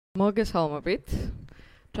მოგესალმებით.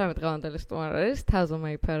 ჩემი დღევანდელი სტუმარი არის თაზო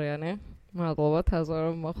მეიფარიანი. მადლობა თაზო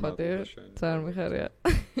რომ მოხვედი. ძალიან მიხარია.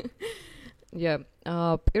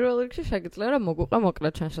 პირველ რიგში შეგიძლია რომ მოგვიყვა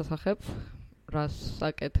მოკლედ ჩემს შესახებ. რას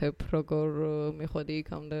საკეთებ, როგორ მიხვედი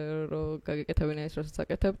იქამდე, რომ გაგიკეთებინა ის რასაც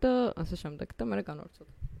საკეთებ და ასე შემდეგ და მე განვარცოთ.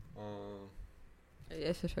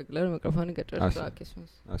 ესე შეგიძლია რომ მიკროფონი გაჭერდეს და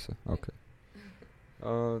აკისმოს. ასე, ოკეი.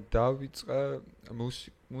 დავიწყე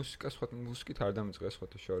მუსიკით არ დამიწყე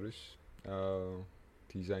სხვათა შორის.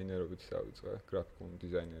 დიზაინერობით დავიწყე, გრაფიკული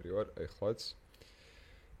დიზაინერი ვარ ეხლაც.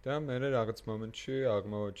 და მე რაღაც მომენტში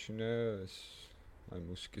აღმოვაჩინე აი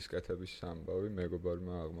მუსიკის კეთების ამბავი,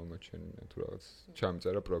 მეგობარმა აღმომაჩენინა თუ რაღაც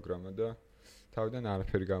ჩამწერა პროგრამა და თავიდან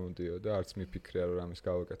არაფერი გამოდიოდა, არც მიფიქრია რომ ამის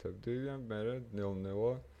გავაკეთებდი და მე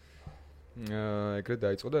ნელ-ნელა ეგრე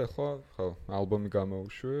დაიწყო და ახლა ხო ალბომი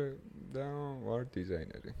გამოუშვი და ვარ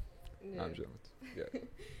დიზაინერი. ამჟამად.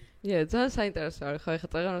 ძალიან საინტერესო არის ხო ეხლა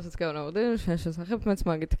წაღან რასაც გავანავდი შენ შესახებ მეც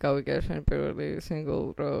მაგით გავიგე შენ პირველი სინგლ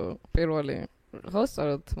რო პირველი ხო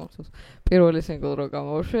სწორად მახსოვს პირველი სინგლ რო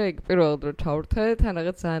გამოუშვე იქ პირველად რო ჩავრთე თან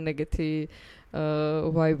რაღაც ძალიან ეგეთი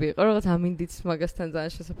ვაიბი იყო რაღაც ამინდიც მაგასთან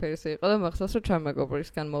ძალიან შესაძფერისი იყო და მახსოვს რომ ჩემ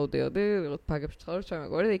მეგობრისგან მოვდიოდი რაღაც ბაგებში ცხოვრობს ჩემ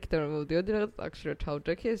მეგობარი და იქიდან რომ მოვდიოდი რაღაც ტაქსში რო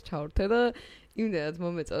ჩავჯექი ეს ჩავრთე და იმდენად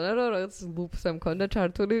მომეწონა რომ რაღაც ლუპზე მქონდა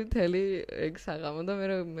ჩართული მთელი ეგ საღამო და მე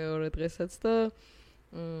მეორე დღესაც და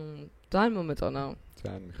ძალიან მომეწონა.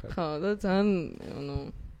 ძალიან მიხარია. ხო და ძალიან ანუ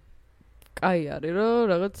კაი არის რომ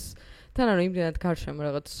რაღაც თან ანუ იმდენად გარშემო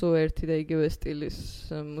რაღაც სულ ერთი და იგივე სტილის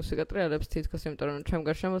მუსიკა ტრიალებს თითქოს იმიტომ რომ ჩემ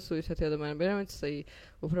გარშემო სულ ისეთი ადამიანები რომელიც აი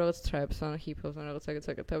უფრო რაღაც ტრაპს ან ჰიპ-ჰოპს ან რაღაც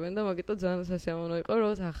ეგეთს აკეთებენ და მაგიტო ძალიან სასიამოვნო იყო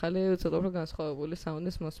რომ ახალი ცოტა უფრო განსხვავებული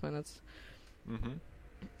საუნდის მოსმენაც.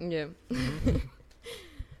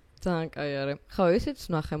 ძალიან კაი არის. ხო ისიც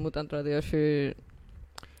ნახე მუტანტ რადიოში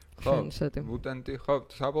ხო, მუტანტი, ხო,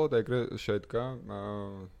 საბოლოოდ ეგრე შედგა,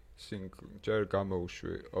 ჯერ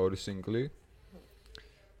გამოუშვი ორი სინგლი,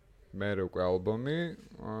 მერე უკვე ალბომი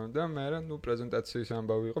და მერე ნუ პრეზენტაციის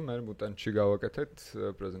ამბავი იყო, მერე მუტანტში გავაკეთეთ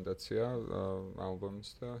პრეზენტაცია ალბომის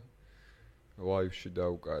და ლაივში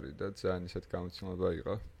დავუკარი და ძალიან ისეთ გამოცდილება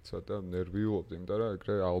იყო, ცოტა ნერვიულობდი, იმიტომ რომ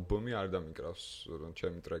ეგრე ალბომი არ დამიკრავს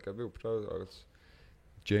ჩემი ტრეკები, უფრო რაღაც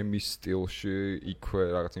ჯემის სტილში იქვე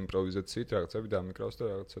რაღაც იმპროვიზაციით რაღაცები დამიკრავს და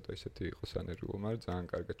რაღაც ცოტა ისეთი იყო სანერვიულო, მაგრამ ძალიან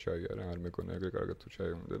კარგად ჩაიარა, არ მეგონა ეგრე კარგად თუ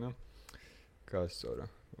ჩაიუმდა და გაასწორა.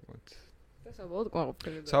 და საბოლოოდ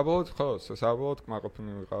კმაყოფილი. საბოლოოდ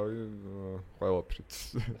კმაყოფილი ვიყავი ყველაფრით.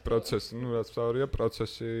 პროცესი, ნუ რაც ვსაუბრია,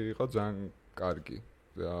 პროცესი იყო ძალიან კარგი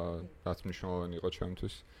და რაც მნიშვნელოვანი იყო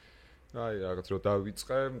ჩემთვის. აი რაღაც რო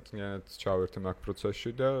დავიწყე, მთლიანად ჩავერთე მაგ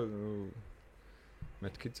პროცესში და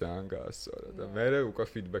მეთქი ძალიან გაასწორა და მე უკვე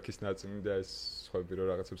ფიდბექის ნაწილი და ეს სხვები რომ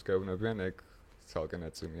რაღაცებს გეუბნებიან, ეგ ცალკე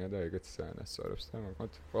ნაწილია და ეგეც ძალიან ასწორებს და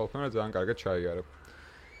მაგათ ყველაფერი ძალიან კარგად ჩაიარა.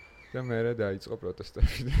 და მე დაიწყო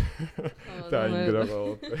პროტესტები და დაინგრა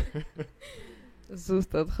ყველაფერი.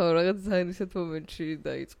 ზუსტად ხო რაღაც ძალიან ისეთ მომენტში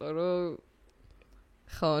დაიწყო რომ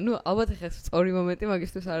ხო, ნუ ალბათ ახლა ეს სწორი მომენტი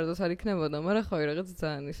მაგისთვის არასდროს არ იქნებოდა, მაგრამ ხო რაღაც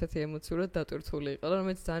ძალიან ისეთი ემოციურად დატვირთული იყო, რომ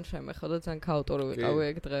მეც ძალიან შემეხო და ძალიან ქაოტური ვიყავი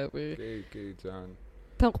ეგ დღეები. კი, ძალიან.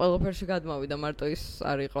 თან ყველაფერში გადმოვიდა, მარტო ის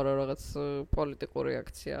არ იყო რომ რაღაც პოლიტიკური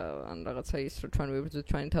აქცია ან რაღაცა ის რომ ჩვენ ვიბრძვით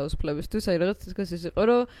ჩვენი თავისუფლებისთვის, აი რაღაც თითქოს ის იყო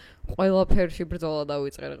რომ ყველაფერში ბრძოლა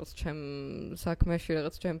დავიწყე რაღაც ჩემ საქმეში,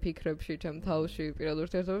 რაღაც ჩემ ფიქრებში, ჩემ თავში, პირად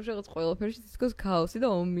ურთიერთობებში, რაღაც ყველაფერში თითქოს ქაოსი და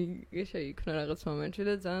ომი შეიქმნა რაღაც მომენტში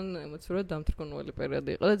და ძალიან ემოციურად დამთრგუნველი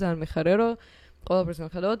პერიოდი იყო და ძალიან მიხარია რომ ყველაფერს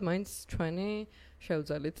მიხედავად მაინც ჩვენი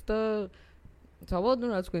შევძალით და საბოლოოდ ნუ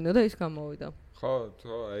რაც გვინდა და ის გამოვიდა. ხო,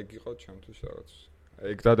 ეგ იყო ჩემთვის რაღაც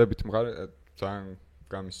ეგ დადებით მხარე ძალიან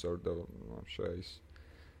გამისწორდა ის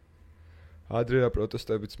ადრე რა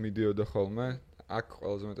პროტესტებიც მიდიოდა ხოლმე აქ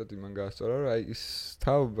ყველაზე მეტად იმან გაასწორა რომ აი ის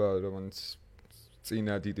თაობა რომელიც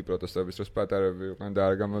წინა დიდი პროტესტების დროს პატარები იყვნენ და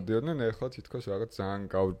არ გამოდიოდნენ ეხლა თითქოს რაღაც ძალიან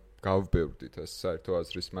გავბევრდით ეს საერთო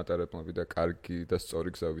აზრის მატარებლები და კარგი და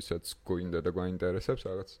სწორი გზა ვისაც გვინდა და გვაინტერესებს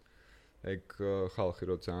რაღაც ეგ ხალხი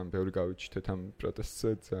რო ძალიან ბევრი გავიჩნდეთ ამ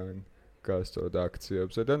პროტესტზე ძალიან გაასწორა და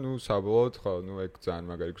აქციებზე და ნუ საბოლოოდ ხო ნუ ეგ ძალიან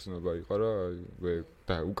მაგარი გრძნობა იყო რომ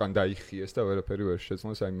და უკან დაიხიეს და ვერაფერი ვერ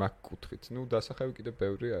შეძლოს აი მაგ კუთხით ნუ დასახევი კიდე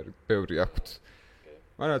ბევრი აქვთ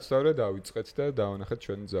მაგრამ ცოტა დავიწყეთ და დავანახეთ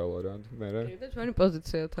ჩვენი ძალა რა მე და ჩვენი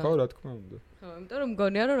პოზიცია თან ხო რა თქმა უნდა ხო, იმიტომ რომ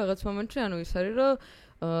მგონია რომ რაღაც მომენტში ანუ ის არის რომ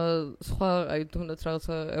სხვა აი თუნდაც რაღაც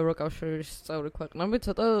ევროკავშირის წევრი ქვეყნები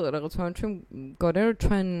ცოტა რაღაც მომენტში მგონია რომ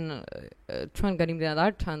ჩვენგან იმდენად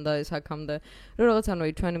არ ჩანდა ეს აქამდე რომ რაღაც ანუ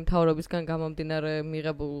ჩვენი მთავრობისგან გამომდინარე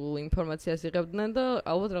მიღებულ ინფორმაციას იღებდნენ და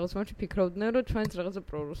ალბათ რაღაც მომენტში ფიქრობდნენ რომ ჩვენც რაღაცა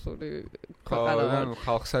პრორუსული ქვეყანა ვართ. ხო,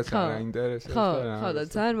 ხალხსაც არ აინტერესებს და რა. ხო, და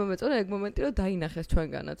ძალიან მომეწონა ეგ მომენტი რომ დაინახეს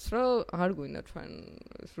ჩვენგანაც რომ არ გვინდა ჩვენ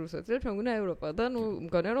რუსეთი და ჩვენ გვინდა ევროპა და ნუ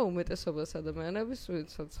მგონია რომ უმეტესობას ადამიანების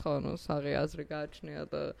ვისაც ხო ნუ საღი აზრი გააჩნია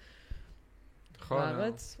და ხო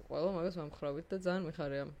რაღაც ყველა მაგას მომხრობით და ძალიან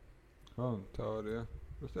მიხარია. ხო, თავარია.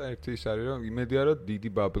 უბრალოდ ერთი ის არის რომ იმედია რომ დიდი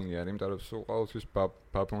ბაბლი არის, იმიტომ რომ სულ ყოველთვის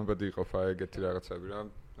ბაბლებად იყოფა ეგეთი რაღაცები რა.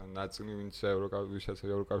 ნაწილი ვინც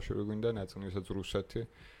ევროკავშირი გვინდა, ნაწილი ვისაც რუსეთი.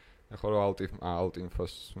 ახლა რომ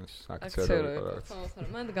ალტინფოს აქცია რაღაც. ხო,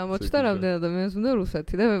 მან გამოჩნდა რამდენი ადამიანს უნდა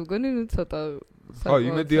რუსეთი და მე მგონი ნუ ცოტა ხო,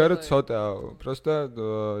 იმედია რომ ცოტა, просто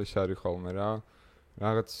ის არის ხოლმე რა.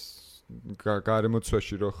 რაღაც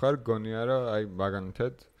გარემოცვაში რო ხარ, გონია რომ აი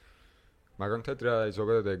მაგანთად რა აი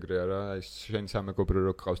ზოგადად ეგრეა რა, აი შენ სამეგობრო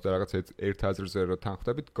რო გყავს და რაღაც ერთ აზრზე რო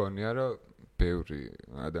თანხმდებით, გონია რომ ბევრი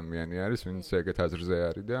ადამიანი არის, ვინც ეგეთ აზრზე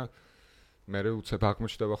არის და მე უცებ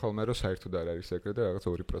აღმოჩნდება ხოლმე რომ საერთოდ არ არის ეგრე და რაღაც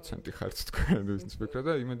 2% ხართ თქვენ ვინც ფიქრობ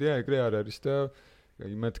და იმედია ეგრე არ არის და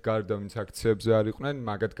იმათ გარდა ვინც აქციებზე არ იყვნენ,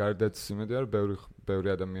 მაგათ გარდაც იმედია რომ ბევრი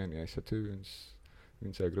ადამიანია ესეთი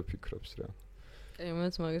ვინც ეგრე ფიქრობს რა.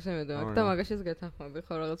 იმეც მაგას ემედო მაგ და მაგაშიც გეთანხმები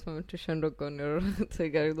ხო რაღაც მომენტში შენ რო გონი რომ რაღაც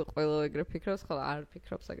ეგ არის და ყველა ეგრე ფიქრობს, ხოლმე არ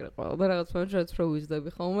ფიქრობს ეგრე ყველა და რაღაც მომენტში რაც რო ვიზდები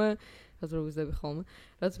ხოლმე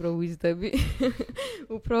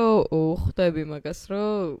უფრო ხვდები მაგას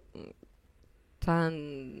რომ თან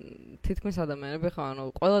თითქმის ადამიანები ხო ანუ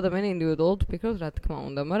ყველა ადამიანი ინდივიდუალურად ფიქრობს რა თქმა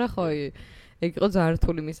უნდა, მაგრამ ხო ეგ იყო ძალიან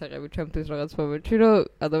რთული მისაღები ჩემთვის რაღაც მომენტში რომ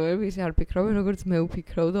ადამიანები ისე არ ფიქრობენ როგორც მე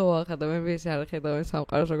ვფიქრობ და ოღონდ ადამიანები ისე არ ხედავენ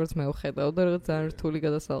სამყაროს როგორც მე ვხედავ და რაღაც ძალიან რთული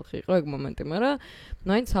გადასალახი იყო ეგ მომენტი, მაგრამ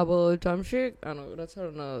მაინც საბოლოო ჯამში ანუ რაც არ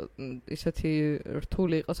უნდა ისეთი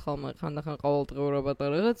რთული იყოს ხოლმე ხანდახან ყოველდღიურობა და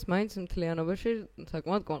რაღაც მაინც მთლიანობაში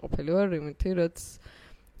საკმაოდ კმაყოფილი ვარ იმით რაც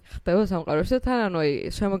ხდება სამყაროში და თან ანუ აი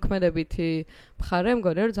შემოქმედებითი მხარე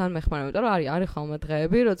მგონია რომ ძალიან მეხმარება, იმიტომ რომ არის ხოლმე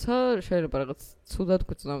დღეები, როცა შეიძლება რაღაც ცუდად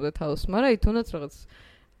გვწნოვდე თავს, მაგრამ თუნდაც რაღაც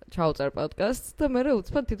ჩავწერ პოდკასტს და მე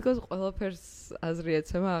უცბად თითქოს ყველაფერს აზრი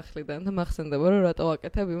ეცემა ახლიდან და მახსენდება რომ რატო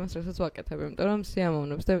ვაკეთებ იმას, რასაც ვაკეთებ, იმიტომ რომ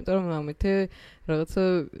სიამოვნებს და იმიტომ რომ ამითი რაღაცა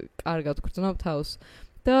კარგად გვწნობ თავს.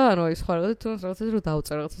 და ანუ ის ხო რაღაცას რო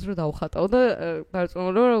დავწერ, რაღაცას რო დავხატავ და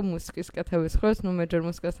დარწმუნებული რომ მუსიკის კეთების ხოლმე ნუ მე ჯერ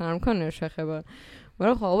მუსიკასთან არ მქონია შეხება.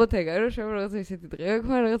 მაგრამ ხო ალბათ ეგ არის რომ შეიძლება რაღაცა ისეთი დღე აქვს,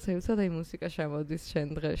 მაგრამ რაღაცა უცბად აი მუსიკა შემოდის შენ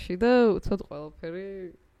დღეში და უცბად ყველაფერი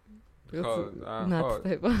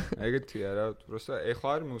ნაცდება. ეგეთია რა, просто ეხლა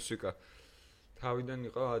არის მუსიკა. თავიდან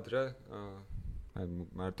იყო ადრე აი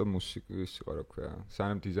მარტო მუსიკის იყო რა ქვია.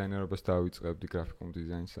 სანამ დიზაინერობას დავიწყებდი, გრაფიკულ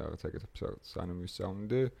დიზაინს რაღაც აკეთებს, სანამ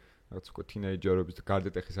ვისწავლდი რაც უკვე თინეიჯერობის და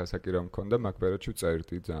გარდატეხის ასაკი რა მქონდა, მაგ პერიოდში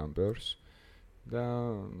ვწერდი ძალიან ბევრს. და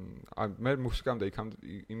მე მუსიკამდე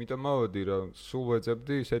იმიტომ მოვედი რომ სულ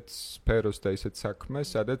ვეძებდი ისეთ სფეროს და ისეთ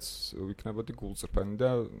საქმეს, სადაც ვიქნებოდი გულწრფელი და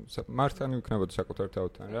მართანი ვიქნებოდი საკუთარ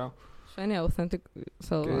თავთან რა. შენი აუთენტიკ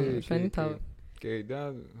სოლო, შენი თავი. კი და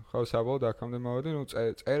ხო საბოლოოდ აქამდე მოვედი, ნუ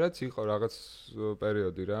წერაც იყო რაღაც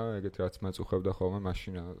პერიოდი რა, ეგეთ რაც მაწუხებდა ხოლმე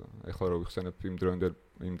მაშინა. ეხლა რო ვიხსენებ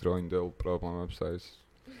იმ დროინდელ პრობლემებს არის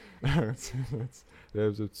რაღაც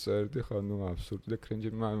რევზებს წერდი ხო ნუ აბსურდი და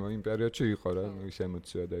კრინჯი იმ პერიოდში იყო რა ნუ ის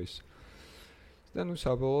ემოცია და ის და ნუ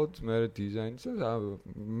საბოლოოდ მე დიზაინს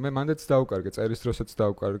მე მანდაც დავკარგე წერის დროსაც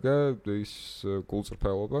დავკარგე ის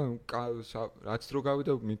გულწრფელობა რაც დრო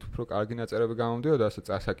გავიდა მით უფრო კარგი ნაწერები გამომდიოდა ასე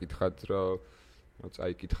წასაკითხად რომ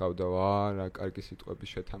წაიკითხავდა რა კარგი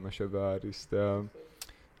სიტყვების შეთამაშება არის და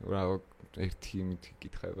რა ერთი იმით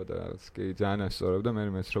კითხება და კი ძალიან ასწორებ და მე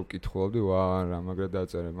მეც რო ვკითხულობდი რა მაგრა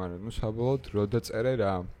დაწერე მაგრამ ნუ საბოლოოდ რო დაწერე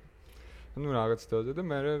რა ნუ რაღაც დაზე და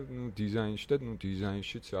მე ნუ დიზაინში და ნუ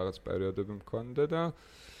დიზაინშიც რაღაც პერიოდები მქონდა და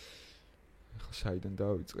ხო საიდან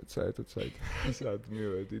დავიწყე საერთოდ სად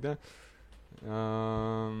მივედი და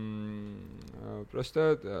просто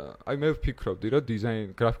აი მე ვფიქრობდი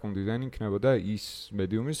რომ გრაფიკულ დიზაინი იქნებოდა ის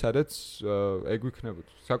მედიუმი სადაც ეგ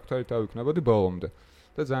ვიქნებოდი საკუთარი თავი ვიქნებოდი ბოლომდე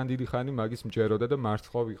და ძალიან დიდი ხანი მაგის მჯეროდა და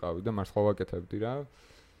მართლა ვიყავი და მართლა ვაკეთებდი რა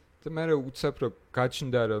და მე უცებ რომ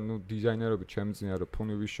გაჩნდა რომ ნუ დიზაინერობით შემძინა რომ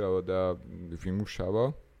ფუნი ვიშავა და ვიმუშავა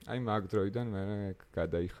აი მაგ დროიდან მე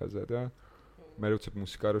გადაიხაზა და მე უცებ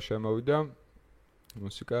მუსიკა რო შემოვიდა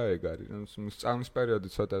მუსიკა ეგ არის სწავლის პერიოდი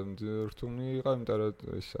ცოტა რთული იყო იმიტომ რომ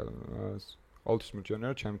ეს ყოველთვის მჯერა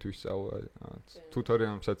ჩემთვის სწავლა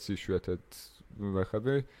ტუტორიალსაც იშვიათად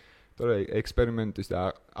ვეხები თორე ექსპერიმენტის და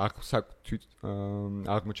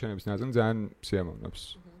აღმოჩენების ნაზრით ძალიან სიამოვნებს.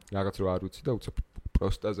 რაღაც რო არ ვიცი და უცებ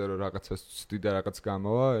პროსტაზე რო რაღაცას ვცდი და რაღაც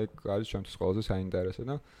გამოვა, ეგ არის ჩემთვის ყველაზე საინტერესო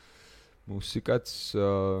და მუსიკაც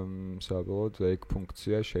საბოლოოდ ეგ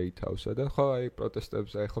ფუნქცია შეითავსა და ხო აი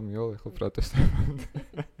პროტესტებს აი ხო მივალ ხო პროტესტებამდე.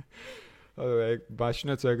 აი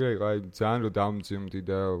ბაშინაც ეგრე იყო აი ძალიან რო დამძიმდი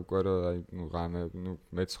და უკვე რა აი ღამე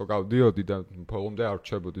მეც ხო გავდიოდი და ბოლომდე არ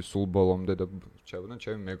რჩებოდი სულ ბოლომდე და რჩებოდნენ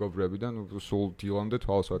ჩემი მეგობრები და სულ დილამდე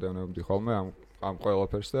თვალს ვატევნებდი ხოლმე ამ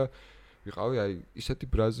ყველაფერს და ვიყავი აი ისეთი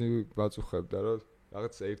ბრაზი ვაწუხებდა რომ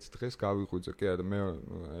რაღაც ერთ დღეს გავიღვიძე კი არა მე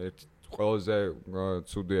ერთ ყველაზე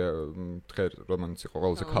ცუდია დღე რომელიც იყო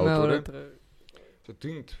ყველაზე ქაოტური და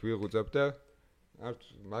დინთ ვიღვიძებ და არ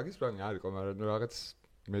მაგის პრანი არ იყო მაგრამ რაღაც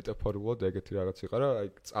მეტაფორულად ეგეთი რაღაც იყო რა აი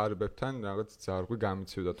წარბებთან რაღაც ძარღვი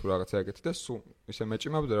გამიცივდა თუ რაღაცა ეგეთი და სულ ისე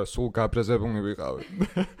მეჭიმავდა რა სულ გაბრაზებული ვიყავი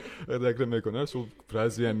და ეგრე მეკონა სულ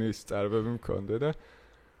ბრაზიანის წარბები მქონდა და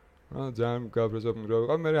ძალიან გაბრაზებული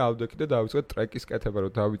ვიყავ მე ავდექი და დავიწყე ტრეკის კეთება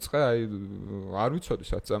რომ დავიწყე აი არ ვიცოდი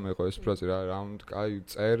საწამე იყო ეს პროცესი რა რაუნდ აი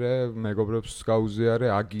წერე მეგობრებს გაუზიარე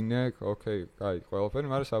აგინე ოკეი აი ყველაფერი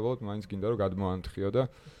მაგრამ საბოლოოდ მაინც გინდა რომ გადმოანთხიო და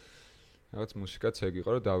რაღაც მუსიკაც ეგ იყო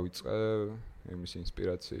რომ დავიწყე იმის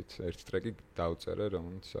ინსპირაციით ერთი ტრეკი დავწერე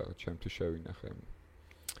რომელიც ჩემთვის შევინახე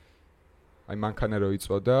აი მანქანა რო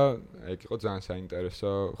იწოდა ეგ იყო ძალიან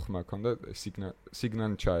საინტერესო ხმა ქონდა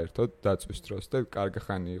სიგნალი ჩაერთო დაწვის დროს და კარგი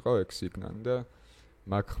ხანი იყო ეგ სიგნალი და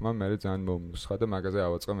მაგ ხმა მე ძალიან მომუსხა და მაგაზე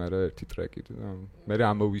ავაწყე მე ერთი ტრეკი და მე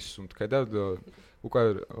ამოვისუნთქე და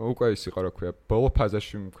უკვე ის იყო რა ქვია ბოლო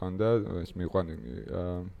ფაზაში მქონდა ეს მიყვანი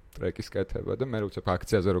ტრეკის კეთება და მე უცებ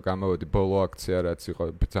აქციაზე რო გამოვედი ბოლო აქცია რაც იყო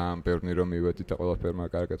ძალიან ბევრი რომ მივედი და ყველაფერმა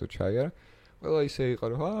კარგად ჩაიარა ყველა ისე იყო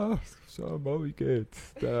რომ მოვიგეთ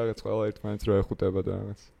და რაღაც ყველა ერთმანეთს რო ეხუტება და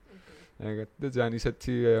რაღაც ეგეთ და ძალიან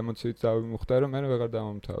ისეთი ემოციით დავიმუხდა რომ მე ვეღარ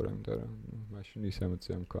დამომთავრე იმიტომ რომ მაშინ ის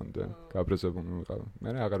ემოცია მქონდა გაბრაზებული ვიყავი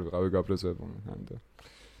მე აღარ ვიყავი გაბრაზებული ანდა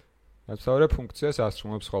ასავრე ფუნქციას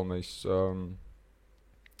ასრულებს ხოლმე ის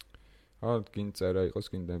გინ წერა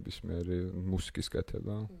იყოს გინ ნებისმიერი მუსიკის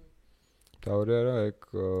კეთება თავი არა ეგ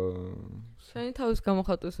შენი თავის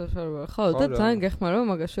გამოხატვის საშუალება ხო და ძალიან გეხმარა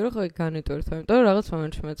მაგაში რომ ხო განიტვირთო იმიტომ რომ რაღაც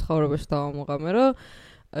მომენტში მე ცხოვრებაში დავამოყამე რომ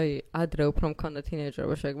აი ადრე უფრო მქონდა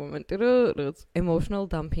თინეიჯერობაში ეგ მომენტი რომ რაღაც emotional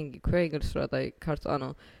dumping იქვე ეგრეს რა და აი ანუ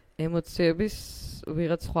ემოციების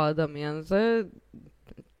ვიღაც სხვა ადამიანზე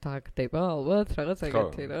დაგდება ალბათ რაღაც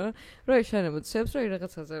ეგეთი რა რომ აი შენ ემოციებს რომ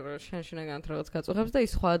რაღაცაზე რომ შენ შინაგანად რაღაც გაწუხებს და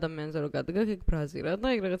ის სხვა ადამიანზე რომ გადაგაქ ეგ ბრაზი რა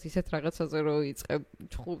და ეგ რაღაც ისეთ რაღაცაზე რომ იწყებ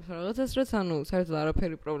ჩხუბს რაღაცას რაც ანუ საერთოდ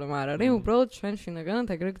არაფერი პრობლემა არ არის უბრალოდ შენ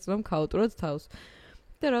შინაგანად ეგრე გწვამ ქაოტურად თავს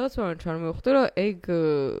და რაღაც მომენტში არ მივხვდი რომ ეგ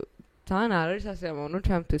თან არ არის ასიამოვნო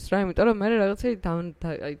ჩემთვის რა იმიტომ რომ მე რაღაცა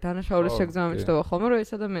აი დანაშაულის შეგრძნება მიჩნდება ხოლმე რომ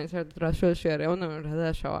ეს ადამიანი საერთოდ რა შუაში არის უნდა რა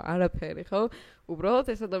დაშავა არაფერი ხო უბრალოდ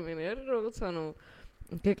ეს ადამიანი არის რაღაც ანუ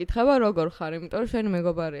გეკითხება როგორ ხარ, იმიტომ რომ შენი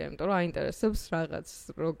მეგობარია, იმიტომ რომ აინტერესებს რაღაც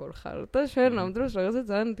როგორ ხარ და შენ ამ დროს რაღაცა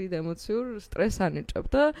ძალიან დიდ ემოციურ სტრესს ანიჭებ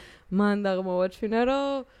და მან აღმოვაჩინა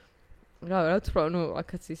რომ რაც რო ნუ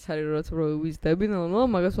აქაც ის არის რომ რო ვიზდები ნუ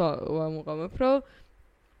მაგას ვამოყამებ რომ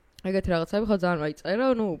ეგეთი რაღაცები ხო ძალიან მაიწერა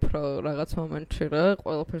ნუ უფრო რაღაც მომენტში რა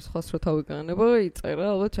ყველაფერს ხოს რო თავიგანებო იწერა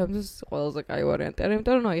ალბათ ჩემთვის ყველაზე კაი ვარიანტი არის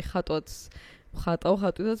იმიტომ რომ ნუ აი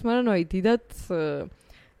ხატვითაც მაგრამ ნუ აი დიდად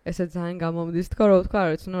ესე ძალიან გამომდის თქო რა ვთქვა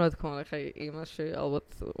არ ვიცი ნუ რა თქმა უნდა ხა იმაში ალბათ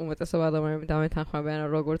უმეტესობა ადამიანები დამეთანხმებიან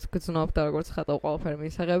რომ როგორც გძნობ და როგორც ხატავ ყველაფერი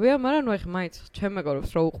მისაღებია მაგრამ ნუ ეხა მაინც ჩემ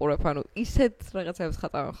მეგობრებს რო უყურებ ანუ ისეთ რაღაცებს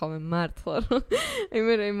ხატავენ ხოლმე მართლა რომ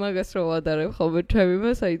იმერე მაგას რო ვადარებ ხოლმე ჩემი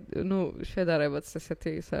მას აი ნუ შედარებაც ესეთი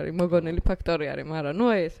ის არის მოგონილი ფაქტორი არის მაგრამ ნუ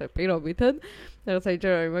აი ესე პირობითად რაღაც აი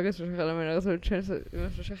ჯერ მაგას რო შეხედავ მე რაღაც ჩემს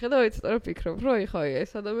იმას რო შეხედავ იცით რომ ფიქრობ რომ აი ხო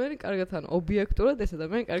ეს ადამიანი კარგად ანუ ობიექტურად ეს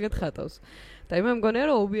ადამიანი კარგად ხატავს და მე მგონია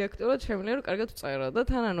რომ ობიექტურად შემიძლია რომ კარგად ვწერო და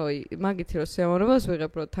თან ანუ აი მაგითი რომ სიამოვნებას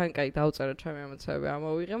ვიღებ რომ თან კაი დავწერე ჩემი ემოციები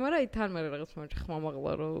ამოვიღე მაგრამ აი თან მე რაღაც მომენტში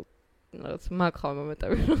ხმამაღლა რომ რაღაც მაგ ხომ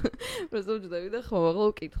მომენტები რომ პრეზიდენტები და ხმამაღლა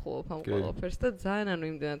ვკითხულობ ამ ყველაფერს და ძალიან ანუ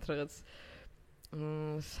იმდენად რაღაც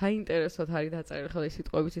საინტერესოდ არის დაწერილი ხოლმე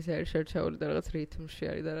სიტყვების ისე არის შერჩეული და რაღაც რითმში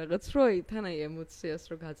არის და რაღაც რო აი თან აი ემოციას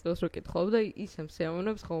რო გაძლევს რო კითხულობ და ისე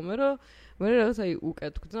მსიამოვნებს ხოლმე რომ მე რაღაც აი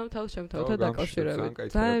უკეთ გძნობ თავს ჩემ თავთან დაკავშირებით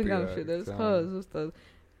ძალიან გამშვიდობს ხო ზუსტად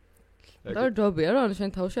და ჯობია რომ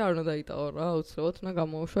შენ თავში არ უნდა დაიტოვო რა აუცილებლად უნდა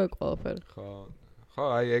გამოუშვა ყველაფერი ხო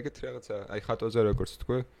აი ეგეთ რაღაცა აი ხატოზე როგორც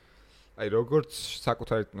თქვი აი როგორც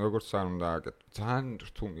საკუთარი როგორც არ უნდა აკეთო ძალიან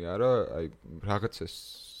რთულია რა აი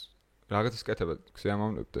რაღაცის კეთება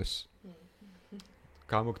გსიამოვნებდეს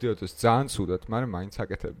გამოგდიოდეს ძალიან ცუდად მაგრამ მაინც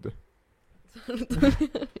აკეთებდე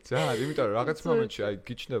ძალიან იმიტომ რომ რაღაც მომენტში აი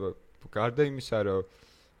გიჩნდება გარდა იმისა რომ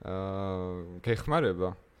გეხმარება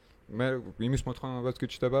მე იმის მოთხოვნებაც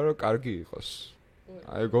გიჩნდება რომ კარგი იყოს.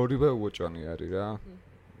 აი გორიბე უოჭანი არის რა.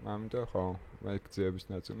 ამიტომ ხო, მე გზების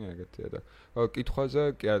ნაწილი ეგეთია და ხო კითხვაზე,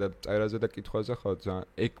 კი არა და წერაზე და კითხვაზე ხო ძალიან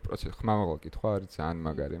ეგ პროცესი ხმამაღლა კითხვა არის ძალიან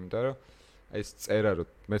მაგარი, იმიტომ რომ ეს წერა რომ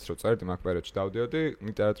მეც რო წერდი მაგ პერიოდში დავდიოდი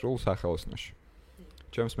ლიტერატურულ სახელოსნოში.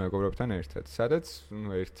 ჩემს მეგობრებთან ერთად, სადაც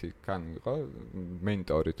ერთი კანი იყო,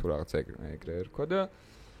 მენტორი თუ რაღაც ეგრე ერქვა და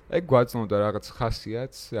ეგ გვაწნობდა რაღაც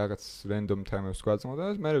ხასიათს, რაღაც რენდომ თემებს გვაწნობდა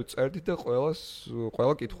და მე წერდით და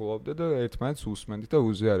ყველა კითხულობდა და ერთმანეთს უსმენდით და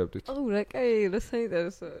უზიარებდით. აუ, რა კაი, რა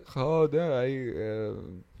საინტერესოა. ხო და აი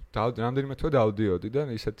რამდენიმე თვე დავდიოდი და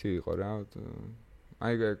ისეთი იყო რა.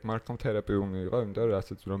 აი მართლა თერაპიული იყო, იმიტომ რომ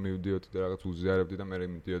რასაც რომ მივდიოდი და რაღაც უზიარებდი და მე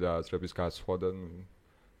მივდიოდა აზრების გასხვა და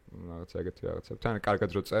რაღაც ეგეთი რაღაცა. თან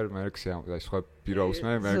კარგად რო წერ, მე ქსიამდა აი სხვა პირაუს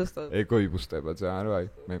მე ეგო იბუსტება ძალიან რომ აი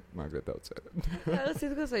მე მაგრა დავწერე. რაღაც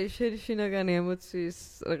თითქოს აი შინაგანი ემოციის,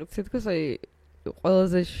 რაღაც თითქოს აი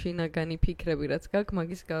ყველაზე შინაგანი ფიქრები რაც გაქვს,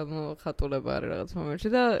 მაგის გამოხატულება არის რაღაც მომენტში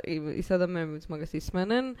და ის ადამიანებიც მაგას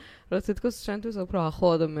ისმენენ, რაც თითქოს შენთვის უფრო ახლო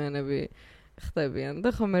ადამიანები ხდებიან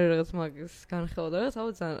და ხო მე რაღაც მაგის განხილვა და რაღაც აუ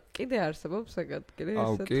ძალიან კიდე არსებობს ეგად კიდე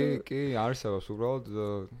აუ კი არსებობს უბრალოდ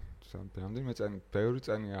რამდენიმე წელი ბევრი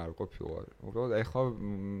წელი არ ყოფილა. უბრალოდ ეხლა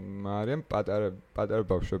მარიამ პატარა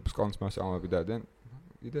ბავშვებს სკოლის მასწავლებლები დადიან.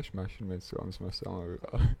 იდეაში მაშინ მეც სკოლის მასწავლებელი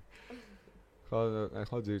ვიყავ. ხო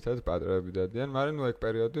ეხლა ძირითადად პატრები დადიან, მაგრამ ნუ ეგ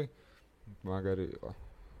პერიოდი მაგარი იყო.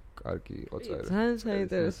 კარგი იყო წერა. ძალიან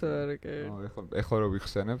საინტერესო არის კი. ეხლა რო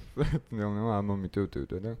ვიხსენებ, ნელ-ნელა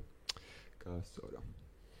ამომიტივდივდა და გაასწორა.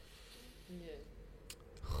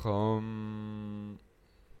 ხომ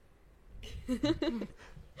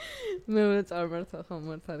მე უნდა წარმართა ხომ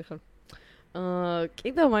მართალი ხარ.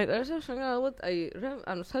 კიდევ მაინტერესებს შენ ალბათ აი რა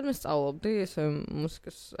ანუ სადმე სწავლობდი ესე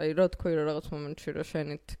მუსიკის აი რა თქვი რა რაღაც მომენტში რომ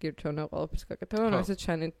შენით გირჩევნე ყველაფერს გაკეთება, ანუ ესე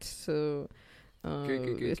შენით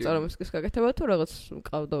სწავლა მუსიკის გაკეთება თუ რაღაც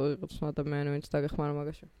მყავდა ვიღაც ადამიანი ვინც დაგეხმარა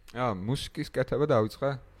მაგაში? მუსიკის კეთება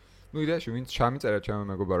დავიწყე. ნუ იდეაში ვინც ჩამიწერა ჩემო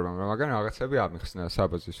მეგობარმა, მაგრამ რაღაცები ამიხსნა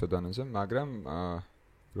საბაზისო დონეზე, მაგრამ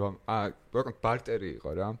რომ უბრალოდ ბარტერი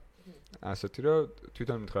იყო რა. ასეთი რომ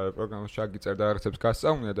თვითონ მითხრა პროგრამას ჩაგიწერ და რაღაცებს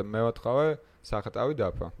გასწავლია და მე ვატყავე სახატავი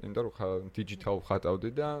დაფა. იმიტომ რომ დიჯიტალ ხატავდი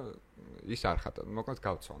და ის არ ხატავ. მოკლედ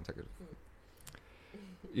გავცვალთ ეგრე.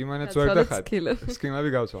 იმანაც ვერ დახატა. სკილები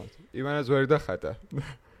გავცვალთ. იმანაც ვერ დახატა.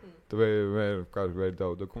 მე ვერ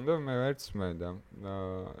დავდოქუნდა მე ვერც მე და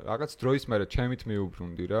რაღაც დროის მერე ჩემით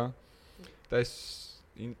მიუბრუნდი რა. და ეს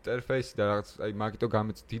ინტერფეისი და რაღაც აი მაგიტო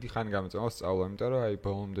დიდი ხანი გამეწევა სწავლა, იმიტომ რომ აი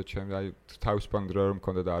ბოლომდე ჩემი აი თავისუფლად რა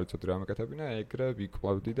მქონდა და არ იცოდი რა მეკეთებინა, ეგრე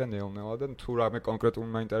ვიკლავდი და ნელ-ნელა და თუ რამე კონკრეტული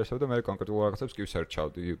მაინტერესებდა, მე კონკრეტულ რაღაცებს კი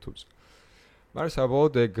ვსერჩავდი YouTube-ზე. მაგრამ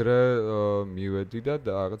საბოლოოდ ეგრე მივედი და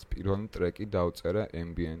რაღაც პირველი ტრეკი დავწერე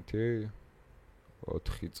ambient-ი 5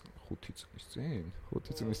 წლის წინ.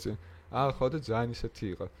 ხო და ძალიან ისეთი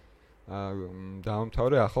იყო.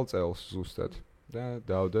 დავამთავრე ახალ წელს ზუსტად და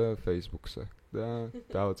დავდე Facebook-ზე. და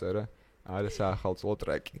დავწერე არის ახალწლო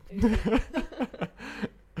ტრეკი.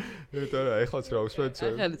 იმიტომ რომ ეხლაც რა უსმენთ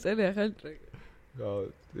ახალი წელი ახალი ტრეკი. ხო,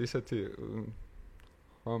 ისეთი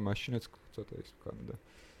ხო მაშინაც ცოტა ის ვქონდა.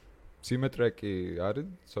 სიმეტრეკი არის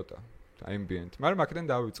ცოტა ambient. მაგრამ აქედან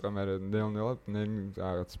დავიწყე მე ნელ-ნელა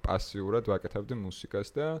რაღაც პასიურად ვაკეთებდი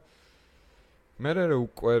მუსიკას და მე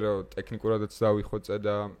უკვე ტექნიკურადაც დავიხვეწე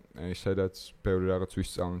და ისედაც ბევრი რაღაც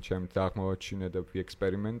ვისწავლე ჩემი დაღმავაჩინე და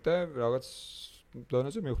ვიექსპერიმენტე რაღაც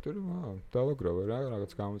დონეზე მივხვდი რომ დავაგროვე რა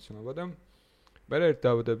რაღაც გამოცდილება და მე ერთ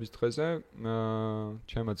დაბადების დღეზე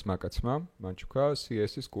ჩემო ძმაკაცმა მან თქვა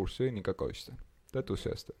CES-ის კურსი ნიკაკოისთან და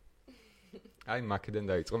თუსიასთან. აი მაკედან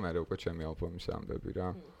დაიწყო მე უკვე ჩემი ალბომის ამბები რა.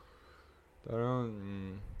 და რომ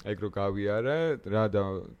ეგ რო გავიარე რა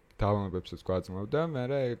დავამებებსაც გვაძმობდა,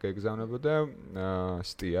 მე ეგზავნებოდა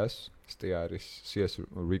სტია არის CES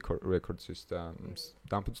Records-ის და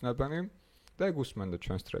დამფუძნებელი და ეგ უსმენდა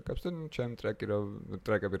ჩვენს ტრეკებს და ჩემი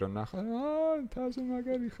ტრეკები რო ნახა, თაზო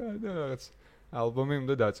მაგარი ხარ და რაღაც ალბომი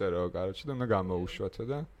უნდა დაწერო, კაროჩი და უნდა გამოუშვათო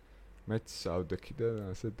და მეც ავდექი და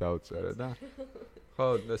ასე დავწერე და ხო,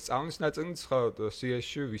 სწავლის ნაწილიც ხო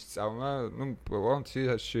CES-ში ვისწავლა, ნუ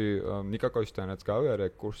CES-ში ნიკაკოისთანაც გავიარე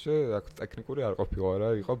კურსი, აქ ტექნიკური არ ყოფილა რა,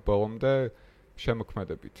 იყო ბოლომდე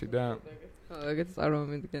შემოქმედებითი და ხო, ეგეც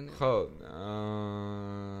წარმომიდგენია. ხო,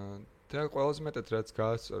 და ყველაზე მეტად რაც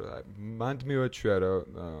გაასწორა, მანდ მივაჩვია რომ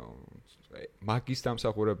მაგის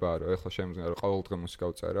დამსახურებაა რომ ეხლა შემიძლია რომ ყოველდღე მუსიკა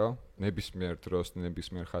ვწერო, ნებისმიერ დროს,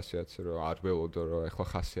 ნებისმიერ ხასიათზე რომ არ ველოდო რომ ეხლა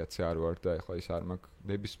ხასიათზე არ ვარ და ეხლა ის არ მაქვს,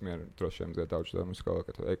 ნებისმიერ დროს შემიძლია დავჭრა მუსიკა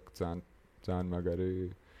ვაკეთო. ეგ ძალიან მაგარი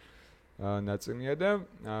ნაწილია და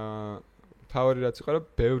თავი რაც იყო რომ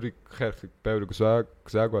ბევრი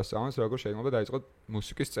გზა გვასწავლეს როგორ შეიძლება დაიწყოთ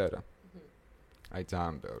მუსიკის წერა. აი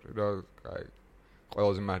ძალიან ბევრი, რომ აი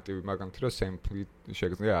ყველაზე მარტივი მაგალითი რომ სემპლი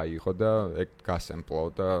შეგიძლია აიღო და ეგ გასემპლო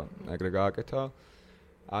და ეგრე გააკეთა.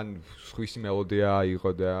 ან სხვისი მელოდია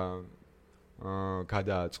აიღო და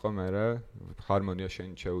გადააწყო მერე ჰარმონია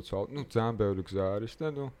შენ შეუცვალ. ნუ ძალიან ბევრი გზა არის და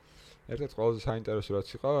ნუ ერთ-ერთი ყველაზე საინტერესო რაც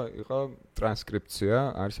იყო ტრანსკრიფცია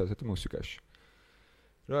არის ასეთი მუსიკაში.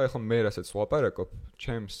 რა ეხლა მე რასაც ვლაპარაკობ,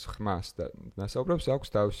 ჩემს ხმას და ნასაუბრებს აქვს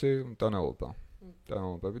თავისი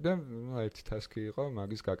ტონალობები და ერთი ტასკი იყო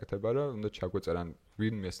მაგის გაკეთება, რომ უნდა ჩაგვეწერან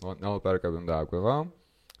ვინმეს ნალაპარაკები უნდა აგვეღო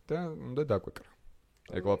და უნდა დაგვეკრა.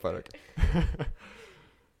 ეგ ვლაპარაკე.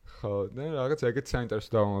 ხო, და რაღაც ეგეთ საინტერესო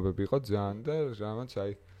დავალებები იყო ძალიან და რამაც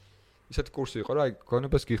აი ისეთი კურსი იყო, რომ აი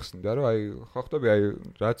გონებას გიხსნიდა, რომ აი ხო ხტები აი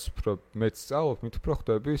რაც უფრო მეც სწავლობ, მით უფრო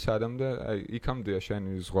ხტები სადამდე აი იქამდეა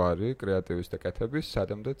შენი ზღვარი კრეატივის და კეთების,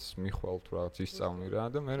 სადამდეც მიხვალ თუ რაღაც ისწავლნი რა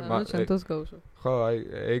და მე შენთოს გავუშვა. ხო, აი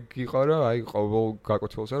ეგ იყო, რომ აი ყოველ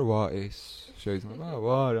გაკვეთილს რა ვა ეს შეიძლება,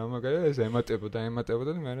 ვა რა მაგარია ეს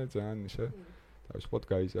ემატებოდა და მე ძალიან ისე თავისუფლად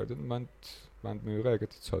გაიზარდა და მან მივიღა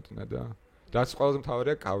ეგეთი ცოდნა და რაც ყველაზე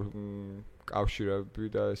მთავარია კავშირები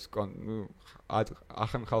და ეს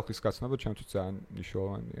ახალ ხალხის გაცნობა ჩემთვის ძალიან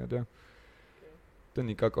მნიშვნელოვანია და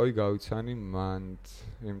ნიკაკოი გავიცანი მანდ,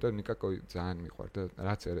 იმიტომ ნიკაკოი ძალიან მიყვარდა,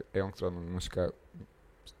 რაც ელექტრონული მუსიკა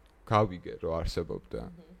გავიგე რომ არსებობდა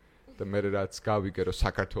და მე რაც გავიგე რომ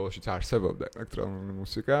საქართველოშიც არსებობდა ელექტრონული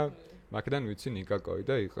მუსიკა, მაგდან ვიცი ნიკაკოი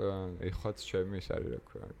და ეხლაც ჩემი ის არის რა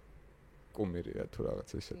ქვია კუმირია თუ რაღაც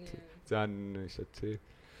ისეთი ძალიან ისეთი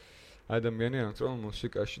ადამიანი ელექტრონულ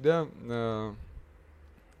მუსიკაში და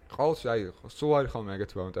ყოველს აი სულ არის ხოლმე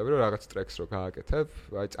ეგეთი მომენტები რომ რაღაც ტრეკს რო გააკეთებ,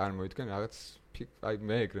 აი წარმოვიდგენ რაღაც აი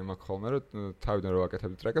მე ეგრე მაქვს ხოლმე რომ თავიდან რო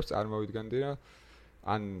ვაკეთებ ტრეკებს წარმოვიდგენდი რა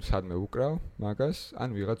ან სადმე უკრავ მაგას, ან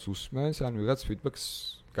ვიღაც უსმენს, ან ვიღაც ფიდბექს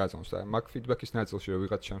გაწონს და მაგ ფიდბექის ნაწილში რომ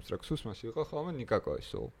ვიღაც ჩემს ტრეკს უსმენს იყო ხოლმე ნიკაკოი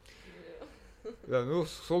სულ. და ნუ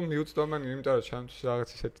სულ მიუწვდომანი, იმიტომ რომ ჩემთვის რაღაც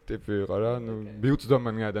ისეთი ტიპი იყო რა, ნუ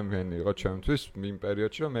მიუწვდომანი ადამიანი იყო ჩემთვის იმ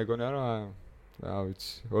პერიოდში, რომ მეგონა რომ რა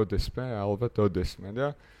ვიცი, ოდესმე, ალბათ ოდესმე და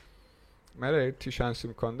მე ერთი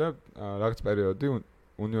შანსი მქონდა რაღაც პერიოდი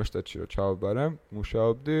უნივერსიტეტში რომ ჩავაბარე,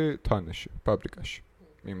 მუშაობდი თანაში, ფაბრიკაში,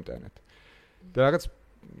 მიმტანეთ. და რაღაც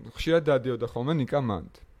ხშირად დადიოდა ხოლმე ნიკა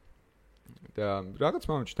მანდ. და რაღაც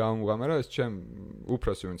მომენტში დავამუღამე რომ ეს ჩემ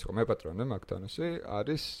უფროსი ვინც იყო მეპატრონე მაგთანასი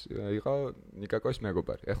არის იყო ნიკაკოის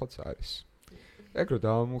მეგობარი, ეხლაც არის. ეგ რო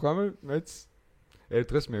დავამუღამე, მეც ერთ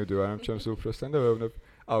დღეს მივდივარ ამ ჩემს უფროსთან და ვეუბნებ,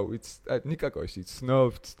 აუ იც ნიკაკოის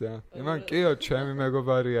იცნობთ და იმან კიო ჩემი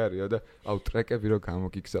მეგობარი არისო და აუ ტრეკები რო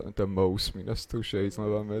გამოგიგზავნოთ და მოусმინოს თუ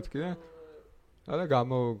შეიძლება მეთქი და და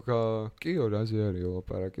კიო რაზე არის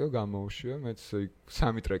ლაპარაკიო გამოუშვა, მეც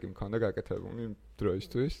სამი ტრეკი მქონდა გაკეთებული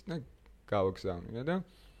დროისთვის და გავაგზავნე და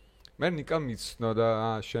მე ნიკა მიცნო და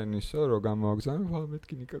შენ ისო რო გამოგზავნე, ვა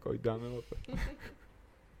მეთქი ნიკაკოი დამელაპარაკე.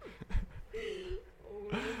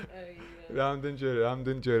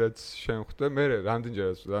 რამდენჯერაც შემხვდა, მე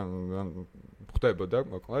რამდენჯერაც ხვდებოდა,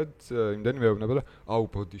 მოკლედ იმდენი მეუბნებოდა, აუ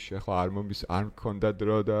ბოდიში, ახლა არ მომის, არ მქონდა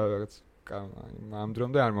დრო და რაღაც ამ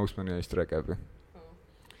დრომდე არ მოусმენია ის ტრეკები.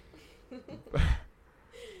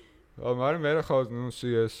 მაგრამ მე ხო ნუ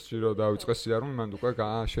CES-ში რო დავიწყე სიარული, მან უკვე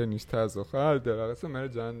შენ ის თაზო ხარ და რაღაცა მე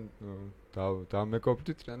ძალიან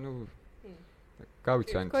დამეკობდით და ნუ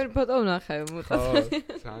გავიცანით. ხო, ფოტო ვნახე, მოხდა.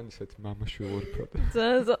 ძალიან ისეთი მამაშვილური ფოტო.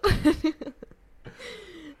 ძალიან.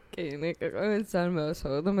 კი, მე ძალიან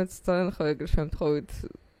მევასწავლა და მეც ძალიან ხო ეგრე შემთხვევით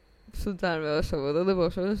სულ ძალიან მევასწავლა და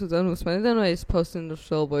ბავშვები სულ ძალიან უსმენდი და ნუ ეს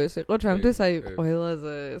post-industrial boys იყო ჩემთვის აი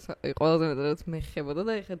ყველაზე მეტად მე ხებოდა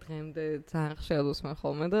და ეხა დღემდე ძალიან ხშირად უსმენ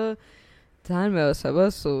ხოლმე და ძალიან მევასება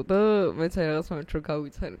სულ და მეც აი რაღაც მომენტში რომ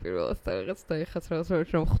გავიცანი პირველად და რაღაც და ეხაც რაღაც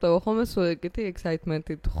მომენტში რომ ხვდება ხოლმე სულ ეგეთი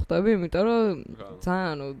excitement-ით ხვდები, იმიტომ რომ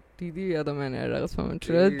ძალიან დიდი ადამიანი არის რაღაც მომენტში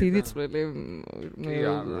რა დიდი წვლილი მე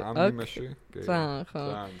ამ იმაში ძალიან ხო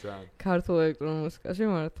ქართულ ელექტრონულ მუსიკაში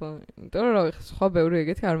მართლა, იმიტომ რომ რავი სხვა ბევრი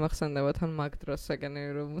ეგეთი არ მახსენდება თან მაგ დროს საგანე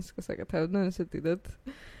რომ მუსიკას აკეთებდნენ ესე დიდად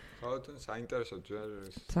ხო თან საინტერესო ჯერ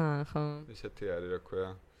ძალიან ხო ისეთი არის რა ქვია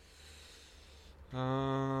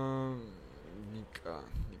ნიკა.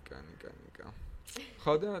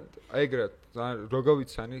 ხო და ეგრე როგორ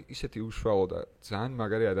ვიცანი ისეთი უშუალო და ძალიან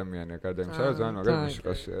მაგარი ადამიანია გარდა იმისა, რომ ძალიან მაგარი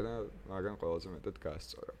მუსიკოსია და მაგან ყველაზე მეტად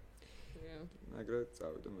გაასწორა. ეგრე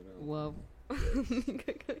წავიდა მე. ვაუ.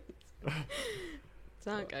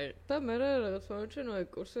 ძალიან კაი. და მე რაღაც მომენტში ნუ ეგ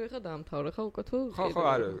კურსი ხა დაამთავრე ხა უკვე თუ? ხო,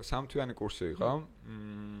 არა, სამთვიანი კურსი იყო.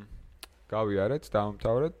 გავიარეთ,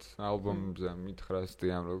 დაამთავრეთ, ალბომზე მითხრას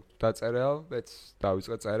დიამ რომ დაწერა, მეც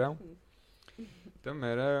დავიწყე წერა. და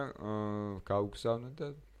მე გავგზავნე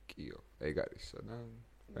და კიო, ეგ არისო და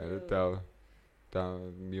მე და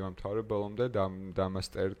მივამთავრე ბოლომდე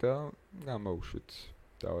დამასტერდა გამოუშვით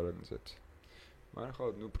დავარანიზეთ. მაგრამ ხო,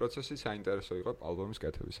 პროცესი საინტერესო იყო ალბომის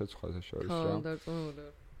კეთებისაც სხვათა შორის რა. ხო, დარწმუნებული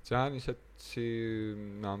ვარ. ძალიან ისეთი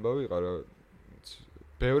ამბავი იყო, რომ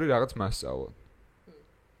ბევრი რაღაც მასწავლა.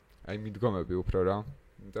 აი მიდგომები უფრო რა.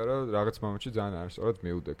 იმიტომ რომ რაღაც მომენტში ძალიან არასწორად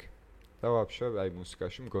მივდექი. და ვაფშე აი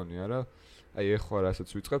მუსიკაში მგონია რა, აი ეხლა რასაც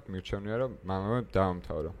ვიწყებ, მირჩევნია რომ მამამე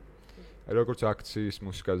დავამთავრო. აი როგორც აქციის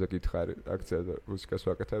მუსიკაზე გითხარი, აქციაზე მუსიკას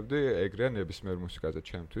ვაკეთებდი, ეგრეა ნებისმიერ მუსიკაზე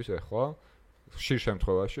ჩემთვის ეხლა. ხშირ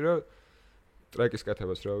შემთხვევაში რომ ტრეკის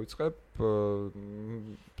კეთებას რა ვიწყებ,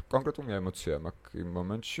 კონკრეტული ემოცია მაქვს იმ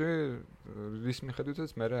მომენტში, რის მიხედვითაც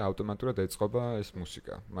მე ავტომატურად ეწყობა ეს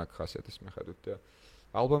მუსიკა, მაგ ხასიათის მიხედვით და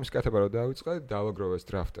ალბომის კეთება რო დავიწყე, დავაგროვე ეს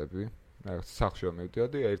დრაფტები, რაღაც სახში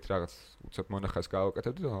მივდიოდი, ერთ რაღაც უცებ მონახას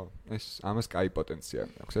გავაკეთებდი, ეს ამას კაი პოტენცია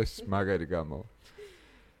აქვს, ეს მაგარი გამოვა.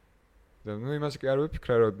 და იმას კი არ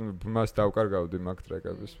ვიფიქრე, რომ მას დავკარგავდი მაგ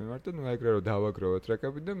ტრეკების მიმართ და ეგრე რომ დავაგროვე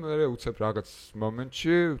ტრეკები და მე უცებ რაღაც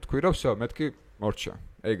მომენტში ვთქვი, რომ всё, მეთქი მორჩა.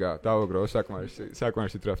 ეგა, დავაგროვე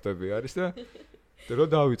საკმარისი დრაფტები არის და რო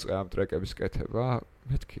დავიწყე ამ ტრეკების კეთება,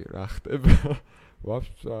 მეთქი რა ხდება.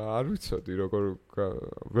 ვაფშე არ ვიცოდი როგორ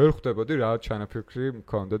ვერ ხვდებოდი რა ჩანაფიქრი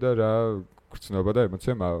მქონდა და რა გრძნობა და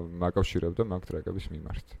ემოცია მაკავშირებდა მაგ ტრეკების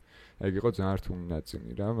მიმართ. ეგ იყო ძალიან რთული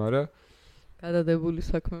ნაწილი რა, მაგრამ გადადებული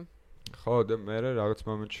საქმე. ხო და მე რაღაც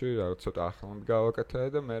მომენტში რაღაც ცოტა ახალმე გავაკეთე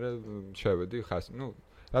და მე შევედი ხას,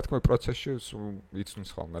 რა თქმა უნდა პროცესში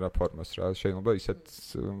იცნის ხოლმე რა ფორმას რა, შეიძლება ისეთ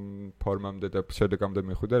ფორმამდე და შედეგამდე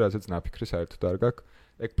მიხვიდე, რასაც ნაფიქრი საერთოდ არ გაქვს.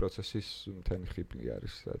 ეგ პროცესის მთელი ხიბლი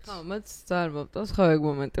არის, რაც ხო, მას ძალიან მომწონს ხო ეგ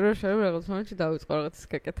მომენტი, რომ შეიძლება რაღაც მომენტში დავიწყო რაღაცის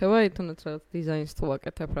გაკეთება, თუნდაც რაღაც დიზაინს თუ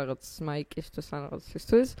ვაკეთებ რაღაც მაიკისთვის ან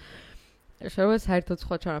რაღაცისთვის. შეიძლება საერთოდ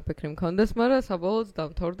სხვა ჩანაფიქრი მქონდეს, მაგრამ საბოლოოდ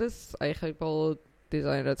დამთავრდეს, აი ხა ბოლო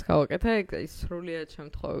დიზაინი რაც გავაკეთე, ის სრულიად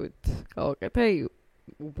შემთხვევით გავაკეთე,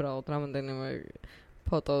 უბრალოდ რამოდენიმე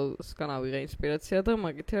ფოტოსგან ავიღე ინსპირაცია და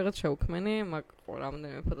მაგითი რაღაც შევქმენი, მაგ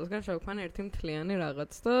რამოდენიმე ფოტოსგან შევქმენი ერთი მთლიანი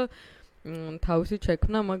რაღაც და თავისი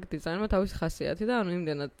შექმნა მაგ დიზაინმა თავისი ხასიათი და ანუ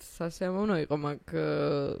იმდენად სასიამოვნო იყო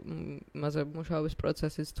მასზე მუშაობის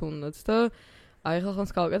პროცესის თუნდაც და აი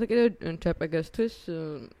ხალხს გავაკეთე კიდე JPEG-ისთვის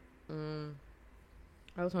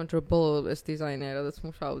ალბათ ბოლო ეს დიზაინი რაც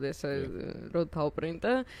მუშაობდი ესე რო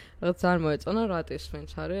დავპრინტე რაღაც ძალიან მოეწონა რატის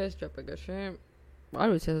ვინც არის ეს JPEG-ში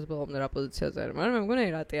არ ვიცი ეს ბოლომდე რა პოზიციაზე არის მაგრამ მე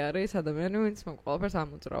მგონია რატი არის ადამიანი ვინც მაგ ყველაფერს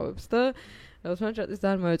ამოძრავებს და რადგან ჩატის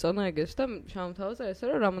ძალიან მოეწონა ეგეც და შემოთავაზა ესე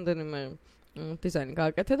რომ რამოდენიმე დიზაინი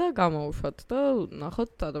გააკეთე და გამოუშვათ და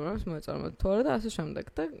ნახოთ ადამიანებს მოეწონა თუ არა და ასე შემდეგ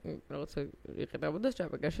და რაღაცა იყიდებოდა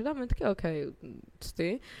JPEG-ში და მეთქი ოკეი ცდი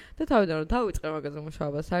და თავიდან რომ დავიწყე მაგაზე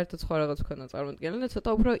მუშაობა საერთოდ სხვა რაღაც ქონა წარმოდგენილი და ცოტა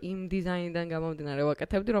უფრო იმ დიზაინიდან გამომდინარე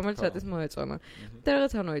ვაკეთებდი რომელიც რატის მოეწონა და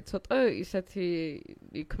რაღაც ანუ ცოტა ისეთი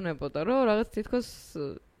იქნებოდა რომ რაღაც თითქოს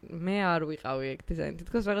მე არ ვიყავი ეგ დიზაინი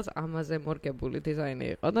თითქოს რაღაც ამაზე მორგებული დიზაინი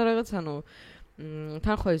იყო და რაღაც ანუ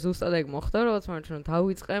თან ხო ზუსტად ეგ მოხდა რაღაც მომენტში რომ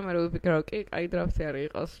დავიწყე მე ვიფიქრე რომ კი კაი დრაფტი არის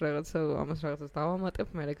იყოს რაღაცა ამას რაღაცას დავამატებ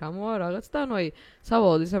მე გამოვა რაღაც და ანუ აი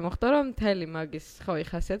საბოლოოდ ისე მოხდა რომ მთელი მაგის ხო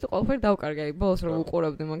ხასიათი ყველაფერი დავკარგე აი ბოლოს რომ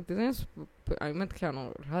უყურებდი მაგ დიზაინს აი მეთქი ანუ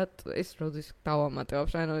რა ეს როდის დავამატე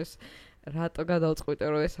ვაფშე ანუ ეს რატო გადავწყვიტე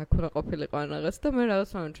რომ ეს აქ უნდა ყოფილიყო ან რაღაც და მე რაღაც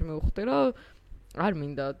მომენტში მივხვდი რომ არ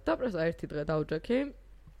მინდა და პროსტა ერთი დღე დავჯექი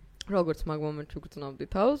როგორც მაგ მომენტში გძნობდი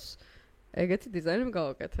თავს ეგეთი დიზაინი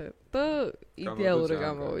გავაკეთე და იდეალური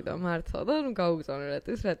გამოვიდა მართლა და ნუ გავუგზავნე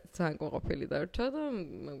რატის ძალიან ყოფილი დარჩა და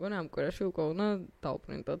მე მგონი ამ კვირაში უკვე უნდა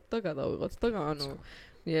დავპრინტოთ და გადავიღოთ და ანუ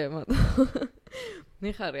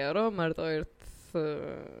მიხარია რომ მარტო ერთ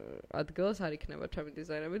ადგილას არ იქნება ჩემი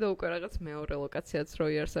დიზაინები და უკვე რაღაც მეორე ლოკაციაც რო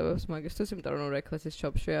იარსებებს მაგისთვის იმიტომ რომ რეკვესის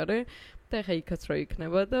შოპში არის და ეხა იქაც რო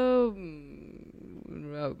იქნება და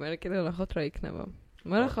მე კიდე ნახოთ რა იქნება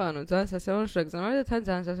მაგრამ ხო ანუ ძალიან სასიამოვნო შეგრძნებაა და თან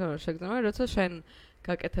ძალიან სასიამოვნო შეგრძნებაა როცა შენ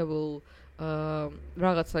გაკეთებულ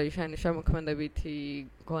რაღაცა შენი შემოქმედებითი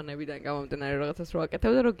გონებიდან გამომდინარე რაღაცას რო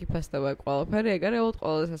აკეთებ და რო გიფასდება ყველაფერი ეგ არის ალბათ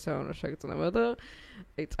ყველაზე სასიამოვნო შეგრძნება და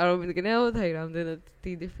აი წარმოვიდგინე ალბათ აი რამდენად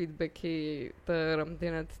დიდი ფიდბექი და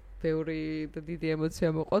რამდენად ბევრი და დიდი ემოცია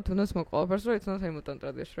მოყვა თუნდაც მოყოლაფერს რომ იცნობს აი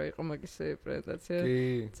მუტანტრადიაში რო იყო მაგის პრეზენტაცია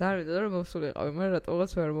ძალიან მინდოდა რომ მოვსულიყავი მაგრამ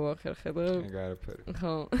რატოღაც ვერ მოახერხე და ეგ არაფერი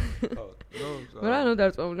ხო მაგრამ ნუ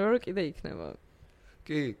დარწმუნებული ვარ რომ კიდე იქნება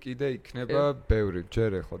კი კიდე იქნება ბევრი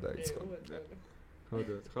ჯერ ეხლა დაიწყო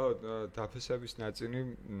ხო დაფესების ნაწილი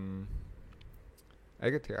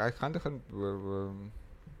ეგეთი აი ხანდახან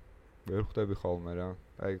ვერ ხვდები ხოლმე რა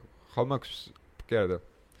აი ხომ აქვს კი არა და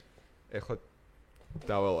ეხლა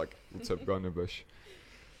დავალაკ უცებ გონებაში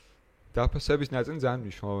დაფესების ნაწილი ძალიან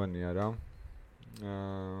მნიშვნელოვანია რა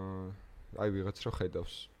აი ვიღაც რო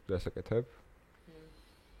ხედავს დასაკეთებ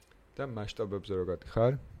და და მასშტაბებზე რო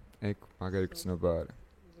გატიხარ, ეგ მაგარი გრძნობა არის.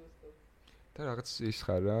 და რაღაც ის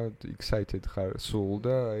ხარ რა, excited ხარ, სულ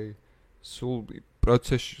და აი სულ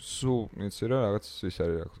პროცესი სულ იცი რა რაღაც ის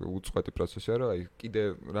არის რა უწყვეტი პროცესია რა აი კიდე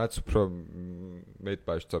რაც უფრო მეტ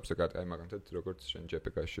ბაჟწობს ეგ აი მაგალითად როგორც შენ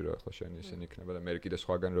JPG-ში რა ახლა შენ ისინი იქნება და მე კიდე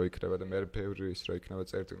სხვაგან რო იქნება და მე ბევრი ის რო იქნება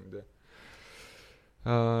წერტილი და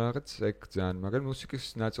რაღაც ეგ ძალიან მაგრამ მუსიკის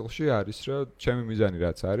ნაწილში არის რომ ჩემი მიზანი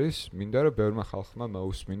რაც არის მინდა რომ ბევრმა ხალხმა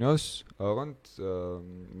მოусმინოს ოღონდ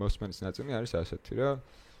მოსმენის ნაწილი არის ასეთი რა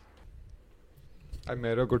აი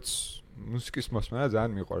მე როგორც მუსიკის მოსმენა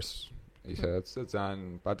ძალიან მიყვარს ისაც და ძალიან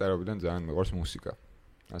პატარობიდან ძალიან მიყვარს მუსიკა.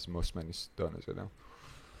 ასე მოსმენის დონეზე და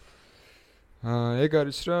ეგ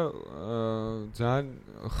არის რა ძალიან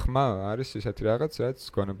ხმა არის ისეთი რაღაც რაც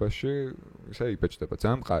გონებაში ისე იბეჭდება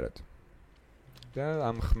ძალიან მყარად. და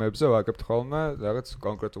ამ ხმებზე ვაკეთებ ხოლმე რაღაც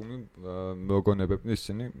კონკრეტული მოგონებები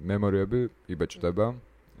ისინი მემორიები იბეჭდება.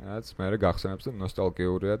 რაც მე გახსენებს და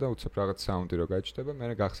ნოსტალგიურია და უცებ რაღაც საუნდი რო გაიჩნდება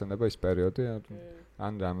მე გახსენება ის პერიოდი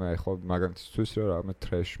ან რამე ხო მაგალითისთვის რომ რამე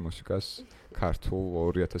ტრეშ მუსიკას ქართულ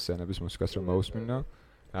 2000-იანების მუსიკას რომ მოусმინო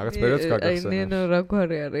რაღაც პერიოდს გაგახსენებს. აი ნინო რა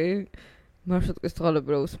გვარი არის მარშრუტკის თვალები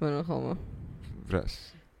რო უსმენო ხოლმე. ვრას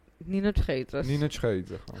ნინო ჩხეიძეს. ნინო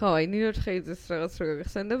ჩხეიძე ხო. ხო, აი ნინო ჩხეიძეს რაღაც რო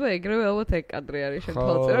გახსენდება, ეგრევე ალბათ ეგ კადრი არის შენ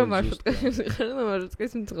თვალწერო მარშრუტკაში მიყარ და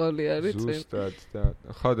მარშრუტკის მძღოლი არის წინ. ზუსტად და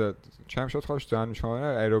ხო და ჩემ შემთხვევაში ძალიან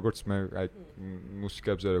მნიშვნელოვანია, აი როგორც მე აი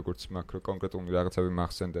მუსიკებზე როგორც მაქრო კონკრეტული რაღაცები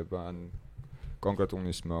მახსენდება, ან კონკრეტული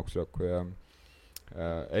ის მაქვს რა ქვია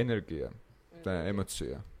ენერგია და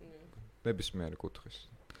ემოცია. ნებისმიერ კუთხის.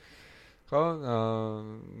 ხო,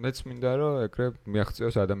 მეც მინდა რომ ეგრე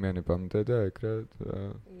მიაღწიოს ადამიანებამდე და ეგრე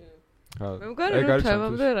მე მგონი რომ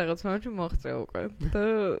ჩემამდე რაღაც მომენტში მოაღწია უკვე და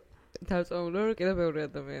დავწამული რომ კიდევ ბევრი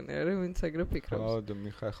ადამიანი არის ვინც ეგრე ფიქრობს. ხო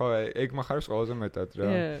და ხო ეგ מחარებს ყველაზე მეტად რა.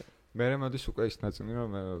 მე მოდის უკვე ის ნაწილი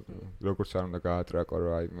რომ როგორც არ უნდა გაატრაკო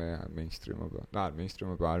რომ აი მე მეინსტრიმობა. არ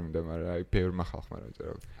მეინსტრიმობა არ მინდა, მაგრამ აი ბევრმა ხალხმა რა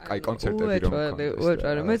წერო. კაი კონცერტები რომ მქონდეს.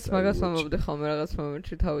 უეჭვარი, მეც მაგას ვამბობდი ხოლმე რაღაც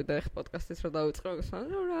მომენტში თავი და ეხ პოდკასტის რო დავიწყო, გასვან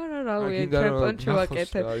რა ვია ჩემპიონში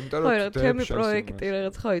ვაკეთებ. ხო რა ჩემი პროექტი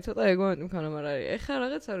რაღაც ხო ცოტა ეგ მომენტი მქონდა, მაგრამ არის ეხა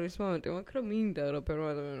რაღაც არის მომენტი მაქვს რომ მინდა რომ ბევრმა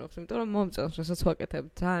ადამიანმა ხსნი, იმიტომ რომ მომწონს რასაც ვაკეთებ,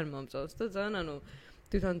 ძალიან მომწონს და ძალიან ანუ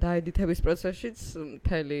თვითონ დაედიტების პროცესშიც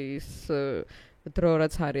მთელი ის დრო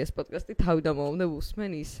რაც არის ეს პოდკასტი თავიდან მომდე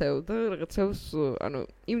უსმენ ისევ და რაღაცებს ანუ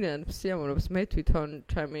იმდენად სიამოვნებს მე თვითონ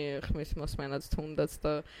ჩემი ხმის მოსმენაც თუნდაც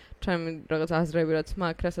და ჩემი რაღაც აზრები რაც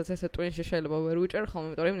მაქვს რასაც ესე ტვინში შეიძლება ვერ ვიჭერ ხოლმე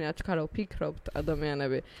იმიტომ რომ იმდენად ჩქარავ ფიქრობთ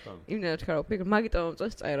ადამიანები იმდენად ჩქარავ ფიქრ მაგიტომ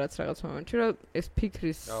მომწონს წერაც რაღაც მომენტში რომ ეს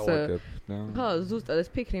ფიქრის ხო ზუსტად ეს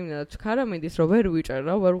ფიქრი იმდენად ჩქარა მიდის რომ ვერ ვიჭერ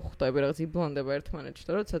რა ვერ ვხვდები რაღაც იბლონდება ერთმანეთში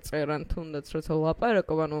და როცა წერან თუნდაც როცა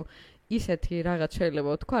ვლაპარაკობ ანუ ისეთი რაღაც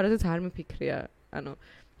შეიძლება თქვა, რასაც არ მიფიქრია. ანუ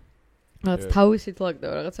რაღაც თავისით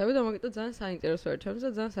ლაგდება რაღაცები და მაგიტომ ძალიან საინტერესოა ჩემს და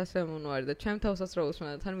ძალიან სასიამოვნო არის და ჩემ თავსაც რო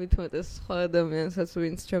უსმენ და თან მithumetes სხვა ადამიანსაც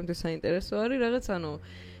ვინც ჩემთვის საინტერესო არის რაღაც ანუ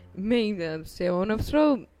მე იმდენად სიამოვნებს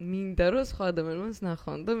რომ მინდა რომ სხვა ადამიანებს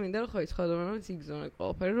ნახონ და მინდა რომ ხო ის სხვა ადამიანებს იგზნონ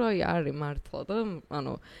ყველაფერი რომ აი არის მართლა და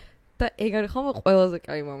ანუ და ეგ არის ხოლმე ყველაზე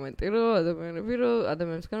კაი მომენტი რომ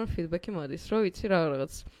ადამიანებისგან ფიდბექი მოდის რომ ვიცი რა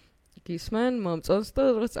რაღაც გისმენ მომწონს და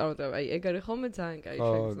რაღაც წარმატება. აი ეგ არის ხოლმე ძალიან კაი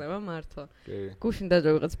შეგრძნება მართლა. გუშინ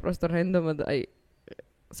დაჯო ვიღაც პროსტო რენდომად აი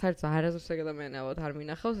საერთოდ არასდროს ეგ ადამიანი ალბათ არ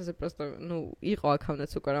მინახავს ესე პროსტო ნუ იყო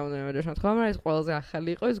აქამდეც უკვე რამოდენიმე ჯერ შემთხვევა მაგრამ ეს ყველაზე ახალი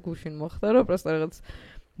იყო ეს გუშინ მოხდა რომ პროსტო რაღაც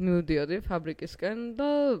მივდიოდი ფაბრიკისკენ და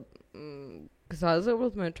გზაზე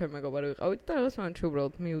უბრალოდ მე ჩემ მეგობარი ვიყავით და რაღაც მანჩი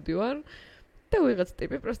უბრალოდ მივდივარ და ვიღაც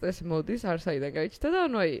ტიპი პროსტო ეს მოდის არსაიდან გაიჩნდა და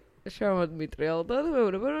ანუ აი შემოდმიტრიალდა და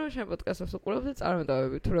მეუბნება რომ შენ პოდკასტებს უყურებ და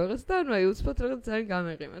წარმატებები თუ რაღაც და ანუ აი უცბად რაღაც ძალიან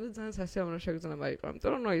გამეყიმა და ძალიან სასიამოვნო შეგრძნება იყო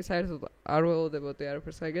იმიტომ რომ აი საერთოდ არ ველოდებოდი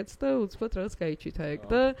არაფერს ეგეც და უცბად რაღაც გაიჩითა ეგ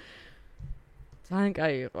და ძალიან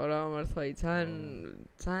კაი იყო რა მართლა აი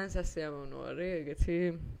ძალიან სასიამოვნო არის ეგეთი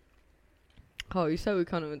ხო ისე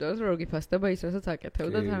ვიქანომინდა რომ გიფასდება ის რასაც აკეთებ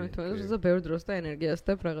და თამითმეტ რომ ბევრ დროს და ენერგიას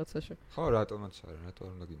დებ რაღაცაში ხო რატომაც არა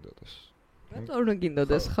რატომ უნდა გინდოდეს რატო არ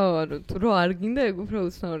გინდოდეს ხო ანუ რო არ გინდა ეგ უფრო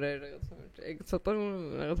უცნაური რაღაც ეგ ცოტა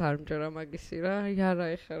რაღაც არ მჯერა მაგისი რა არა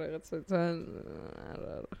ეხა რაღაცა ძალიან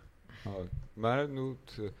არა ხო მაგრამ ნუ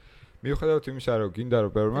მიუხედავად იმისა რომ გინდა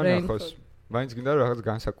რომ ბევრმა ნახოს მაინც გინდა რომ რაღაც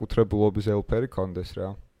განსაკუთრებულობის ელფერი კონდეს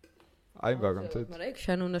რა აი მაგალითად მაგრამ ეგ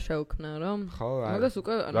შენ უნდა შეუქმნა რომ ხო მაგას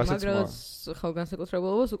უკვე ანუ მაგას ხო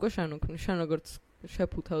განსაკუთრებულობას უკვე შენ უქმნი შენ როგორც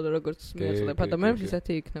შეფუთავ და როგორც მიეწოდებ ადამიანებს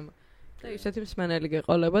ისეთი იქნება და ისეთი მსმენელი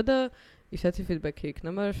გეყოლება და ისეთი ფიდბექი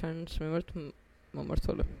იქნება შენს მიმართ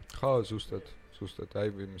მომართული. ხო, ზუსტად.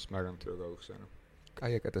 აი იმის მაგანტი რო გავიხსენო.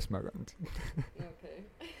 კაი აკეთეს მაგანტი. Okay.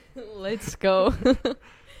 Let's go.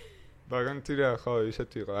 ბაგანტი რა ხო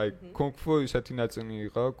ისეთი იყო აი კუნგ-ფუ ისეთი ნაწილი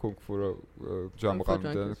იყო კუნგ-ფუ რო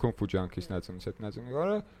ჯამყავდა კუნგ-ფუ ჯანკის ნაწილი ისეთი ნაწილი იყო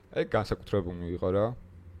რა აი განსაკუთრებული იყო რა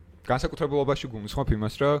განსაკუთრებულობაში გულისხმობ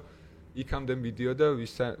იმას რა იქამდე მიდიოდა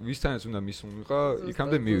ვისთანაც უნდა მისულიყო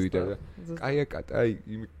იქამდე მივიდა და კაია კატა აი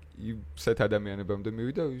იმ სეთ ადამიანებამდე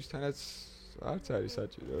მივიდა ვისთანაც არც არის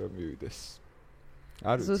საჭირო რომ მივიდეს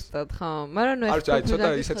არ ზუსტად ხო მაგრამ ნუ აი ცოტა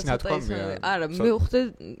ისეთი ნათქვამია არა მივხვდი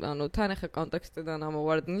ანუ თან ახლა კონტექსტიდან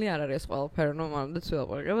ამოვარდნილი არ არის ყველაფერი რომ ამამდე ცდილობ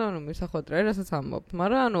ანუ მისახვედრე რასაც ამბობ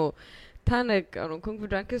მაგრამ ანუ თან ეგ ანუ კუნგ-ფუ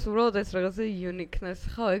ჯანკის უბრალოდ ეს რაღაცა uniqueness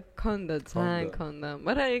ხო ეგ ქონდა ძალიან ქონდა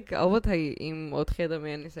მაგრამ ეგ ალბათ აი იმ 4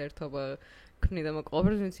 ადამიანის ერთობა ქმნიდა მაგ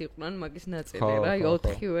ყველაფერს ვინც იყვნენ მაგის ნაწილი რა აი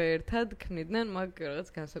 4-ვე ერთად ქმნიდნენ მაგ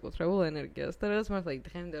რაღაც განსაკუთრებულ ენერგიას და რაღაც მართლა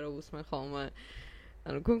დღემდე რომ უსმენ ხოლმე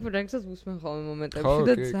ანუ კუნგ-ფუ ჯანკსაც უსმენ ხოლმე მომენტებში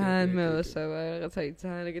და ძალიან მეოსება რაღაც აი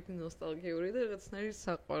ძალიან ეგეთი ნოსტალგიური და რაღაცნაირი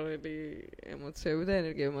საყვარელი ემოციები და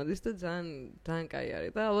ენერგიები მოდის და ძალიან კაი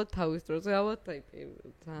არის და ალბათ თავის დროზე ალბათ აი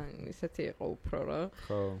ძალიან ისეთი იყო უფრო რა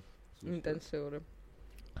ხო ინტენსიური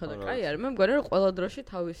ხო და კაი არის მე მგონი რომ ყველა დროში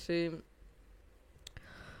თავისი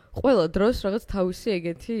ყველა დროს რაღაც თავისი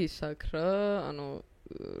ეგეთი ის აქვს რა ანუ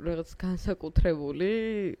რაღაც განსაკუთრებული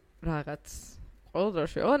რაღაც ყველა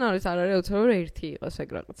დროში ან არის არ არის აუცილებლად ერთი იყოს ეგ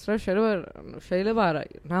რაღაც რა შეიძლება არა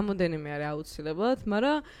რამოდენიმე არის აუცილებლად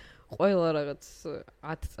მაგრამ ყველა რაღაც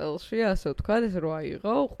 10 წელში ასე ვთქვათ ეს რო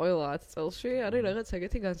აიღო ყველა 10 წელში არის რაღაც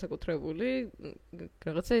ეგეთი განსაკუთრებული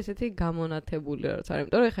რაღაცა ესეთი გამონათებული რაღაც არის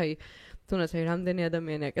იმიტომ რომ ეხა თუნდაც აი რამდენი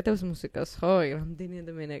ადამიანი აკეთებს მუსიკას ხო აი რამდენი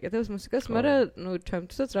ადამიანი აკეთებს მუსიკას მაგრამ ნუ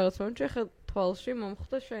ჩემთვისაც რაღაც მომენტში ეხა თვალში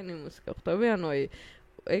მომხვდა შენი მუსიკა ხვდები ანუ აი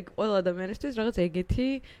ეგ ყველა ადამიანისთვის რაღაც ეგეთი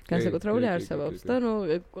განსაკუთრებული არსებობს და ნუ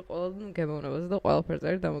ეგ ყველა გემოვნებას და ყველაფერზე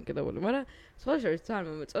არის დამოკიდებული მაგრამ სხვა შორის ძალიან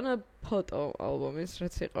მომეწონა ფოტო ალბომის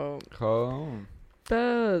რაც იყო ხო და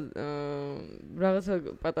რაღაცა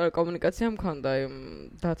პატარა კომუნიკაცია მქონდა იმ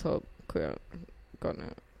დათო ქვია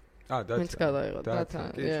გონა მეც გადაიღო დათა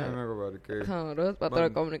კი შემეგობარი კი ხო რაღაც პატარა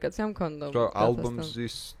კომუნიკაცია მქონდა რა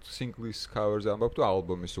ალბომის სინგლის cover-ზე ამბობ თუ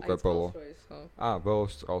ალბომის უკვე ბოლო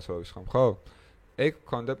ბოლოს წყალსროვის ხო ეგ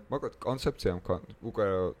კონდა მოკლედ კონცეფცია მქონდა უკვე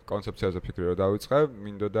კონცეფციაზე ფიქრი რომ დავიწყე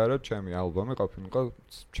მინდოდა რომ ჩემი ალბომი ყოფილიყო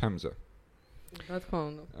ჩემზე რა თქმა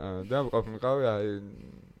უნდა და ყოფილიყო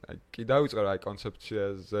აი კი დავიწყე აი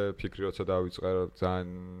კონცეფციაზე ფიქრი როცა დავიწყე რომ ძალიან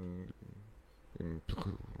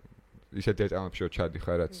ისეთ ეტაპებში რომ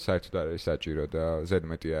ჩადიხარ რაც საერთოდ არ არის საჭირო და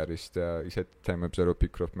ზედმეტი არის და ისეთ თემებზე რომ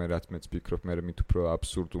ფიქრობ მე რაც მეც ფიქრობ მე მით უფრო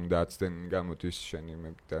აბსურდ უნდა აცდენ გამოდის შენი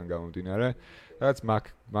მედან გამომდინარე რაც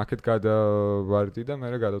მაკეთ გადავარდი და მე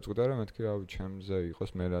გადავწყვიტე რომ მეთქი რავი ჩემზე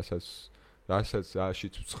იყოს მე რასაც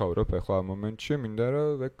აშიც ვცხოვრობ ახლა ამ მომენტში მინდა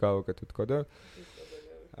რომ ეგ გავაკეთე თქო და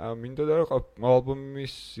მინდოდა რომ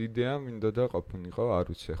ალბომის იდეა მინდოდა ყოფილიყო არ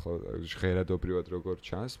ვიცი ახლა ჟღერადობრივად როგორ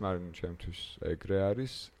ჩანს მაგრამ ჩემთვის ეგრე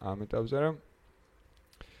არის ამ ეტაპზე რომ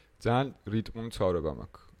ძალიან რიტმული ცხოვრება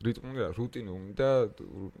მაქვს რიტმული რა რუტინული და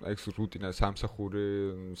ეგ რუტინა სამსახური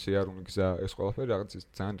სიარული გზა ეს ყველაფერი რაღაც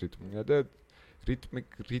ძალიან რიტმულია და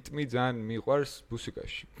რიტმი ძალიან მიყვარს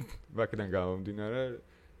მუსიკაში მაგიდან გამომდინარე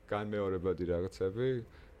განმეორებადი რაღაცები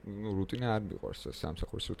ну რუტინა არ მიყვარს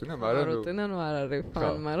სამსახურის რუტინა მაგრამ რუტინა ნუ არ არის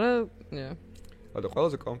ფან მაგრამ და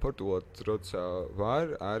ყველაზე კომფორტულად როცა ვარ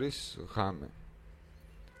არის ღამე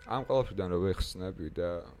ამ ყველაფრიდან რომ ვეხსნები და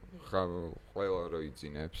ყველა რო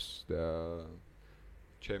იძინებს და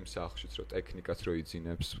ჩემს სახლშიც რო ტექნიკაც რო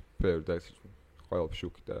იძინებს ბევრ და ყველა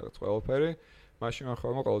შუქი და რაღაც ყველაფერი მაშინ ვარ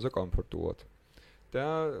ხოლმე ყველაზე კომფორტულად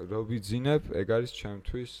და რო ვიძინებ ეგ არის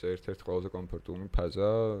ჩემთვის ერთ-ერთი ყველაზე კომფორტული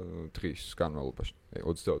ფაზა დღის განმავლობაში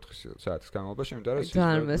 24 საათის განმავლობაში იმიტომ რომ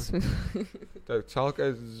ძალიან მესმის და ცალკე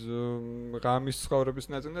ღამის ცხოვრების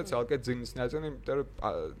ნაწილი და ცალკე ძინის ნაწილი იმიტომ რომ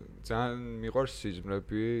ძალიან მიყვარს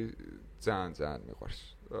სიზმრები ძალიან მიყვარს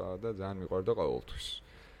და ძალიან მიყვარდა ყოველთვის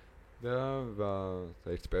და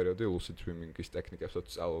ერთ პერიოდი lucid dreaming-ის ტექნიკებსაც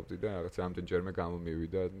სწავლობდი და რაღაც ამდენჯერმე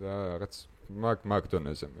გამომივიდა და რაღაც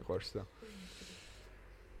მაგდონეზე მიყვარს და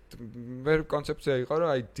მე კონცეფცია იყო რომ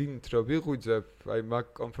აი დინით რომ ვიღვიძებ აი მაგ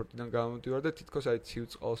კომფორტიდან გამომდივარ და თითქოს აი ცივ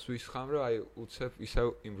წყალს ვისხამ რომ აი უცებ ისევ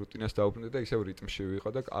იმ რუტინას დავუბრუნდე და ისევ რიტმში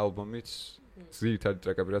ვიყო და ალბომიც ძირითადი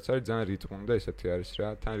ტრეკები რაც არის ძალიან რიტმული და ესეთი არის რა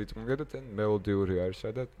თან რიტმულია და თან მელოდიური არის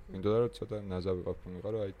რა და მინდოდა რომ ცოტა ნაზავი ყოფილიყო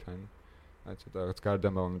რომ აი თან აი ცოტა რაღაც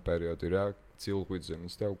გარდამავალ პერიოდი რა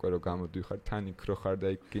ძილღვიძემის და უკვე რომ გამოდიხარ თან იქ რო ხარ და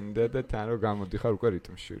იქ გინდა და თან რო გამოდიხარ უკვე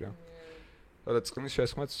რიტმში რა და წყნის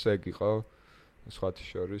შესხმაც ეგ იყო სხვათა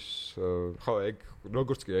შორის ხო ეგ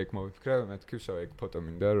როგორც კი ეგ მოვიფიქრე მეთქი ვსო ეგ ფოტო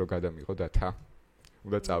მინდა რომ გადამიღო დათა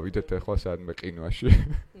უნდა წავიდეთ ახლა სადმე ყინვაში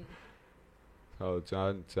ხო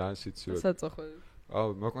ძალიან სიცივე საწოხველი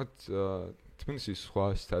მოკლედ თბილისის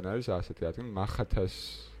სხვასთან არის ასეთი ადგილი მახათას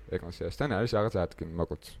ეკლესიასთან არის რაღაც ადგილი,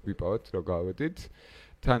 მოკლედ ვიპოვეთ, რომ გავედით.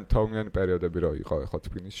 თან თოვლიანი პერიოდები რო იყო ახლა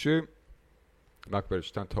თბილისში. მაგ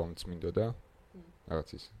პერიოდში თან თოვლიც მინდოდა. რაღაც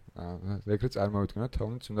ის. ეგრე წარმოვიდგინა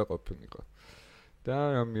თოვლიც უნდა ყოფილიყო. და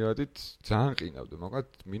რომ მივედით, ძალიან ყინავდა, მოკლედ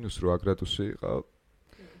 -8 გრადუსი იყო.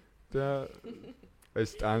 და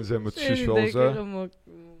ეს ტანზემოთ შიშველზე.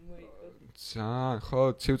 ძალიან, ხო,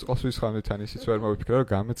 ცივწყალს ვისხამდი თან ისიც ვერ მოვიფიქრე, რომ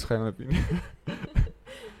გამეცხენებინე.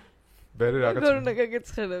 ბერე რაღაც გორნა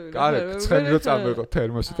გაგეცხენებინე. კარგი, ცხენი რო წამეყო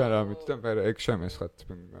თერმოსიდან რამით და მე ეგ შემესხათ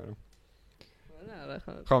თბილი, მაგრამ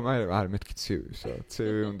ხო, არ მეთქი ცივისა,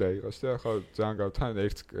 ცივი უნდა იყოს და ხო ძალიან გავთან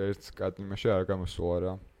ერთ კადიმაში არ გამოსულა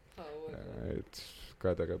რა. ერთ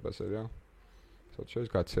გადაღებაზე რა. სოციალურ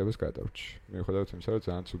გაცილებას გადავრჩი. მიუხედავად იმისა, რომ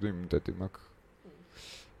ძალიან ცუდი იმუნიტეტი მაქვს.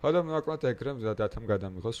 ხო და მოკლედ ეგრე დათამ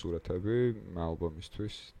გადამიღო სურათები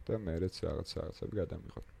ალბომისთვის და მერეც რაღაცები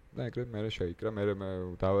გადამიღო. და ეგრე მე შეიკრა, მე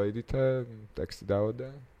დავაიდით, ტექსტი დავადა.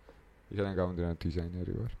 იქიდან გამომდინარე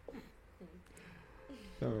დიზაინერი ვარ.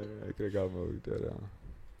 და ეგრე გამოვიდა რა.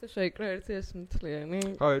 და შეიკრა ერთი ეს მთლიანი.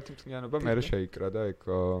 ხო, ერთი მთლიანობა მე შეიკრა და ეგ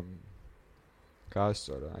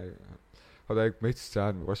გაასწორა. ხო და ეგ მეც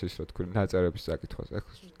ძალიან მიყვარს ის რა თქვი ნაწერების საკითხოს. ეგ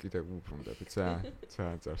კიდევ უბრუნდები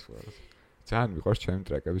ძალიან წარსულს. ძალიან მიყვარს ჩემი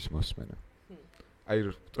ტრეკების მოსმენა. აი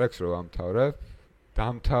ტრეკს რო ამთავრებ,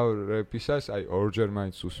 დამთავრებისას აი ორჯერ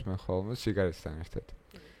მაინც უსმენ ხოლმე სიგარეტთან ერთად.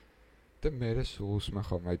 და მე სულ უსმენ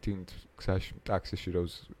ხოლმე, აი თინ გზაში ტაქსიში რო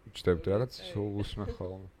ვჭდებდი რაღაც, სულ უსმენ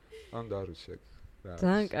ხოლმე. ან დაარჩი ეგ.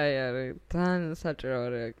 ძალიან კაი არის, ძალიან საჭირო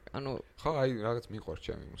არის. ანუ ხო, აი რაღაც მიყვარს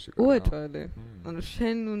ჩემი მუსიკა. უეჭველი. ანუ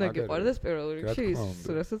შენ უნდა გიყვარდეს პირველ რიგში ის,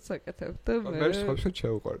 რასაც საკეთებ და მე სხვაებსაც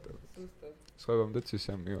შევუყვარდებ. სხვაებამდეც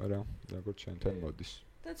ისე მივარა, როგორც შენთან მოდის.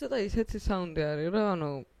 და ცოტა ისეთი საუნდი არის, რომ ანუ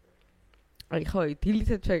აი ხო,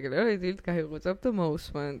 დილითაც შეგიძლია, რომ დილით გაიღვიძებ და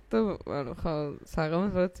მოусმენ და ანუ ხო,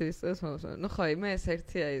 საღამოს რაც ისეს მოусმენ. ნუ ხო, მე ეს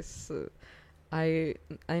ერთია ის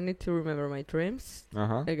I need to remember my dreams.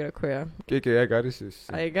 ეგრე ქვია. კი, ეგ არის ის.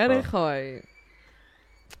 აი, ეგ არის ხო, აი.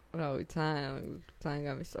 რავი, ძალიან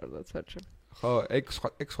გამისწორდა საერთოდ. ხო, ეგ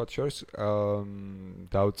სხვა შორის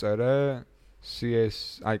დავწერე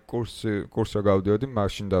CES, აი კურსზე გავდიოდი,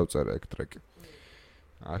 მაშინ დავწერე ეგ ტრეკი.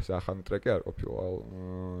 არის ახალი ტრეკი არ ყოფილა,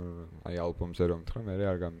 აი ალბომზე რომ თხრა, მე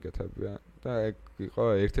არ გამიკეთებია და ეგ იყო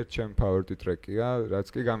ერთ-ერთი ჩემი ფავორიტი ტრეკია, რაც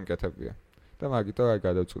კი გამიკეთებია. და მაგიტო აი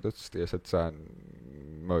გადავწყვიტეთ სტიასაც ძალიან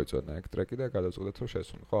მოეწონა ეგ ტრეკი და გადავწყვიტეთ რომ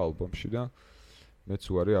შესულიყო ალბომში და მეც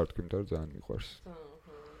უარი არ ვთქვი, იმიტომ რომ ძალიან მიყვარს.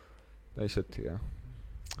 და ისეთია.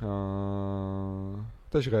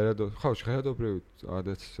 და ჟღერადობრივი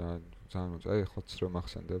ადაც ძალიან მოწა, აი ხოც რომ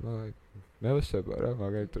ახსენდება, აი მევესება რა,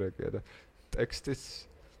 მაგარი ტრეკია და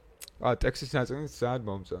ტექსტის ნაწილიც ძალიან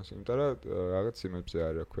მომწონს, იმიტომ რომ რაღაც იმებზე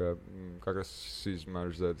არის, რა ქვია, კაკას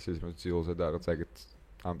სიზმარზე ძილზე და რაღაც ეგეთ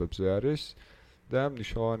ამბებზე არის და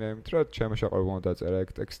მნიშვნელოვანია იმით, რომ ჩემო შეყვარებულმა დაწერა ეგ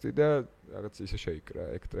ტექსტი და რაღაც ისე შეიკრა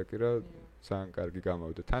ეგ ტრეკი, რომ ძალიან კარგი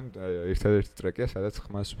გამოვიდა. თან ერთადერთი ტრეკია, სადაც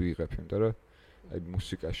ხმას ვიღებ, იმიტომ რომ აი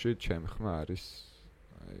მუსიკაში ჩემი ხმა არის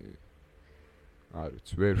აი არ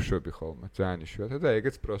ვიცი, ვერ ვშვები ხოლმე, ძალიან იშვიათად და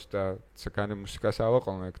ეგეც პროსტა საკანე მუსიკას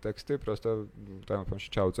ავაყოლე ეგ ტექსტი, პროსტა ტელეფონში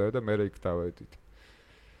ჩავწერე და მე იქ დავედით.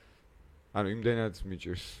 ანუ იმდენად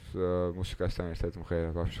მიჭირს მუსიკასთან ერთად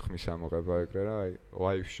მღერა ბავშვი ხმის ამოღება ეგრე რა, აი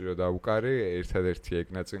ლაივში რო დავუკარი, ერთადერთი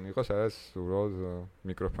ეგ ნაწილი იყო, სადაც უბრალოდ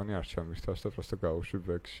მიკროფონი არ ჩამირთავს და პროსტა გავუშვი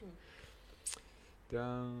ბექში. და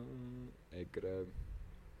ეგრე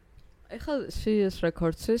ეხლა CES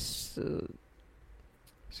Records-ის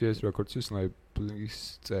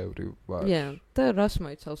ლეიბლის წევრი ვარ. და რას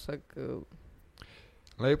მოიცავს ეგ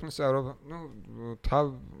ლეიბლის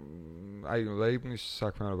აი ლეიბლის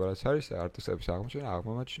საქმე რაც არის არტისტების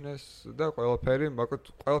აღმოჩენას და ყველაფერი,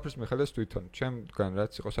 მოკლედ ყველაფერს მიხედავს თვითონ. ჩემგან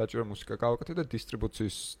რაც იყო საჭირო მუსიკა გავაკეთე და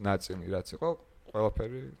დისტრიბუციის ნაწილი რაც იყო,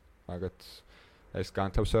 ყველაფერი მაგათ ეს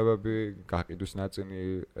განთავსებები, გაყიდვის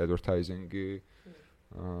ნაწილი, advertising-ი,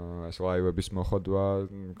 ეს ლაივების მოხდვა,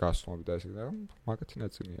 გასვლები და ესე და მაგათი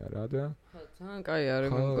ნაწილია რა და ძალიან კაი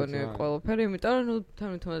არის მე მგონი ყველაფერი, იმიტომ რომ ნუ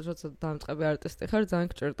თვითონაც როცა დამწყები არტისტი ხარ, ძალიან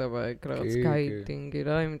გჭირდება ეგ რაღაც გაიდინგი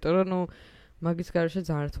რა, იმიტომ რომ ნუ მაგის garaშე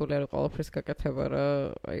ძალიან რთული არის ყველაფრის გაკეთება რა,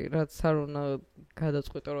 აი რაც არ უნდა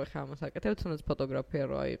გადაწყვიტო რომ ხა ამას აკეთებ, თუნდაც ფოტოგრაფია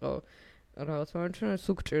რო აიღო რაღაც მომენტში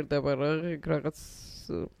სულ გჭირდება რა, რაღაც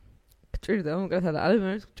გჭირდება უკეთად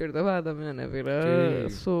ადამიანებს გჭირდება ადამიანები რა.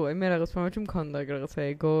 სულ მე რაღაც მომენტში მქონდა რაღაც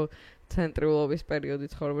ეგო ცენტრიულობის პერიოდი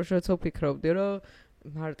ცხოვრებაში, როცა ვფიქრობდი რომ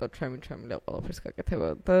მარტო ჩემი ყველაფერს გაკეთება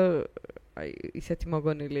და აი ისეთი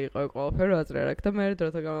მოგონილი იყო ყველაფერი რა აზრი არ აქვს და მე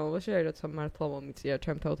დროთა განმავლობაში აი როცა მართლა მომიწია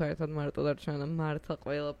ჩემ თავთან ერთად მარტო დარჩენა და მართლა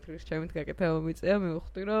ყველაფრის ჩემით გაკეთება მომიწია,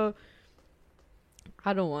 მივხვდი რომ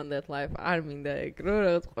I don't want that life. არ მინდა ეგ, რომ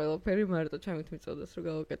რაღაც ყველაფერი მარტო ჩემით მიწოდეს, რომ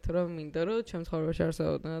გავაკეთო, რომ მინდა, რომ ჩემს ცხოვრებაში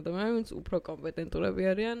არსებობდნენ ადამიანები, ვინც უფრო კომპეტენტურები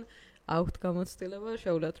არიან, აქვთ გამოცდილება,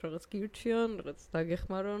 შეუძლათ რაღაც გირჩიონ, რაღაც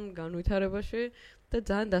დაგეხმარონ განვითარებაში და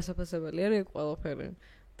ძალიან დასაფასებელი არის ეგ ყველაფერი.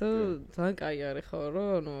 და ძალიან კაი არის ხო,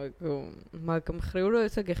 რომ მაგ მხრივ რომ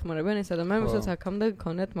ესე გეხმარებიან ეს ადამიანები, ვისაც აქამდე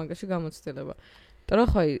გქონდათ მაგაში გამოცდილება. Però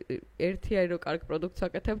ხო ერთი არის რომ კარგ პროდუქტს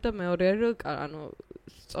აკეთებ და მეორე არის რომ ანუ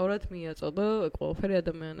სწორად მიაწოდო ყველაფერი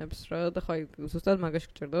ადამიანებს რა და ხო ზუსტად მაგაში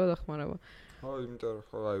გჭირდება დახმარება. ხო, იმიტომ რომ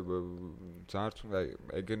ხო ძალიან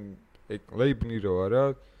ეგ ლეიბლი რო არა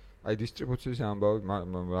აი დისტრიბუციის ამბავი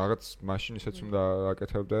რაღაც მაშინისაც უნდა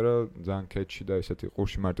აკეთებდა რომ ძალიან კეჩი და ესეთი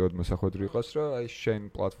ყურში მარტივად მოსახვედრი იყოს რომ აი შენ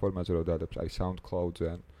პლატფორმაზე რო დაადებს აი SoundCloud-ზე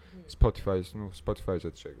ან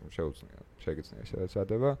Spotify-ზე შეგიძლია სადაც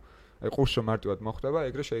ადება აი ყურში მარტივად მოხდება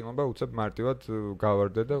ეგრე შეიძლება უცებ მარტივად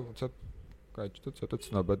გავარდე და უცებ გაიჭდო ცოტა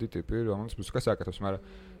ცნობადი ტიპი რომელიც მუსიკას აკეთებს მაგრამ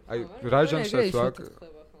აი რაჟანსაც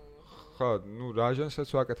ხო ნუ რაჟანსაც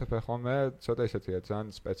ვაკეთებ ხოლმე ცოტა ისეთია ძალიან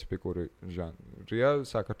სპეციფიკური ჟანრია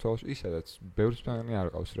საქართველოში ისედაც ბევრს ფანი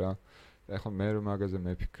არ ყავს რა ეხლა მე რომ მაგაზე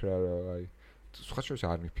მეფიქრა რომ აი სხვა შორის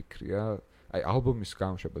არ მიფიქრია აი ალბომის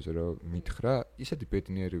გამოშვებაზე რომ მითხრა ისეთი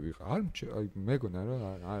ბედნიერი ვიყა აი მეგონა რომ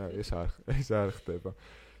არა ეს არ ხდება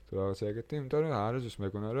თუ რაღაც ეგეთი იმიტომ რომ არასდროს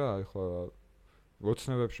მეგონა რომ აი ხო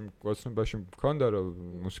ოცნებაში მქონდა რომ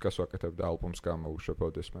მუსიკას ვაკეთებ და ალბომს გამოუშვა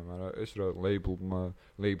პოდესმე, მაგრამ ეს რომ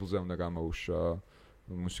ლეიბლზე უნდა გამოუშვა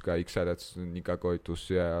მუსიკა იქ სადაც ნიკა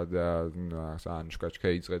კოიტუსია და ანჩკა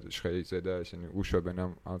ჩხეიძე და ესენი უშვებენ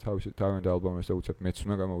ამ თავიანთ ალბომებს და უცებ მეც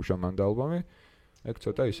უნდა გამოუშვა მანდა ალბომი. ეგ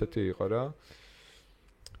ცოტა ისეთი იყო რა.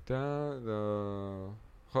 და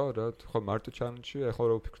ხო მარტო ჩანჩი ახლა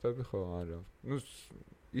რო ვფიქრდები ხო არა. ნუ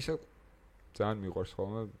ისე ძალიან მიყვარს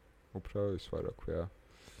ხოლმე უფრო ის ვარ რა ქვია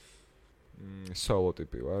სოლო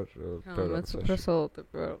ტიპი ვარ პეროქსაში. უფრო სოლო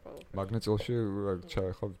ტიპი ვარ ყოველ. მაგნეწილში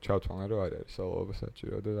ჩავთვალე რომ არის სოლოობა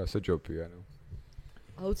საჭირო და ასე ჯობია ნუ.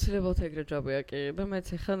 აუცილებლად ეგრე ჯობია კი და მეც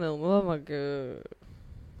ახლა ნელმოა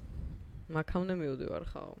აქამდე მივდივარ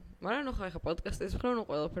ხო. მაგრამ ნუ ხა პოდკასტის მხრივ ნუ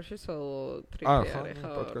ყველაფერში სოლო ტრიპი არის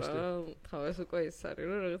ხო. ხო ეს უკვე ის არის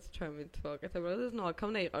რომ რაღაც ჩემით ვაკეთებ და ნუ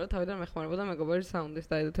აქამდე იყო რომ თავიდან მეხმარებოდა მეგობარი საუნდის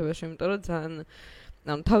დაედიტებაში იმიტომ რომ ძალიან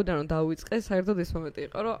ანუ თავიდან რომ დავიწყე საერთოდ ის მომენტი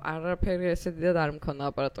იყო რომ არაფერი ესეთი და არ მქონდა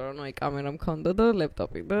აპარატურა ნუ აი კამერა მქონდა და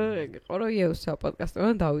ლეპტოპი და ეგ იყო რომ იესა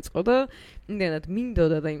პოდკასტებთან დავიწყო და იმდენად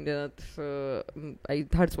მინდოდა და იმდენად აი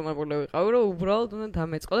დარწმუნებული ვიყავი რომ უბრალოდ უნდა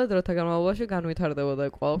დამეწყო და დროთა განმავლობაში განვითარდებოდა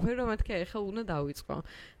ყველაფერი რომ მეთქე ახლა უნდა დავიწყო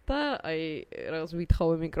და აი რაღაც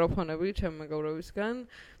ვითხოვე მიკროფონები ჩემ მეგობრებისგან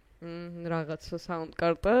რაღაც საუნდ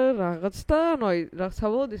კარტა რაღაც და ანუ აი რაღაც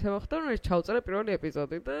საბოლოოდ ისე მოხდა რომ ეს ჩავწერე პირველი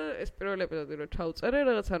ეპიზოდი და ეს პირველი ეპიზოდი რომ ჩავწერე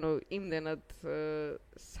რაღაც ანუ იმდენად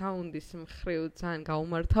საუნდის მხრივ ძალიან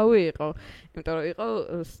გაუმართავი იყო იმიტომ რომ იყო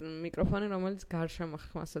მიკროფონი რომელიც გარშემო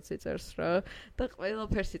ხმასაც იწერს რა და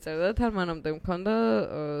ყველაფერს იწერდა და თან მანამდე მქონდა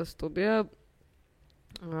სტუდია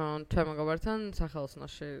ჩემ მეგობართან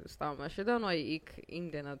სახელოსნოში სტამაში და ნუ აი იქ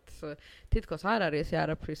იმდენად თითქოს არ არის ესე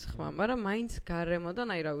არაფრის ხმა, მაგრამ მაინც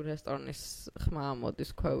გარემოდან აი რავი რესტორნის ხმა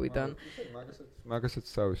მოდის ქვევიდან. მაგასაც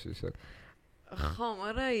თავისი ისე. ხო,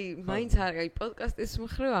 მაგრამ აი მაინც არ აი პოდკასტის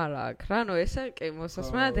მხრივ არ აქვს რა, ნუ ესე კი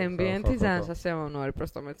მოსასმენად ემბიენტი ძალიან სასიამოვნო არის,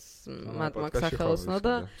 პროსტო მეც მათ სახელოსნო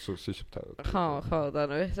და ხო, და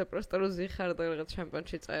ნუ ესე პროსტო რო ზიხარ და რაღაც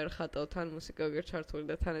შამპანში წაერხატო თან მუსიკა გერ ჩართული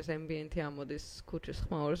და თან ეს ემბიენტი ამოდის ქუჩის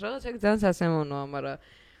ხმაურს რაღაც ეგ ძალიან სასიამოვნოა, მაგრამ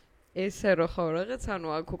ესე რო ხო რაღაც ანუ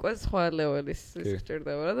აქ უკვე სხვა ლეველის ის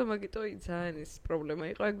გჭირდება რა და მაგიტო ძალიან ის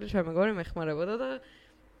პრობლემა იყო ეგრე შემეგორი მეხმარებოდა და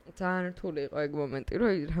ძალიან რთული იყო ეგ მომენტი, რომ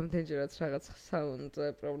რამდენჯერაც რაღაც საუნდზე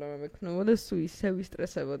პრობლემა მექნებოდა, სულ ისე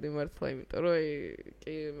ვისტრესებოდი მართლა, იმიტომ რომ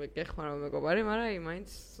კი გეხმარა მეგობარი, მაგრამ აი მაინც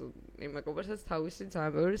იმ მეგობარსაც თავისი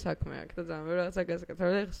ძალიან ბევრი საქმე აქვს და ძალიან ბევრი რაღაცა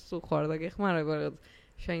გასაკეთებდა და სულ ხარ და გეხმარება რაღაც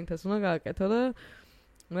შეინთეს უნდა გააკეთო და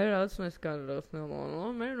მე რაღაც მას რაღაც ნორმალო,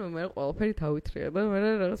 მე ყველაფერი დავითრია და მე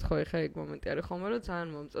რაღაც ხო ეხა ეგ მომენტი არის ხოლმე რომ ძალიან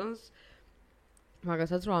მომწონს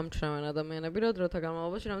მაგასაც რომ ამჩნევენ ადამიანები რომ დროთა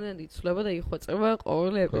განმავლობაში რამდენად იცვლება და იხვეწება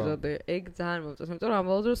ყოველი ეპიზოდი. ეგ ძალიან მომწონს, იმიტომ რომ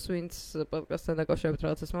ამბობთ რომ swings პოდკასტთან დაკავშირებით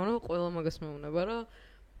რაღაცას მეუბნება, ყველა მაგას მეუბნება რომ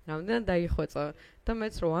რამდენად დაიხვეწა და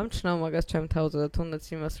მეც რომ ამჩნევ მაგას ჩემ თავზე და თუნდაც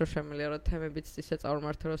იმას რომ შემიძლია რომ თემებიც ისე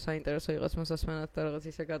წავმართო რომ საინტერესო იყოს მოსასმენად და რაღაც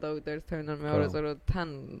ისე გადავიდე ერთ თემიდან მეორეზე რომ თან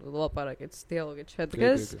ლაპარაკიც დიალოგიც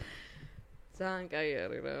შედგეს. ძალიან კაი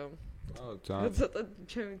არის რა. ცოტა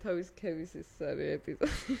ჩემი თავის ქევის ის არის ეპიზოდი.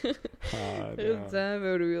 ძალიან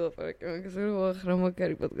ბევრი ვილაპარაკე მაგას რომ ახლა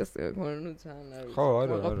მაგარი პოდკასტი აქვს, მაგრამ ნუ ძალიან არის. ხო,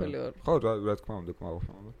 არა. ხო, რა თქმა უნდა,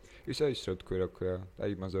 კმაყოფილება. ისე ის რა თქვი რა ქვია, აი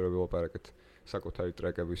იმაზე რომ ვილაპარაკეთ საკუთარი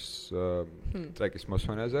ტრეკების ტრეკის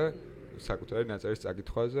მოსვენაზე, საკუთარი ნაწერის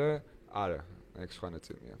წაკითხვაზე, არა. ეგ სხვა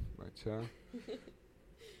ნაწილია, მაიცა.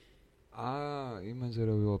 იმაზე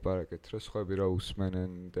რომ ვილაპარაკეთ, რომ სხვები რა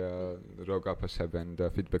უსმენენ და რო გაფასებენ და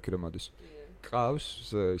ფიდბექი რომ მოდის.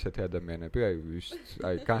 ყავს ისეთი ადამიანები,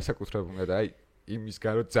 აი განსაკუთრებული და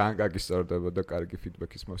იმისგან რომ ძალიან გაგისწორდება და კარგი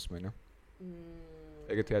ფიდბექის მოსმენა.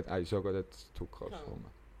 ეგეთი აი ზოგადად თუ გყავს ხოლმე.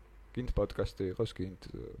 გინდ პოდკასტი იყოს, გინდ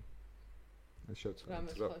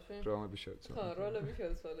შევცვალეთ. რომები შევცვალეთ. ხო, როლები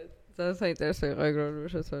შევცვალეთ. ძალიან საინტერესო იყო ეგ როლები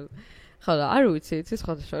შევცვალეთ. ხო, არ ვიცი, იცი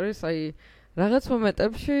სხვათა შორის, აი რაღაც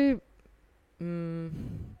მომენტებში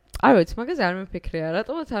არ ვიცი, მაგაზე არ მიფიქრია,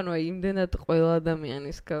 რატომაც ანუ აი იმდენად ყველა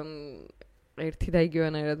ადამიანისგან ერთი და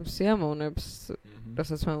იგივენაირად მსიამოვნებს,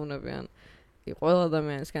 რასაც მეუნებიან. ყველა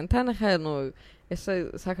ადამიანისგან თან ახლა ნუ ეს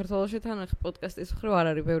საქართველოში თან ახლა პოდკასტის მხრივ არ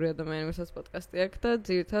არის ბევრი ადამიანი, ვისაც პოდკასტი აქვს და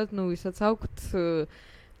ძირითადად ნუ ვისაც აქვთ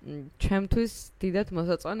ჩემთვის დიდად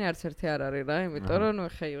მოსაწონი არც ერთი არ არის რა, იმიტომ რომ ნუ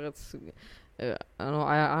ხე რაღაც ანუ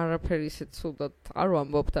არაფერი ისეთ სულად არ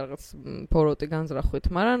ვამბობ და რაღაც ბოროტი განზრახვით,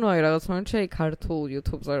 მაგრამ ნუ აი რაღაც მომენტში აი ქართულ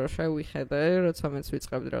YouTube-ზე რო შევიხედე, როცა მეც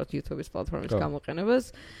ვიწყებდი რაღაც YouTube-ის პლატფორმის გამოყენებას,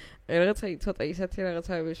 რაღაც აი ცოტა ისეთი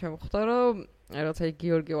რაღაცები შემხვდა, რომ რაღაც აი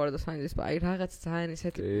გიორგი ვარდასანის აი რაღაც ძალიან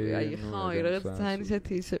ისეთი აი ხო აი რაღაც ძალიან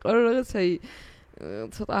ისეთი ის იყო, რომ რაღაც აი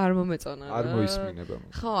ცოტა არ მომეწონა. არ მოისმინება.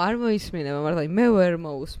 ხო, არ მოისმინება, მაგრამ აი მე ვერ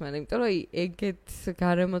მოусმენ, იმიტომ რომ აი ეგეთ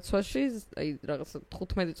გარემოცვაში აი რაღაც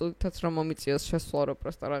 15 წუთიც რომ მომიწიოს შესვლა რო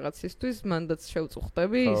პროსტა რაღაცისთვის, მანდაც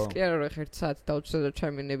შევწუხდები, ის კი არა რომ ეხ 1 საათი დავჭრე და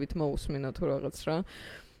ჩემი ნებით მოусმინო თუ რაღაც რა.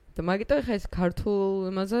 და მაგიტო ეხა ეს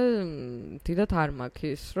ქართულ იმაზე დიდად არ მაქვს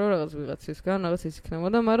ის, რომ რაღაც ვიღაცისგან რაღაც ის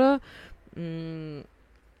იქნებოდა, მაგრამ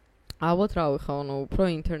ალბათ რა ვიხავ, ნუ უფრო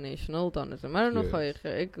international დონეზე, მაგრამ ნუ ხო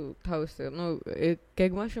ეგ თავისი, ნუ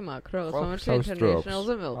გეგმაში მაქვს რაღაც მომენტში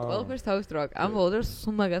international-ზე მოვყვა, ყველაფერს თავის დრო აქვს. ამ ბოლოს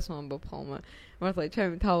სულ მაგას ვამბობ ხოლმე. მართლა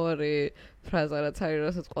ჩემი თავარი ფრაზა რაც არის,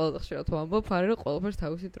 რასაც ყველაზე ხშირად ვამბობ, არის რომ ყველაფერს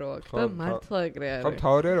თავისი დრო აქვს და მართლა ეგრე არის. ხო,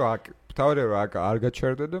 თავარია რომ არ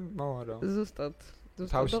გაჩერდე და მოვარა. ზუსტად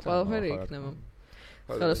ყველაფერი იქნება.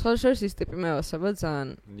 ხო, სხვა შორის ის ტიპი მევასება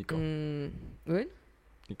ძალიან. ნიკო. ვინ?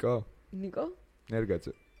 ნიკო?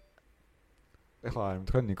 ნერგაძე. ეხლა არ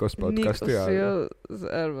მითხრა ნიკოს პოდკასტი არის. ნიკოსიო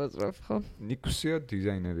არ ვაძრებ ხო? ნიკოსიო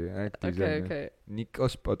დიზაინერია, აი დიზაინერი.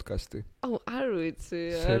 ნიკოს პოდკასტი. აუ, არ ვიცი.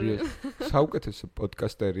 საუკეთესო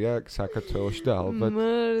პოდკასტერია საქართველოში და ალბათ.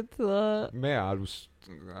 მართლა. მე არ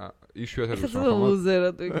იშვიათად ვსმენ ხოლმე.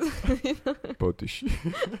 ლუზერად ვიქცევი. ბოდიში.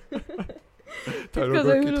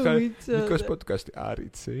 ნიკოს პოდკასტი არ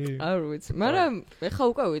იცი? არ ვიცი, მაგრამ ეხლა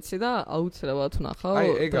უკვე ვიცი და აუცილებლად ვნახავ. აი,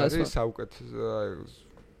 ეგ არის საუკეთესო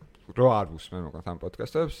რო არ უსმენ მოკლედ ამ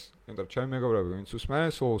პოდკასტებს, იმიტომ რომ ჩემი მეგობრები ვინც უსმენ,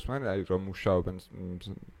 სულ უსმენ, აი რომ მუშაობენ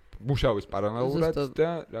მუშაობის პარალელურად და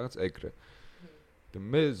რაღაც ეგრე. და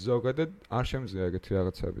მე ზოგადად არ შემიძლია ეგეთი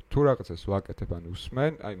რაღაცები. თუ რაღაცას ვაკეთებ, ან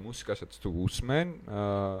უსმენ, აი მუსიკასაც თუ უსმენ,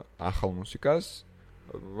 ახალ მუსიკას,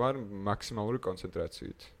 ვარ მაქსიმალური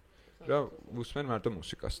კონცენტრაციით. რა უსმენ მარტო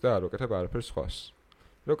მუსიკას და არ ვაკეთებ არაფერს სხვას.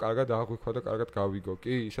 რომ კარგად აღვიქვა და კარგად გავიგო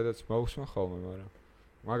კი, ისედაც მოვუსმენ ხოლმე, მაგრამ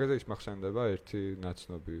მაგაზე ის მახსენდება ერთი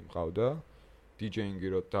ნაცნობი მყავდა, დიჯეინგი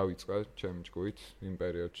რო დავიწყე ჩემი ჯგუფით იმ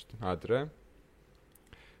პერიოდში ადრე.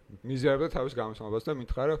 მიზიარებდა თავის გამოსამებას და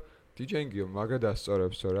მითხრა რომ დიჯეინგიო მაგად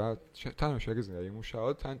ასწორებსო რა, თან შეგიძლია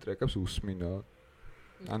იმუშაოთ, თან ტრეკებს უსმინო.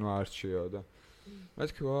 ანუ არჩიო და მე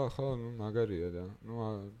თქვა ხო, ნუ მაგარია და ნუ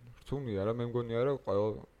რთულია რა, მე მგონია რომ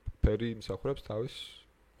ყველაფერი იმსახურებს თავის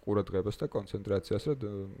ყურადღებას და კონცენტრაციას და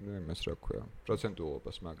იმას რა ქვია,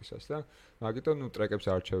 პროცენტულობას მაგისას და მაგიტომ ნუ ტრეკებს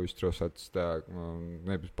არჩევის დროსაც და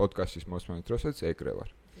მე პოდკასტის მოსმენის დროსაც ეგრე ვარ.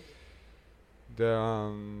 და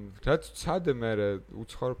რაც ცადე მე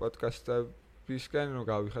უცხოურ პოდკასტებისკენ რომ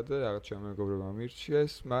გავიხადე რაღაც ჩემ მეგობრებმა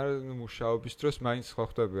მირჩიეს, მაგრამ მუშაობის დროს მაინც ხო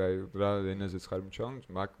ხვდები აი რა ენაზეც ხარ მჩავნ,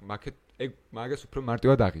 მაგას უფრო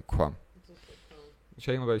მარტივად აღიქვა.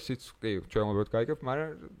 შეიძლება ისიც კი ჩვეულებრივად გაიგებ,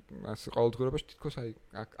 მაგრამ ასე ყოველდღიურობაში თითქოს აი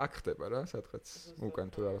აქ ხდება რა, სადღაც უკან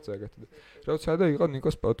თუ რაღაც ეგეთი. როცა და იყო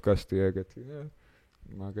ნიკოს პოდკასტი ეგეთი და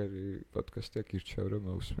მაგარი პოდკასტია გირჩევ რომ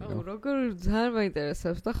მოусმინო. აუ, როგორ ძალიან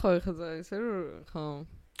მაინტერესებს და ხო ეხლა ისე რომ ხო.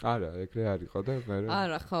 არა, ეგრე არ იყო და მე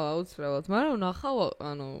არა, ხო, აუცილებლად, მაგრამ ნახავ,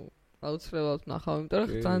 ანუ აუცილებლად ნახავ, იმიტომ რომ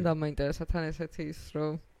ძალიან დამაინტერესა თან ესეთი ის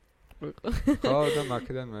რომ ხო და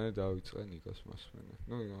მაქედან მე დავიწყე ნიკოს მოსმენა.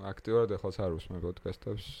 ნუ აქტიურად ეხლა არ უსმენ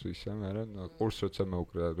პოდკასტებს ისე, მაგრამ ყურს როცა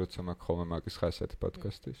მოვუკრა, როცა მაქვს ხოლმე მაგის ხასიათი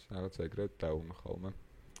პოდკასტის, რაღაც ეგრე დავუმე ხოლმე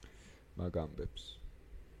მაგ ამბებს.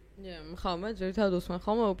 ხო, მე ძირითადად უსმენ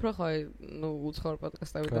ხოლმე, უფრო ხო აი, ნუ უცხოურ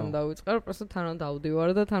პოდკასტებიდან დავიწყე, პროსტა თან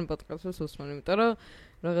დავდივარ და თან პოდკასტებს უსმენ, იმიტომ რომ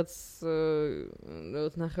რაღაც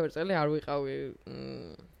ნახევარ წელი არ ვიყავი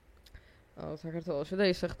საქართველოში და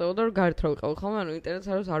ისე ხდებოდა რომ გარეთ რა ვიყავი ხოლმე ანუ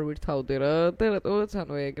ინტერნეტს არ ვირთავდი რა და რატომაც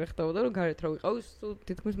ანუ ეგრე ხდებოდა რომ გარეთ რა ვიყავი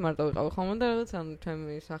თითქმის მარტო ვიყავი ხოლმე და რაღაც ანუ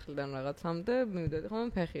ჩემი სახლიდან რაღაცამდე მივიდოდი ხოლმე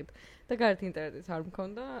ფეხით და გარეთ ინტერნეტიც არ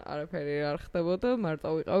მქონდა არაფერი არ ხდებოდა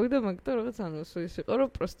მარტო ვიყავი და მაგიტომ რაღაც ანუ ის იყო რომ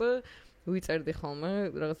პროსტო ვიწერდი ხოლმე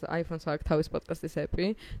რაღაც iPhone-ს აქვს თავის პოდკასტის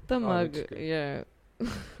ეპი და მაგ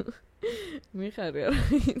მიხარია რა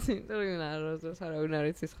იცი იმიტომ რომ არავინ არ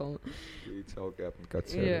იცის ხოლმე იცალკე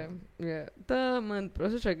აპლიკაცია და მან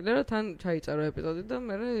პროსტო შეგიძლია რომ თან ჩაიწერო ეპიზოდი და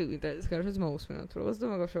მე ინტერნეტის გარშეც მოვუსმინოთ როგორც და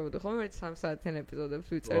მაგას შევედი ხოლმე 3 საათიან ეპიზოდებს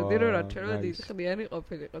ვიწერდი რომ რაც შეიძლება დიდხნიანი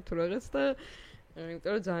ყოფილიყო თუ რაღაც და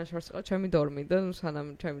იმიტომ რომ ძალიან შორს იყო ჩემი დორმი და სანამ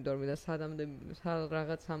ჩემი დორმი და სადამდე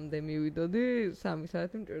რაღაცამდე მივიდოდი 3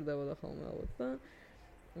 საათი მჭირდებოდა ხოლმე ალბათ და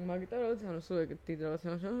მაგიტო რაღაც ანუ სულ ეგ დიდ რაღაც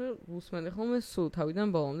უსმენდი ხოლმე სულ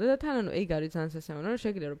თავიდან ბოლომდე და თან ანუ ეგ არის ძალიან სასიამოვნო რომ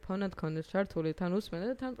შეგიძლია რომ ფონად კონდეს ჩართული თან უსმენდი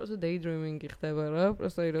და თან პროსტო daydreaming ხდება რა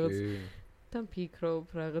პროსტო რაღაც თან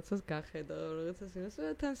ფიქრობ რაღაცას გახედავ რაღაცას იმას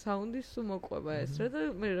და თან საუნდი სულ მოყვება ეს რა და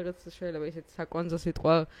მე რაღაც შეიძლება ისეთ საკვანძო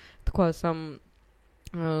სიტყვა თქვა სამ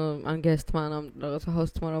ან გესტმა ან რაღაცა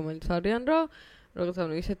ჰოსტმა რომელიც არიან რომ რაღაც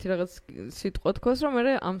ანუ ისეთი რაღაც სიტყვა თქოს რომ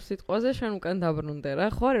მე ამ სიტყვაზე შენ უკან დაბრუნდე რა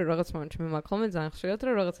ხო არის რაღაც მომენტში მე მაგ ხოლმე ძალიან ხშირად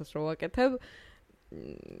რომ რაღაცას რო ვაკეთებ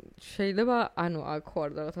შეიძლება ანუ აქ ხო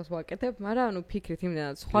არ რაღაცას ვაკეთებ მაგრამ ანუ ფიქრით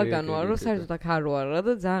იმდანაც სხვაგან ვარ რომ საერთოდ აქ არ ვარ რა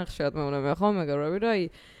და ძალიან ხშირად მეუბნება მე ხო მეგობრები რა აი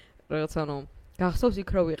რაღაც ანუ გახსოვს იქ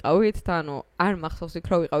რო ვიყავით და ანუ არ მახსოვს იქ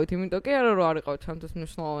რო ვიყავით იმიტომ კი არა რომ არ იყავ ჩემთვის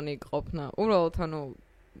მნიშვნელოვანი ყოფნა უბრალოდ ანუ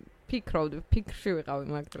ფიქრობდი ფიქრში ვიყავი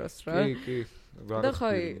მაგ დროს რა კი და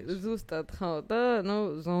ხაი ზუსტად ხო და ნუ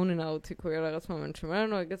ზოუნინ აუთი ქვია რაღაც მომენტში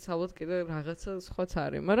მაგრამ ნუ ეგეც ალბათ კიდე რაღაცა სხვაც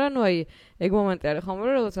არის მაგრამ ნუ აი ეგ მომენტი არის ხომ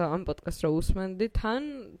რომ რაღაცა ამ პოდკასტს რო უსმენდი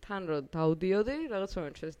თან რო დავდიოდი რაღაც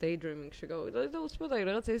მომენტში ეს daydreaming-ში გავიდოდი და უსმენდი აი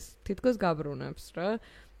რაღაც ეს თითქოს გაბრუნებს რა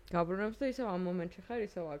გაბრუნებს და ისევ ამ მომენტში ხარ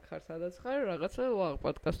ისევ აქ ხარ სადაც ხარ რაღაცა ვაღ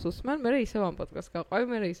პოდკასტს უსმენ მე ისევ ამ პოდკასტს გაყვავი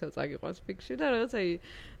მე ისევ წაგიყვანს ფიქრში და რაღაც აი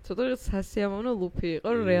ცოტა რაღაც სასიამოვნო ლუფი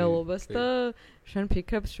იყო რეალობას და შენ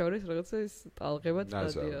ფიქრებს შორის რაღაცა ის ტალღება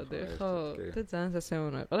დადიოდი ხო და ძალიან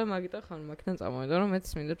სასიამოვნო იყო და მაგიტო ხან მაგიდან წამოვიდა რომ მეც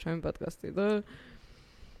მინდა ჩემი პოდკასტი და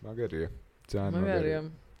მაგარია ძალიან მაგარია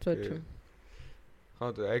ცოტა ხო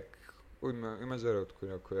და ეგ იმაზე რა თქვი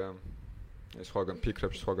რა ქვია ეს სხვაგან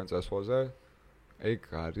ფიქრებს სხვაგან წასვლაზე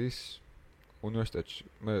ეგ არის უნივერსიტეტში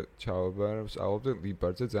მე სწავლობდი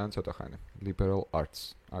ლიბარზე ძალიან ცოტა ხანი liberal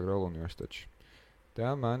arts აგრარულ უნივერსიტეტში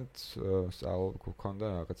და მან გქონდა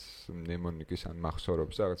რაღაც ნემონიკის ან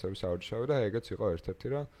მახსოვრობის რაღაცები საერთაშორისო და ეგეც იყო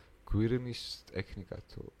ერთ-ერთი რა გვირნის ტექნიკა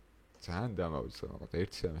თუ ძალიან დამავიწყდა მაგრამ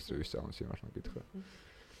ერთ სემესტრი ვისწავლე სიმართლე მეკითხა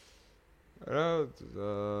რა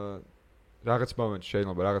რაღაც მომენტში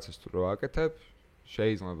შეიძლება რაღაცას თუ რო აკეთებ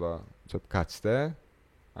შეიძლება ცოტა გაცდე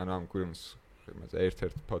ანუ ამ გვირნის იმაზე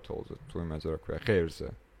ერთ-ერთ ფოთოლზე თუ იმაზე რა ქვია ღერზე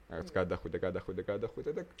რაღაც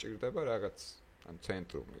გადახვიდე და გჭირდება რაღაც ან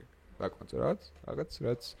ცენტრული რაღაც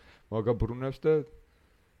რაც მოგაბრუნებს და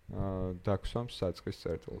დაგვსვამს საწყის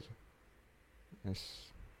წერტილზე ეს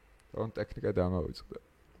on ტექნიკა დამავიწყდა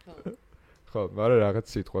ხო მაგრამ რაღაც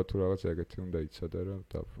სიტყვა თუ რაღაც ეგეთი უნდა იცოდე რომ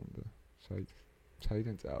დაბრუნდე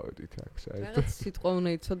საიდან წავედით აქ საერთოდ რაღაც სიტყვა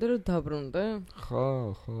უნდა იცოდე რომ დაბრუნდე ხო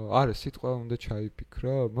არა სიტყვა უნდა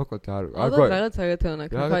ჩაიფიქრო მოკლედ არ ალბათ რაღაც ეგეთი უნდა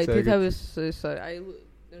ქნა აი თითქოს ეს აი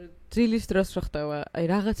ძილის დროს რო ხდება აი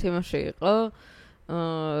რაღაც იმაში იყო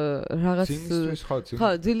რაღაც ხო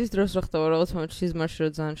ძილის დროს რო ხდება რაღაც მომენტში სიზმარში რო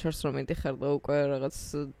ძალიან შორს რომ მიდიხარ და უკვე რაღაც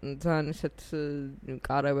ძალიან ისეთ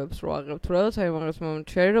კარებებს რო აღებ თუ რაღაც აი მაგას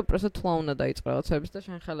მომენტში არის რომ პროსტო თლა უნდა დაიწყო რაღაცების და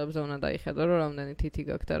შენ ხელებზე უნდა დაიხედო რომ რამდენი თითი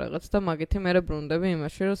გაქვს და რაღაც და მაგითი მერე ბრუნდები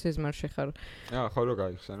იმაში რომ სიზმარში ხარ ხო რო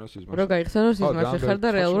გაიხსენო სიზმარში ხარ და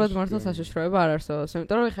რეალურად მართლა საშიშროება არ არსებობს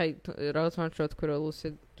იმიტომ რომ ხაი რაღაც მომენტში რო თქვი რომ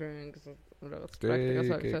lucid dreaming რაღაც პრაქტიკას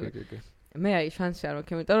აქვს მე აი შანსი არ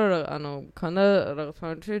მაქვს იმიტომ რომ ანუ ქონდა რაღაც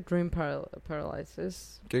მომენტში dream paralysis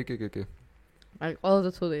კი აი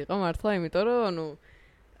ყველაზე ცუდი იყო მართლა იმიტომ რომ ანუ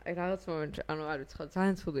აი რაღაც მომენტში ანუ არ ვიცი ხო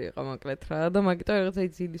ძალიან ცუდი იყო მოკლედ რა და მაგიტო რაღაც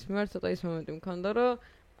აი ძილის მიმართ ცოტა ის მომენტი მქონდა რომ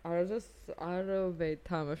არასდროს არ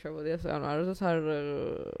ვეთამაშებოდი ასე ანუ არასდროს არ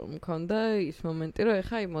მქონდა ის მომენტი რომ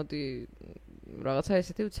ეხა აი მოდი რაღაცა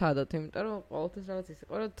ესეთი ვცადოთ იმიტომ რომ ყოველთვის რაღაც ის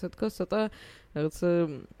იყო რომ თითქოს ცოტა რაღაც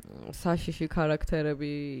საშიში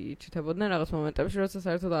ხარაქტერები იჩითებოდნენ რაღაც მომენტებში როცა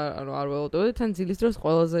საერთოდ ანუ არ ველოდები თან ძილის დროს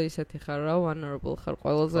ყველაზე ისეთი ხარ რა vulnerable ხარ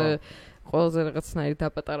ყველაზე რაღაცნაირი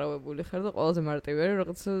დაპატარავებული ხარ და ყველაზე მარტივი არის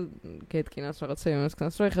რაღაც გეტკინას რაღაცა იმას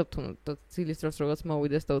ქნას რომ ეხლა თუ ძილის დროს რაღაც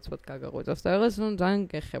მოვიდეს და უცბად გაგაღვიძავს და რაღაც ნუ ძალიან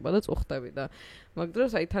გეხება და წუხდები და მაგ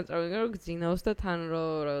დროს აი თან წავიდგინე რომ გძინავს და თან რომ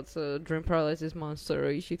რაღაც dream paralysis monster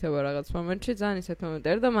იშითება რაღაც მომენტში ძალიან ისეთ მომენტი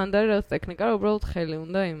არის და მანდ არის რაღაც ტექნიკა რომ უბრალოდ ხელი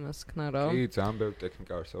უნდა იმას ქნა რა კი ძალიან ბევრი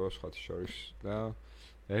ტექნიკა არსებობს სხვათა შორის და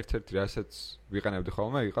ერთ-ერთი რასაც ვიყენებდი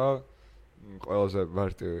ხოლმე იყო ყველაზე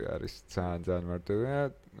მარტივი არის, ძალიან მარტივია.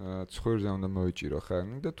 ცხვირზე უნდა მოიჭირო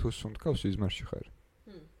ხანი და თუ სუნთქავს სიზმარში ხარ.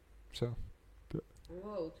 Всё.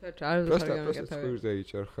 ვაუ, არ პროსტა ცხვირზე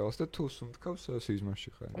იჭერ ხელს და თუ სუნთქავს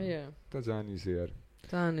სიზმარში ხარ. და ძალიან იზი არის.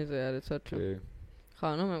 ძალიან იზი არის ცოტა. ხო,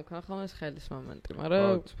 ნუ მე მქონდა ხოლმე ხელის მომენტი,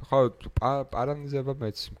 მაგრამ ხო, პარანიზება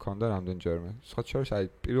მეც მქონდა რამდენჯერმე. სხვა შორის აი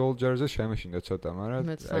პირველ ჯერზე შემეშინდა ცოტა, მაგრამ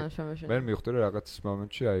მე მივხვდი რომ რაღაც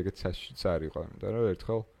მომენტში აი ეგეთ საშიშიც არ იყო, იმიტომ რომ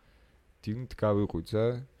ერთხელ დინით გავიღვიძე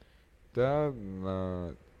და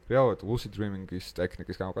რეალურად lucid dreaming-ის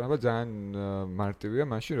ტექნიკის გამოყენება ძალიან მარტივია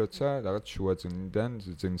მაშინ, როცა რაღაც შუაძნიდან,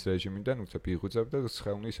 ძინის რეჟიმიდან უცებ იღვიძებ და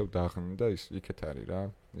სხეული ისევ დაღნდა ის იქეთ არის რა,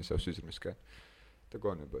 ისევ სიზმრისკენ და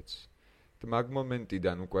გონებაც. და მაგ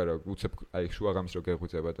მომენტიდან უკვე რა უცებ აი შუაღამის რო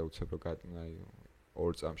გეღვიძება და უცებ რო აი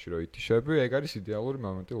ორ წამში რო ითიშები, ეგ არის იდეალური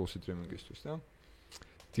მომენტი lucid dreaming-ისთვის და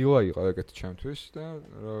დილა იყო ეგეთ ჩემთვის და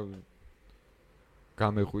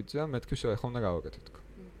გამეღვიძა, მეთქი შე ახლა უნდა გავაკეთე თქო.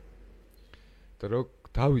 და რო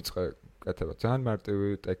დავიწყე კეთება, ძალიან მარტივი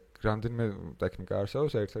რამდენიმე ტექნიკა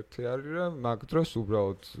არსებობს, ერთ-ერთი არის რომ მაგ დროს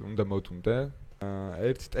უბრალოდ უნდა მოვთუნდე.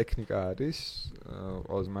 ერთი ტექნიკა არის,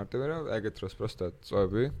 ყველაზე მარტივი რომ ეგეთ დროს პროსტა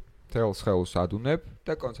წვევი, თელს ხელს ადუნებ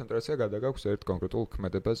და კონცენტრაცია გადაგაქვს ერთ კონკრეტულ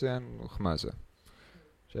ქმედებაზე ან ხმაზე.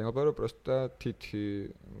 შეიძლება რომ პროსტა თითი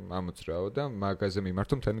ამოძრაო და მაგაზე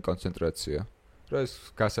მიმართო მთელი კონცენტრაცია. რომ ეს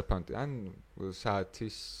გასაფანტი ან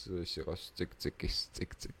საათის ის იყოს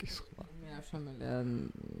ციკ-ციკის ხმა. მე არ შემიძლია.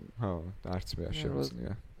 ხო, არც მე არ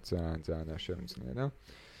შემიძლია. ძალიან არ შემიძლია და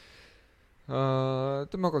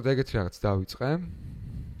და მოკლედ ეგეთი რაღაც დავიწყე.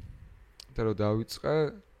 და რომ დავიწყე,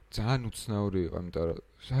 ძალიან უცნაური იყო, იმიტომ რომ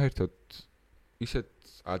საერთოდ ისეთ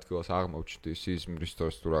ადგილას აღმოჩნდი სიზმრის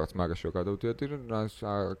დროს თუ რაღაც მაგაში რო გადავდიოდი, რომ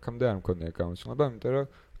აქამდე არ მქონია გამოცდილება, იმიტომ რომ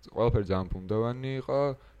ყველაფერი ძალიან ბუნდოვანი იყო,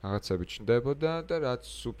 რაღაცები ჩნდებოდა და რაც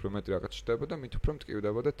უფრო მეტი რაღაც ჩნდებოდა, მით უფრო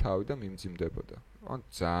მტკივდებოდა თავი და მიმძიმდებოდა. ან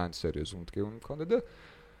ძალიან სერიოზული მტკივი მქონდა და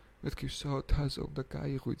მეთქი თაზო უნდა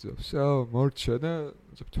გაიღვიძო, მორჩა და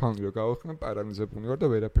თვალნი რო გავახსნა, პარალიზებული ვარ და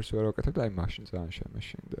ვერაფერს ვერ ვაკეთებ და აი მაშინ ძალიან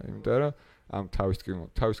შემეშინდა. იმიტომ რომ ამ თავის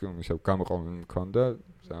ტკივი ისე გამოყენებული მქონდა,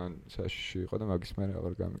 ძალიან საშიში იყო და მაგის მე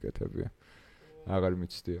აღარ გამიკეთებია. აღარ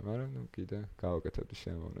მიცდია, მაგრამ ნუ კიდე გავაკეთებდი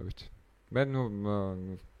შემოვნებით. მე ნუ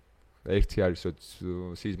ერთი არის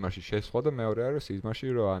რომ სიზმარში შესხვა და მეორე არის სიზმარში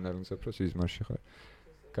რომ ანალიზებ რომ სიზმარში ხარ.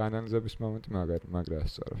 განანალიზების მომენტი მაგრა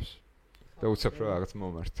ასწორებს. და უცებ რომ რაღაც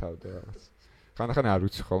მომართავ და რაღაც. ხან არ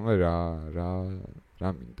ვიცი ხოლმე რა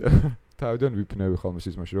მინდა. თავიდან ვიფნევი ხოლმე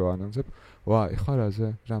სიზმარში რომ ანალიზებ. ვა, ეხლა რაზე?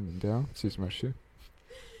 რა მინდა სიზმარში?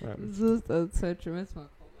 ზუსტად საერთოდ მეც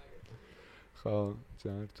მაქვს. ხო,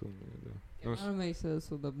 ძალიან რთულია და. არ მე ისე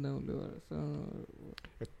სუდაბნეული ვარ,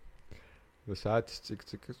 და საათის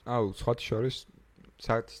ციკ-ციკი, სხვა შორის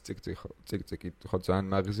საათის ციკ-ციკი ხო ძალიან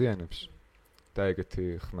მაღიზიანებს და ეგეთი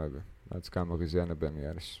ხმები, რაც გამოღიზიანებენი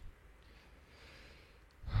არის.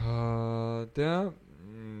 და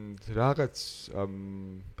რაღაც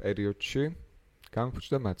პერიოდში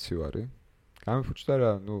გამიფუჭდა მაცივარი. გამიფუჭდა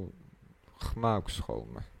რა, ნუ ხმა აქვს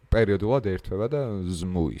ხოლმე. პერიოდულად ერთვება და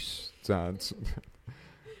ზმუის. ძალიან.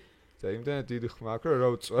 და იმდენად დიდი ხმა აქვს, რომ რა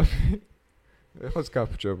უწევი. ეხლა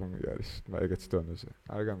გაფუჭებული არის ეგეთ დონეზე.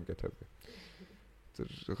 არ გამიკეთებია.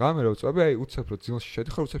 ღამე რა უწევი, აი უცებ რო ძილში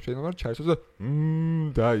შედიხარ, უცებ შეიძლება ჩაისოს და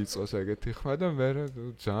დაიწყოს ეგეთი ხმა და მე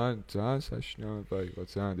ძალიან საშინაობა იყო,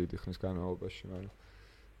 ძალიან დიდი ხნის განმავლობაში, მაგრამ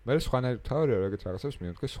მე სხვანაირად თავია რა ეგეთ რაღაცებს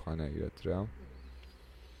მივხვდი სხვანაირად რა.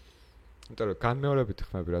 იმიტომ რომ განმეორებითი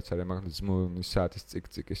ხმები რაც არის, მაგალითად ზმუის საათის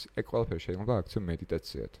ციკ-ციკის, ეგ ყველაფერი შეიძლება აქციო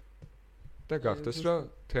მედიტაციად. და გახდეს რომ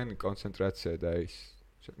თენი კონცენტრაცია და ის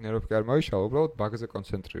ნერვები არ მოიშალა, უბრალოდ ბაგზე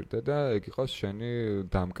კონცენტრირდე და ეგ იყოს შენი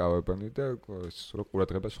დამკავებელი და რო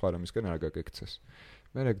ყურადღება სხვა რამისკენ არ გაგექცეს.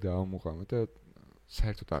 მე ეგ დაამუღამე და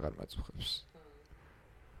საერთოდ აღარ მაძუხებს.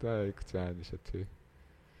 და ეგ ძალიან ისეთი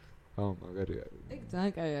მაგარი არის. ეგ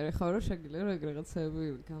ძალიან კაი არის, ხო რომ შეგიძლია რომ ეგ რაღაცები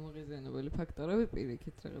გამოღიზიანებელი ფაქტორები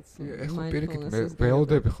პირიქით რაღაც. ეხლა პირიქით მე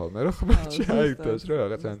ველოდები ხოლმე რომ ხმაში აიგდეს რომ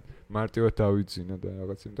რაღაც ან მარტივად დავიძინო და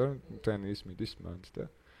რაღაც, იმიტომ რომ თენი ის მიდის მანდ და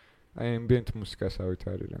აი ambient მუსიკასავით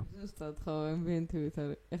არის რა. ზუსტად ხო, ambient-ით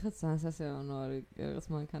არის. ეხლა ძალიან სასიამოვნო არის რაღაც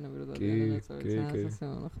მანქანები რო დაგანაწილებ, ძალიან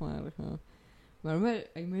სასიამოვნო ხმა არის ხო. მაგრამ მე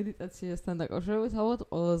აი მედიტაციასთან დაკავშირებით ალბათ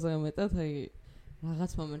ყველაზე მეტად აი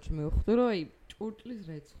რაღაც მომენტში მივხვდი რომ აი ჭურჭლის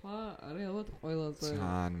რეცხვა არის ალბათ ყველაზე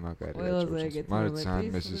ძალიან მაგარია. ყველაზე ეგეთი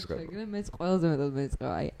მომენტი. მეც ყველაზე მეტად მეწყა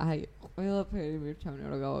აი ყველაფერი მირჩავნე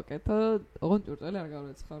რომ გავაკეთო, ოღონდ ჭურჭელი არ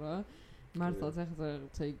გავეცხო რა. მართლაც ახლა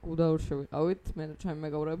გუდაურში ვიყავით მე და ჩემი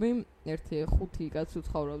მეგობრები, 1-5 კაცი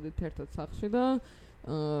ვცხოვრობდით ერთად სახლში და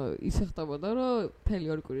ისე ხდებოდა, რომ მთელი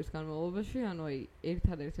 2 კვირის განმავლობაში, ანუ აი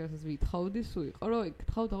ერთადერთი რასაც ვითხოვდი, სულ იყო, რომ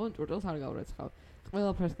გთხოვთ, ოღონდ ჭურჭელს არ გავრეცხავ.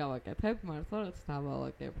 ყველაფერს გავაკეთებ, მართლა რაღაც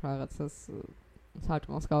დავალაკებ, რაღაცას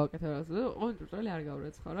საჭმელს გავაკეთებ, ოღონდ ჭურჭელი არ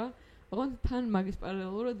გავრეცხავ რა. ოღონდ თან მაგის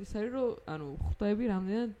პარალელურად ის არის, რომ ანუ ხვდები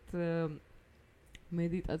რამდენად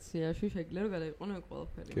მედიტაციაში შეგიძლია რომ გადაიყვანო ეს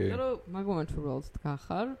ყველაფერი. იმიტომ რომ მაგ მომენტში უბრალოდ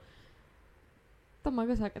დგახარ და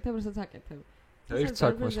მაგას აკეთებ, რასაც აკეთებ. ერთ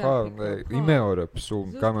საქმეს ხო იმეორებ სულ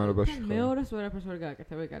გამეორებაში ხო. მეორეს ვერაფერს ვერ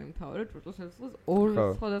გააკეთებ, ეგ არის მთავარი, ჭურჭელს ერთხელ ორ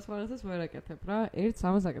სხვადასხვა რაღაცას ვერ აკეთებ რა. ერთს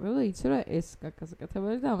ამას აკეთებ და იცი რა ეს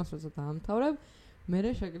გაკეთებელი და ამას როცა დაამთავრებ, მერე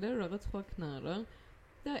შეგიძლია რომ რაღაც სხვა ქნა რა.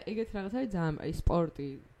 და ეგეთი რაღაც არის ძალიან აი სპორტი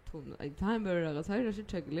აი ძალიან ბევრი რაღაც არის, რაშიც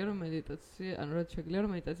შეგიძლია რომ მედიტაცია, ანუ რაც შეგიძლია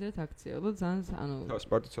რომ მედიტაციას აქციო და ძალიან ანუ ხო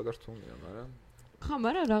სპორტი ცოტა რთულია, მაგრამ ხო,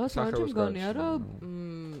 მაგრამ რაღაც მომენტში მგონია რომ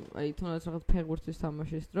აი თუნდაც რაღაც ფეხბურთის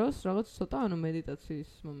თამაშის დროს რაღაც ცოტა ანუ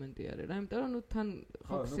მედიტაციის მომენტი არის რა, იმიტომ რომ ნუ თან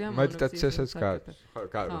ხო ქსია მედიტაციასაც გაქვს. ხო,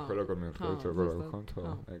 გაქვს როგორ მივხვდით როგორ გქონთ ხო,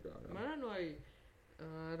 ეგ არა. მაგრამ ნუ აი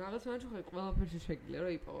რაღაც მომენტში ხო ყველაფერში შეგიძლია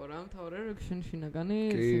რომ იპოვო რა, მთავარია რომ შენ შინაგანი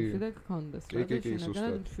სიმშვიდე გქონდეს რა და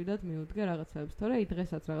შინაგანად მშვიდად მიუდგე რაღაცებს, თორე აი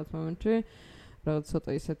დღესაც რაღაც მომენტში რაღაც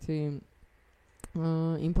ცოტა ისეთი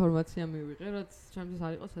ინფორმაცია მივიღე, რაც ჩემთვის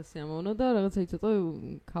არ იყო სასიამოვნო და რაღაცა ცოტა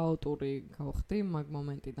ქაოტური გავხდი მაგ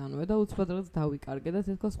მომენტიდანვე და უცბად რაღაც დავიკარგე და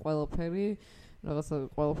თითქოს ყველაფერი რაღაცა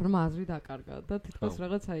ყველაფერმა აზრი დაკარგა და თითქოს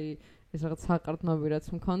რაღაც აი ეს რაღაც საყრდნობი რაც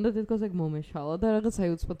მქონდა თითქოს ეგ მომეშალა და რაღაც აი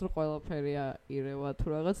უცბად რო ყველაფერი აირევა თუ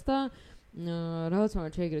რაღაც და რაღაც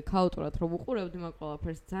მომენტში ეგრე ქაოტურად რო ვუყურებდი მაგ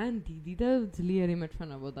ყველაფერს ძალიან დიდი და ძლიერი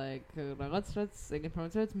მეჩვენებოდა ეგ რაღაც რაც ეგ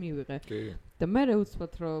ინფორმაცია რაც მივიღე და მე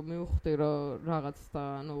უცბად რო მივხვდი რომ რაღაც და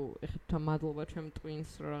ანუ ეხლა მადლობა ჩემ ტვინს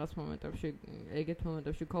რომ რაღაც მომენტებში ეგეთ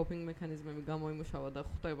მომენტებში coping მექანიზმები გამოიმუშავა და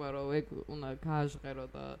ხვდება რომ ეგ უნდა გააჟღერო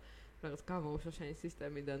და რაღაც გამოუშვა შენი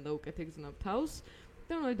სისტემიდან და უკეთ იგზნობ თავს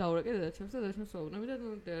და ნუ დაურეკე დედაჩემს და დედაჩემს ვაუბრუნები და ნუ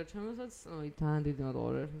დედაჩემსაც ძალიან დიდი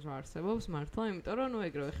მადლობა რომ არსებობს მართლა იმიტომ რომ ნუ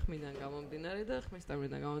ეგრევე ხმიდან გამომდინარე და ხმის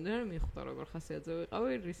ტემპიდან გამომდინარე მიხვდა როგორ ხასიათზე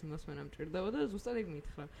ვიყავი რის მოსმენა მჭირდება და ზუსტად ეგ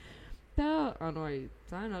მითხრა და ანუ აი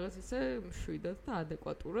ძალიან რაღაც ისე მშვიდად და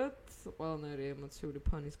ადეკვატურად ყველანაირი ემოციური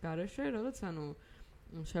ფონის გარეშე რაღაც ანუ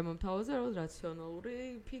შემომთავაზე რაღაც რაციონალური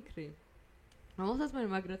ფიქრი რომელსაც მე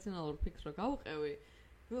მაგ რაციონალურ ფიქრს რო გავყევი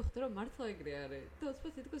ვიხდი რომ მართლა ეგრე არის და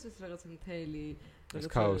უცბად თითქოს ეს რაღაც მთელი ეს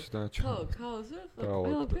ქაოსი და ქაოსი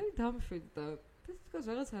ყველაფერი დამშვიდდა თითქოს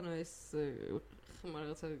რაღაც ანუ ეს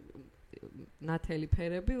რაღაცა ნათელი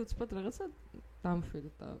ფერები უცბად რაღაცა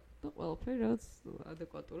დამშვიდდა და ყველაფერი რაღაც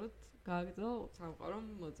ადეკვატურად გააგრძელა სამყარო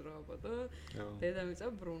მოძრაობა და დედამიწა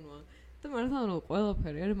ბრუნვა და მართლა ანუ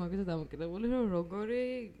ყველაფერი არის მაგაზე დამოკიდებული რომ როგორი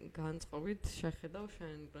განწყობით შეხედავ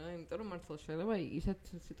შენ რა იმიტომ რომ მართლა შეიძლება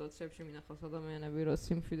ისეთ სიტუაციებში მინახავს ადამიანები რომ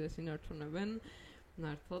სიმშვიდეს ინარჩუნებენ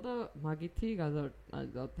მართლა და მაგითი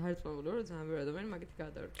დაერწმუნებული რომ ძალიან ბევრი ადამიანი მაგითი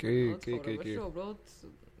გადაარჩენა კი უბრალოდ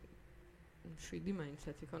შვიდი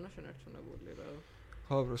მაინცეთ იქონა შენარჩუნებული რა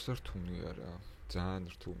ხო პროსტ რთულია რა ძალიან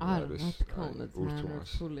რთული არის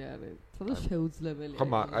რთული არის თორე შეუძლებელია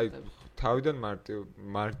ხო აი თავიდან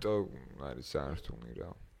მარტო არის ძალიან რთული რა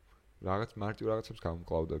რაღაც მარტივ რაღაცებს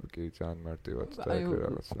გამკლავდები კი ძალიან მარტივად და ეგრე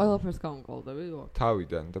რაღაცა ყველაფერს გამკლავდები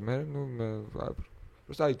თავიდან და მე ნუ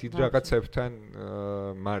პროსტ აი დიდ რაღაცებთან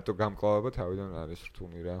მარტო გამკლავება თავიდან არის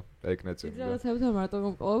რთული რა ეგ ნაწილი დიდ რაღაცებთან მარტო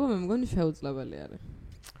გამკლავება მე მგონი შეუძლებელი არის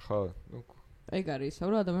ხო ნუ ეგ არის ისე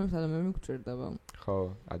რომ ადამიანები გჭირდება ხო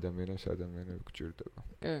ადამიანები გჭირდება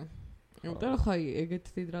კი იმიტომ რომ ხაი ეგეთ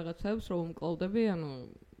დიდ რაღაცებს რომ მკლავდები ანუ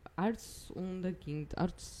არც უნდა გინდ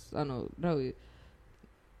არც ანუ რავი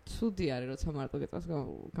ცუდი არის როცა მარტო გეტყვას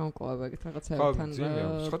გამკლავება ეგეთ რაღაცებთან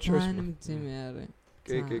ძალიან მძიმე არის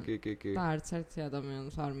კი და არც ერთი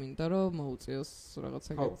ადამიანს არ მინდა რომ მოუწიოს რაღაც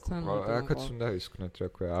ეგეთთან აქაც უნდა ისქნათ რა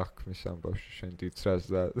ქვია აღქმის ამბავში შენ დიცრას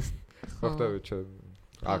და ხოხტები ჩემ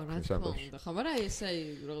აქ სამბავში. ხო, მაგრამ ესე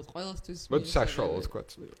რაღაც ყველასთვის მოდი საშუალო თქვა.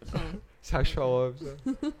 ხო.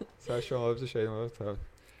 საშუალოებზე შეიძლება თავ.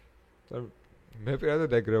 მე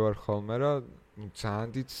პირადად ეგრე ვარ ხოლმე რა, ძალიან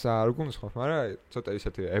დიდ საარგუმს ხო, მაგრამ ცოტა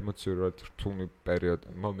ისეთი ემოციურად რთული პერიოდი,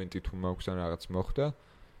 მომენტი თუ მაქვს ან რაღაც მოხდა.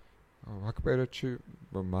 აქ პერიოდში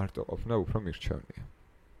მარტო ყოფნა უფრო მირჩევნია.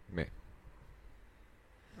 მე.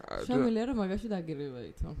 შემიძლია რომ მაგაში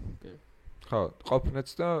დაგირევაითო. კი. ხო, ყოფნაც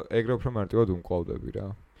და ეგრე უფრო მარტივად უმკლავდები რა.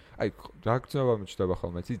 აი, რა გწნობა მიჩნდება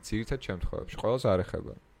ხოლმე, ძირითად შემთხვევებში, ყველას არ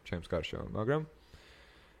ეხება ჩემს გარშემო, მაგრამ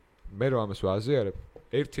მე რომ ამას ვაზიარებ,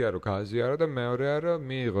 ერთია რომ გააზიარო და მეორეა რომ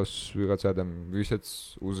მიიღოს ვიღაც ადამიანი, ვისაც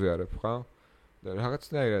უზიარებ, ხო? და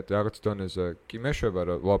რაღაცნაირად, რაღაც დონეზე კი მეშვება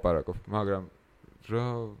რომ ვლაპარაკობ, მაგრამ რა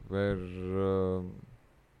ვერ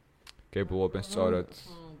გებულობენ სწორად.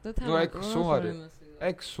 ნუ ეგ სულ არის.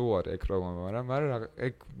 ეგ სულ არ ეგ პრობლემა, მაგრამ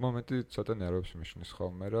ეგ მომენტი ცოტა ნერვებს მიშნის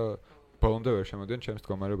ხოლმე, რომ ბოლომდე ვერ შემოდიან ჩემს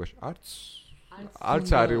მდგომარეობაში. არც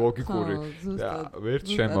არის ლოგიკური. ვერც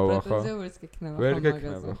შემოვა ხო? ვერ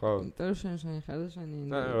გეკნება ხო? იმიტომ შენ ხარ და შენი.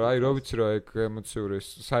 აი რო ვიცი რომ ეგ ემოციური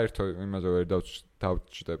საერთო იმაზე ვერ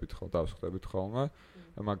დავჭდებით ხოლმე, დავსხდებით ხოლმე.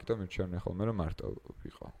 მაგიტომ მირჩევნე ხოლმე რომ მარტო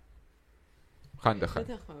ვიყო. ხანდახან.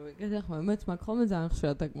 გადახმები, მეც მაგ ხოლმე ძალიან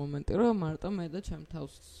ხშირად ეგ მომენტი რომ მარტო მე და ჩემ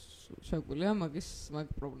თავს შეგვიძლია მაგ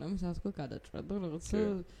პრობლემას ასე გადაჭრა და რაღაცა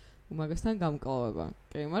მაგასთან გამკლავება.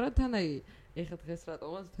 კი, მაგრამ თან აი ეხლა დღეს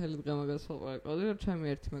რატომაც მთელი დღე მაგას ვიყავდი, რომ ჩემი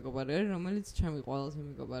ერთი მეგობარი არის, რომელიც ჩემი ყველაზე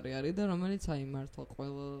მეგობარი არის და რომელიც აი მართლა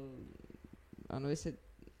ყველა ანუ ესე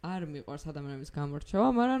არ მიყვარს ადამიანების გამორჩევა,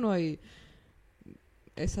 მაგრამ ნუ აი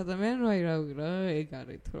ეს ადამიანი ნუ აი რა ეგ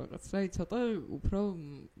არის თუ რაღაც რა ცოტა უფრო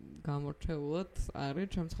გამორჩეულად არის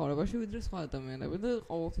ჩემ ცხოვრებაში ვიდრე სხვა ადამიანები და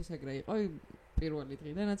ყოველთვის ეგრე იყო პირველი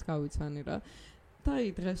დღიდანაც გავიცანი რა და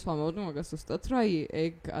აი დღეს ვამოვიდი მაგას უბრალოდ რა აი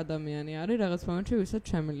ეგ ადამიანი არის რაღაც მომენტში ვისაც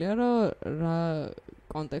შემიძლია რომ რა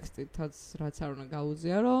კონტექსტითაც რაც არ უნდა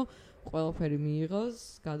გაუზიარო ყველაფერი მიიღოს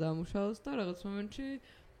გადამუშავოს და რაღაც მომენტში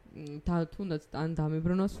და თუნდაც ან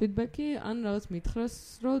დამიბრუნოს ფიდბექი ან რაღაც მითხრას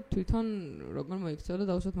რომ თვითონ როგორ მოიქცეო და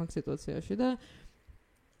დავუშვათ მაგ სიტუაციაში და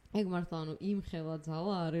ეგ მართლა ანუ იმ ხელა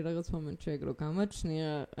ძალა არის რაღაც მომენტში ეგ რო გამაჩნია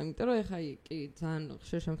იმიტომ რომ ეხა კი ძალიან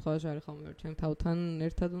ხშირ შემთხვევაში არის ხოლმე რომ ჩემ თავთან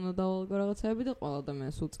ერთად უნდა დავალგო რაღაცები და ყველა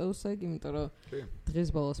ადამიანს უწევს ეგ იმიტომ რომ დღის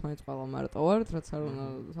ბოლოს მაინც ყველა მარტო ვართ რაც არ უნდა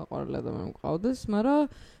საყვარელი ადამიანი მყავდეს მაგრამ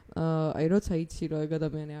აი როცა იცი რომ ეგ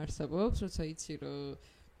ადამიანი არსებობს როცა იცი რომ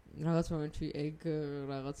რაღაც მომენტში ეგ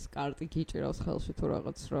რაღაც კარტი გიჭირავს ხელში თუ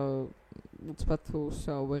რაღაც რომ უცბად თუ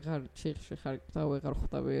ვეღარ ჩიხში ხარ და ვეღარ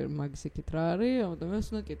ხვდები მაგის იქით რა არის ამიტომ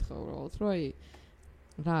უნდა კითხო უბრალოდ რომ აი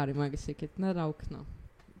რა არის მაგის იქით და რა ვქნა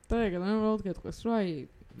და ეგ უბრალოდ გეტყვის რომ აი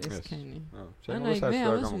ეს კენი ანუ მე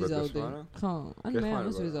ამას ვიზავდი ხო ანუ მე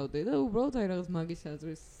ამას ვიზავდი და უბრალოდ აი რაღაც მაგის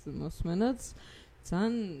აზრის მოსმენაც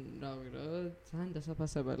ძალიან რავი რა ძალიან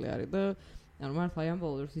დასაფასებელი არის და ანუ მართლა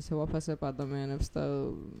ამბობთ ისე ვაფასებ ადამიანებს და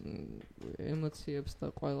ემოციებს და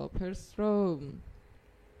ყველაფერს რომ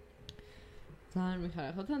ძალიან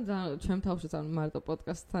მიხარია ხო თან ძალიან ჩემ თავშიც ანუ მარტო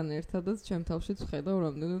პოდკასტთან ერთადაც ჩემ თავშიც ვხედავ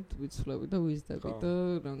რამდენად ვიცვლები და ვიზდები და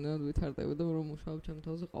რამდენად ვითარდები და რომ მუშაობ ჩემ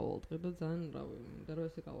თავზე ყოველდღე და ძალიან რავი მინდა რომ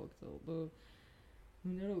ესე გავაგრძელო და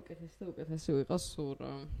მინდა რომ უკეთესი და უკეთესი ვიყოს სულ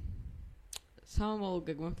რა სამომავლო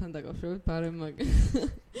გეგმებთან დაკავშირებით ბარემ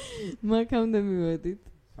აქამდე მივედით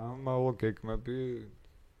სამომავლო გეგმები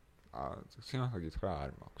სიმართლე გითხრა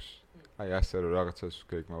არ მაქვს აი ასე რომ რაღაცას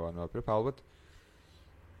გეგმა ვანაყოფებ ალბათ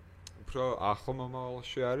უფრო ახლო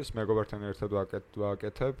მომავალში არის მეგობართან ერთად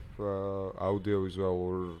ვაკეთებ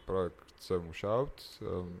აუდიოვიზუალურ პროექტზე ვმუშაობთ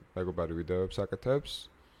მეგობარი ვიდეოებს აკეთებს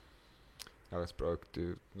რაღაც პროექტი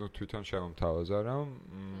ნუ თვითონ შემომთავაზა რომ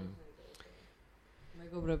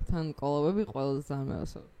მეგობრებთან კოლაბები ყველაზე ძალიან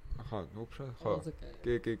მეასწავ ხო ნუ უფრო ხო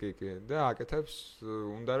კი და აკეთებს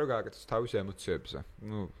უნდა რომ გააკეთოს თავის ემოციებზე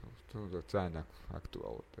ნუ ძალიან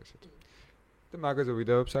აქტუალურია ესეთი და მაგაზე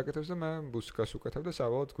ვიდეოებს აკეთებს და მე მუსიკას უკეთებ და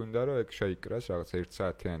საბოლოოდ გვინდა რომ ეგ შეიკრას რაღაც 1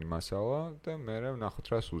 საათიანი მასალა და მე ვნახოთ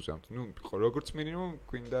რას უზამთ. ნუ როგორც მინიმუმ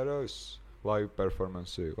გვინდა რომ ეს live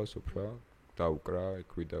performance იყოს უფრო დაუკრა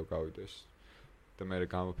ეგ ვიდეო გავიდეს და მე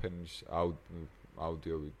გამოფენის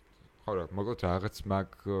აუდიო ხო რა მოკლედ რაღაც მაგ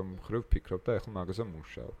მხრივ ვფიქრობ და ახლა მაგაზე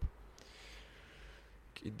მუშაობ.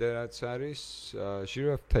 კიდე რაც არის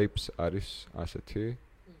Giraffe Tapes არის ასეთი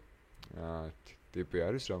ტიპი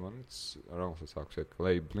არის რომელსაც აქვს ეგ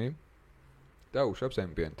ლეიბლი და უშვებს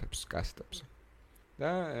ambient-ებს, კასეტებს. და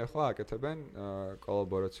ახლა აკეთებენ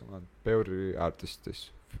კოლაბორაციულად ბევრი არტისტის,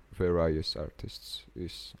 various artists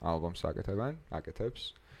ის ალბომს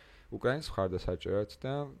აკეთებს. უკრაინის მხარდაჭერით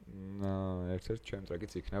და ერთ-ერთი ჩემ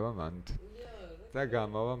ტრეკიც იქნება მანდ. და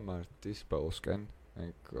გამოვა მარტის ბოლოსკენ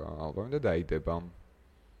ეგ ალბომი და დაიდება.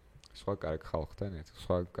 სხვა კარგი ხალხთან ერთად,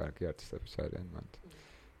 სხვა კარგი არტისტებიც არიან მანდ.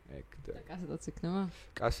 ეგ და კასეტაც იქნება?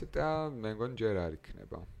 კასეტა მე მგონი ჯერ არ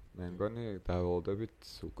იქნება. მე მგონი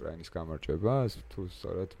დავალდებით უკრაინის გამარჯვებას, თუ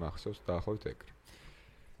სწორად მახსოვს დაახლოებით ეგრე.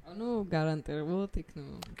 ანუ გარანტირებულად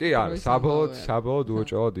იქნება. კი, არა, საბოლოოდ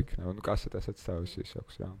უოჭოლოდ იქნება. ნუ კასეტასაც თავისი ის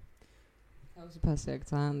აქვს რა. თავისი ფასი აქვს,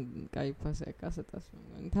 ძალიან კაი ფასი აქვს კასეტას.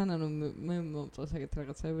 თან ანუ მე მომწონს ეგეთ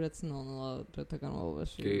რაღაცები, რაც ნოლა დროთა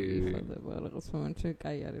განმავლობაში იფარდება რაღაც მომენტში,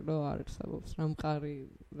 კაი არის, რომ არ არსებობს, რა მყარი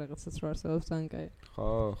რაღაცას რა არსებობს, ძალიან კაი.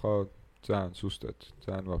 ხო, ძალიან ზუსტად,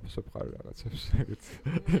 ძალიან ვაფასებ ხარ რაღაცებს ეგეთ.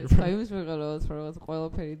 იმის მიყაროთ, რომ რაღაც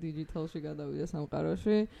ყველაფერი დიჯიტალში გადავიდა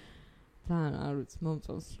სამყაროში. ძალიან არ ვიცი,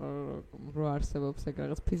 მომწონს რომ არსებობს ეგ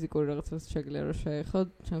რაღაც ფიზიკური რაღაცას შეგიძლია რომ შეეხო,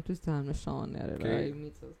 ჩემთვის ძალიან მნიშვნელოვანი არის რა, აი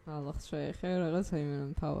მიწას ბალახს შეეხე, რაღაც აი მე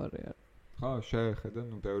მთავარი არის. ხო, შეეხე და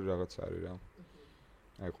ნუ ბევრი რაღაც არის რა.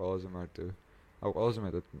 აი ყველაზე მარტივი. აუ ყველაზე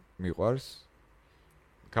მეტად მიყვარს.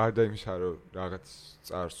 გარდა იმისა, რომ რაღაც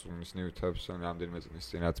წარსულის ნივთებს ან რამდენიმე წლის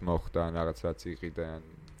წინ რაც მოხდა, ან რაღაც რაც იყიდა, ან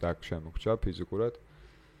დაგ შემოგჭა ფიზიკურად.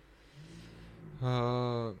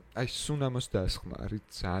 აი სუნამოს დასხმა არის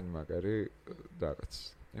ძალიან მაგარი რაღაც.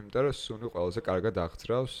 იმიტომ რომ სუნი ყველაზე კარგად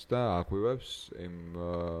აღწრავს და აღვივებს იმ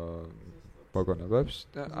ვაგონებებს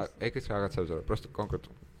და ეგეც რაღაცებზე რა, просто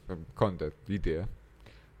კონკრეტულ კონტენტ იდეა.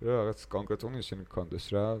 რა რაღაც კონკრეტული ისინი კონდეს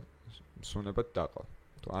რა სუნებად დაყო.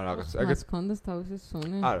 თუ ან რაღაც ეგეც კონდეს თავისი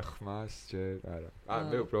სუნი? არა, ხმას ჯერ არა.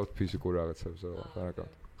 მე უბრალოდ ფიზიკურ რაღაცებზე ვარ.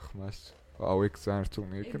 ხმას აუ ეგ ძალიან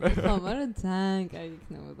რთული იქნება. ხო, მაგრამ ძალიან კაი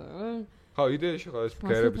იქნებოდა რა. ხო, იდეაში ხო ეს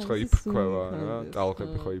ფერებიც ხო იფრქვევა რა,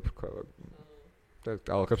 ტალღები ხო იფრქვევა. და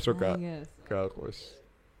ტალღებს რო გააყვეს.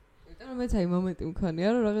 ანუ მეც აი მომენტი მქონია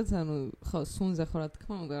რომ რაღაც ანუ ხო სუნზე ხო რა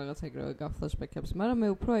თქმა უნდა რაღაც ეგრევე გაფლაშბექებს, მაგრამ მე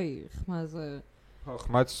უფრო აი ხმაზე ხო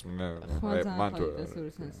ხმაც მან თუ ეს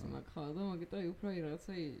ორი სენსი მაქვს ხო და მაგიტო აი უფრო აი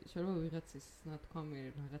რაღაცა შეიძლება ვიღაცის ნათქვამი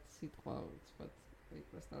რაღაც სიტყვა უცბად აი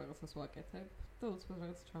პროსტა რაღაცას ვაკეთებ და უცბად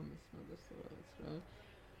რაღაც ჩამისმოდეს რაღაც რა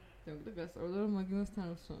და გასწორდა რომ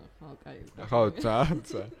მაგიმასთან ვსვენ ხო კაი ხო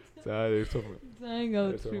ძალიან ერთობლივ ძალიან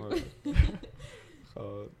გავუწრებ ხო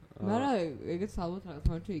მაგრამ ეგეც ალბათ რაღაც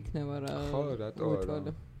მომენტში იქნება რა ხო რატო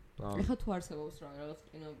არა ეხლა თუ არსებობს რაღაც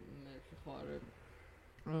კინო მე ხო არა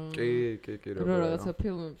კი რა რაღაცა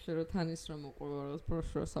ფილმებში რო თანის რომ უყურებ რაღაც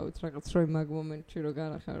ბროშურასავით რაღაც რო მაგ მომენტში რო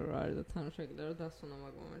განახარ რა არის და თან შეგიძლია რომ დასუნა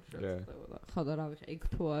მაგ მომენტში რა ხდებოდა ხო და რა ვიხე ეგ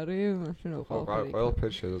თუ არის მაშინ რო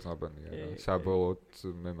ყველაფერი შესაძლებელია საბოლოოდ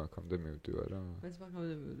მე აქამდე მივდივარ რა მეც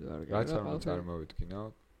აქამდე მივდივარ რაც არ წარმოვიდგინო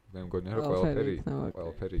მე მგონია რომ ყველაფერი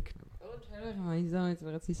იქნება შეიძლება მაინც და მაინც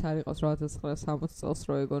რაღაც ის არ იყოს 1960 წელს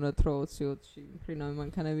რო ეგონათ რო 20-ში ფრინავი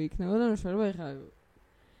მანქანები იქნება და შეიძლება ეხლა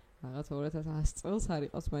რაღაც 2100 წელს არ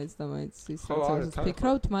იყოს მაინც და მაინც ის რასაც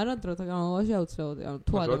ფიქრობთ, მაგრამ დროთა განმავლობაში აუცილებლად ანუ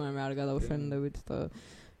თუ ადამიანები არ გადავშენდებით და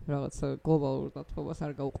რაღაც გლობალურ დათბობას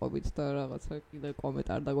არ გავყვებით და რაღაცა კიდე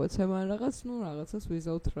კომენტ არ დაგვეცემა რაღაც, ნუ რაღაცას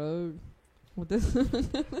ვიზავთ რა. მოდეს.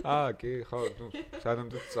 კი, ხო, ნუ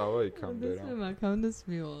სანამდე წავა იქამდე რა. მე აქამდეც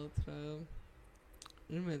მივალთ რა.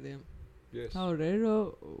 იმედია. Yes. თავრე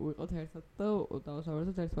რომ ვიყოთ ერთად და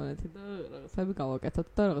დავასაბუთოთ ერთმანეთი და რაღაცები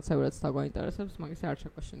გავაკეთოთ და რაღაცები რაც დაგვაინტერესებს, მაგის არ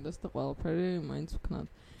შეგვაშინდეს და ყველაფერი მაინც ვქნათ.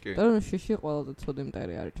 და რომ შიში ყველაზე ცუდი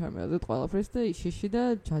მტერი არის ჩემი აზრით ყველაფრის და შიში და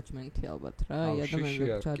ჯაჯმენტი ალბათ რა, ადამიანები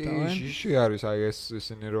ჯაჯავენ. კი, შიში არის აი ეს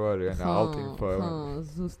ისინი რო არიან ალტინფო.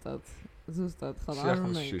 ხო, ზუსტად ხო არ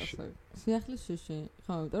უნდა იყოს. სიახლის შიში.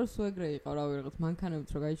 ხო, იმიტომ რომ სულ ეგრე იყო რავი რაღაც მანქანებიც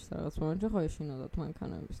რო გაიჩნდა რაღაც მომენტში ხო ეშინოდათ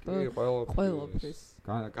მანქანების და ყველაფრის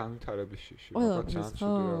განვითარების შიში.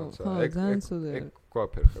 ძალიან ცუდი. ეგ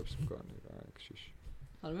გვაფერხებს მგონი რა ეგ შიში.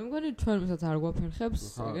 არა მე მგონი ჩვენ ვისაც არ გვაფერხებს,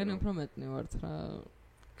 ეგენი უფრო მეტნი ვართ რა.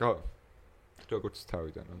 გა როგორც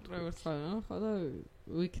თავიდან როგორც თავიდან ხო და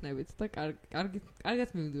ვიქნებით და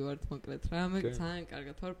კარგად მივდივართ მოკლედ რა მე ძალიან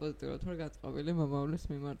კარგად ვარ პოზიტიურად ვარ გაწყობილი მომავლის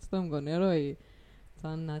მიმართ და მგონია რომ აი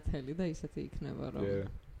ძალიან ნათელი და ისეთი იქნება რომ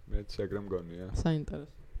მეც ეგრე მგონია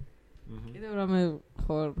საინტერესო კიდევ რამე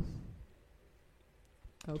ხო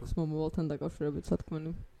აქვს მომავალთან დაკავშირებით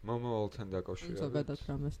სათქმელი მომავალთან დაკავშირებით ზოგადად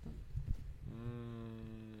რამესთან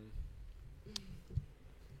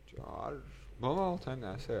ჯარ მომავალთან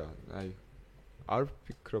ასე აი არ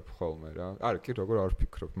ვფიქრობ ხოლმე რა. არა, კი როგორ არ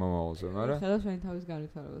ვფიქრობ მომავალზე, მაგრამ ხედავ შენ თავის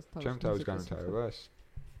განვითარებას, ჩემ თავის განვითარებას.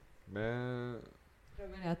 მე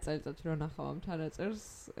 10 წელიწადში რო ნახავ ამ ჩანაწერს,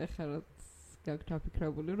 ეხლა გაქვს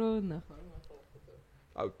დაფიქრებული რომ ნახავ.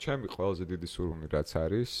 აუ, ჩემი ყველაზე დიდი სურვილი რაც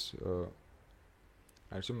არის,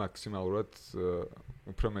 არის მაქსიმალურად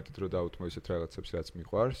უფრო მეტად რო დავუთმო ისეთ რაღაცებს, რაც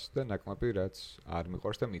მიყვარს და ნაკმაპი რაც არ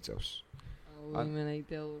მიყვარს და მიწევს. იმენა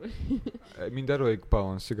იდეალური. მინდა რომ ეგ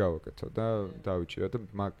ბალანსი გავაკეთო და დავიჭირო და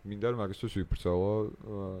მინდა რომ მაგისთვის ვიბრძოლო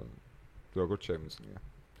როგორც შემიძლია.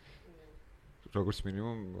 როგორც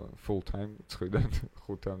მინიმუმ full time 9-დან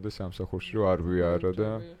 5-მდე სამსახურში რო არ ვიარო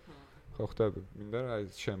და ხო ხტები. მინდა რომ აი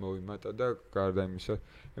შემოვიმატა და გარდა იმისა,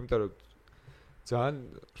 იმიტომ რომ ძალიან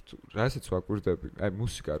რასაც ვაკვირდები, აი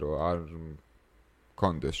მუსიკა რო არ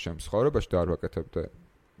კონდეს ჩემს ცხოვრებაში და არ ვაკეთებდე.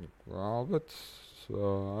 ალბათ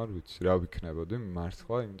არ ვიცი რა ვიქნებოდი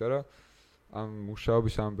მართლა, იმიტომ რომ ამ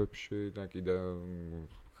მუშაობის ამბებში და კიდე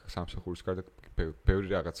სამსახურის გარდა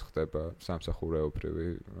ბევრი რაღაც ხდება სამსახურეობრივი,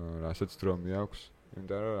 რასაც დრო მიაქვს,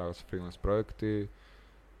 იმიტომ რომ რაღაც ფრილანს პროექტი,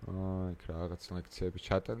 იქ რაღაც ლექციები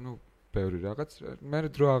ჩატარ, ნუ ბევრი რაღაც, მე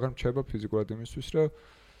დრო აღარ მრჩება ფიზიკურად იმისთვის, რომ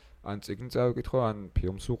ან წიგნი წავიკითხო, ან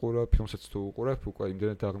ფილმს უყურო, ფილმსაც თუ უყურებ, უკვე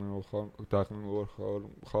იმდენად დაღმილ ვარ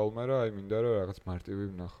ხოლმე, რომ აი მინდა რომ რაღაც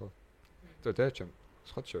მარტივი ვნახო. და ჩემ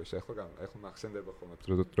სხვა შორის ეხლა მახსენდება ხოლმე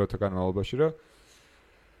დროთა განმავლობაში რომ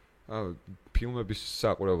ფილმების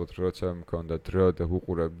საყურებლად როცა მქონდა დრო და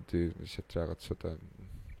ვუყურებდი ისეთ რაღაც ცოტა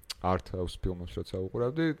art house ფილმებს როცა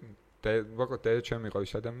ვუყურებდი ვაკეთე ჩემი იყო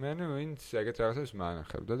ის ადამიანი ვინც ეგეთ რაღაცებს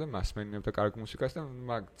მაანახებდა და მასმენინებდა კარგ მუსიკას და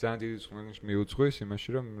მაგ ძალიან დიდი წვნის მიუძღვის იმაში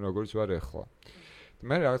რომ როგორიც ვარ ეხლა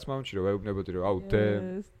მე რაღაც მომენტში რომ ვეუბნებოდი რომ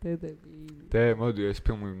დე მოდი ეს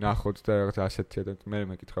ფილმი ნახოთ და რაღაც ასეთია და მე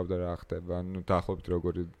მეკითხავდა რა ხდება ანუ დაახლოებით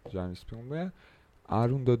როგორი ჟანრის ფილმია არ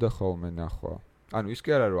უნდა და ხოლმე ნახვა ანუ ის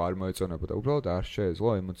კი არა რომ არ მოეწონებოდა უბრალოდ არ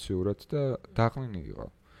შეეძლო ემოციურად და დაყნინი იყო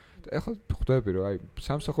და ეხლა ხვდები რომ აი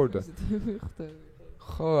სამსახურიდან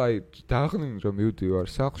ხო აი დაყნინი რომ მივდივარ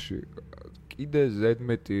სახლში კიდე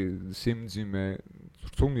ზედმეტი სიმძიმე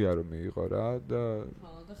რთულია რომ მიიღო რა და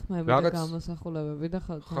რაღაც გამოსახულებები და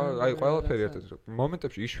ხო აი ყველაფერი ერთად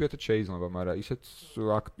მომენტებში იშვიათად შეიძლება მაგრამ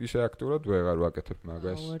ისე აქტიურად ვეღარ ვაკეთებ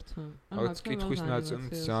მაგას რაღაც კითხვის ნაწილი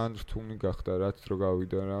ძალიან რთული გახდა რაც რო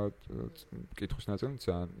გავიდა რა კითხვის ნაწილი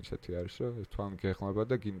ძალიან ისეთი არის რომ თვალ გეხმება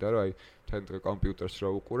და გინდა რომ აი თან დღე კომპიუტერს რო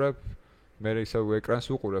უყურებ მე ისე ეკრანს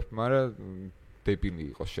უყურებ მაგრამ დებილი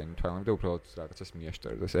იყოს შენი თვალები და უბრალოდ რაღაცას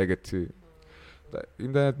მიაშტერდეს ეგეთი და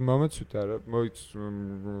იმდანად მომენტს ვიტარა მოიც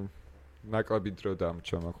ნაკლები დრო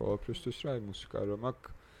დამჩამა ყოველფრისთვის რა აი მუსიკა რომ აქ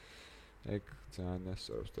ეგ ძალიან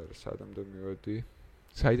ასწორებს და სადამდე მივედი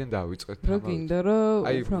საიდან დავიწყეთ თამარ რო გინდა რომ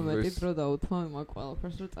უფრო მეტი დრო დაუთმო მაგ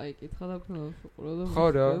ყოველფერს რომ წაიკითხა და ფილმს უყურო და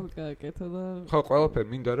გააკეთო და ხო ყველაფერი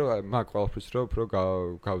მინდა რომ მაგ ყოველფერს რომ უფრო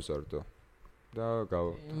გავზარდო და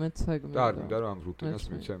და არ მინდა რომ ამ რუტინას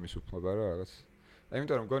მიცემ ის უფლება რა რაღაც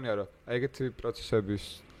იმიტომ რომ მგონია რომ ეგეთი პროცესების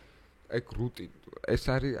ეგ რუტინი ეს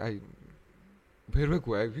არის აი ვერ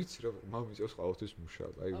ვეგო აი ვიცი რომ მამიწევს ყოველთვის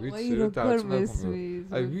მუშაობა აი ვიცი რომ დააწმებულო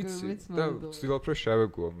აი ვიცი და ვცდილობ რომ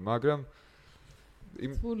შევეგო მაგრამ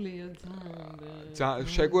იმ თულია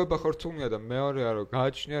ძალიან შეგუება ხორცუნია და მეორეა რომ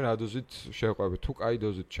გააჩნია რა დოზით შეყვები თუ კაი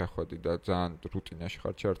დოზით შეხვედი და ძალიან რუტინაში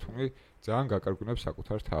ხარ ჩართული ძალიან გაკარგუნებს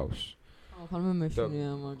საკუთარ თავს ხოლმე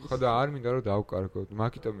მეშინია მაგის ხო და არ მინდა რომ დავკარგო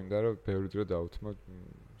მაგიტომ მინდა რომ ბევრი დრო დავუთმო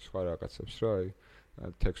სხვა რაღაცებს რა აი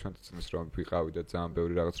 16 წლის რომ ვიყავი და ძალიან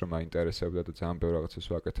ბევრი რაღაც რომ მაინტერესებდა და ძალიან ბევრი რაღაცას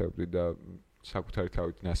ვაკეთებდი და საკუთარი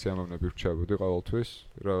თავით ნასიამოვნები ვრჩებოდი ყოველთვის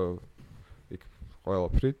რომ იქ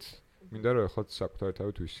ყველაფრით მინდა რომ ეხლა საკუთარი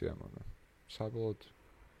თავით ვისიამოვნო საბოლოოდ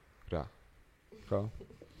რა ხო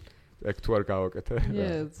ეგ თუ არ გავაკეთე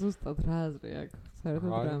ზუსტად რა აზრი აქვს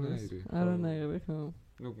საერთოდ რამეს არანაირი ხო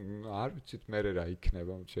ну არ ვიცით მე რა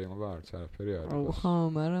იქნება შეიძლება არც არაფერი არ არის ხო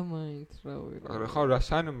მაგრამ მაინც რა ვიყო ხო რა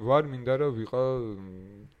სანამ ვარ მინდა რომ ვიყო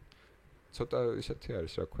ცოტა ისეთი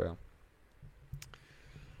არის რა ქვია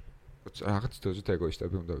რაღაც დოზით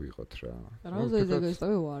ეგოისტები უნდა ვიყოთ რა რა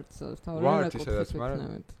ეგოისტები ვართ თავი რა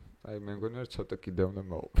ყოფილი აი მე მგონი რომ ცოტა კიდე უნდა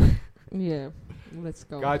მოვა let's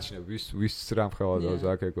go გაჩნია ვის რამ ხელადავს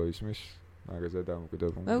აქ ეგოიზმის მაგაზე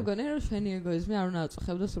დამკვიდრებული. მე მგონია რომ შენი ეგოიზმი არ უნდა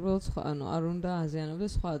აწუხებდეს უბრალოდ სხვა, ანუ არ უნდა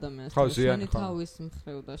აზიანებდეს სხვა ადამიანს. შენი თავის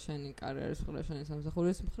მხრივ და შენი კარიერის მხრივ, შენი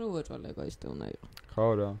სამსახურის მხრივ უეჭველი ეგოისტი უნდა იყო. ხო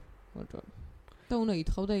რა. უეჭველი. და უნდა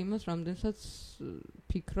ითხოვდა იმას, რამდენსაც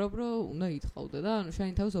ფიქრობ, რომ უნდა ითხოვდე და ანუ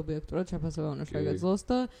შენი თავის ობიექტურად შეფასება უნდა შეგეძლოს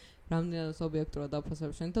და რამდენად ობიექტურად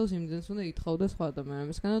დაფასებ შენ თავს იმდენს უნდა ითხოვდე სხვა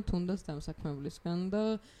ადამიანებისგან და თუნდაც დამსაქმებლისგან და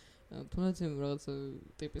თუნდაც იმ რაღაც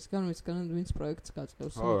ტიპისგან ვინც პროექტს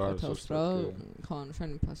გაწყობს თავს რა ხო ანუ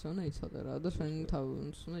შენი ფასი უნდა იცოდე რა და შენი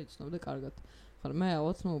თავის უნდა იცნობდე კარგად ხო მე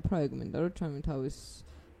ალბათ უფრო ეგ მინდა რომ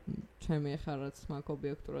ჩემი ახლა რაც მაგ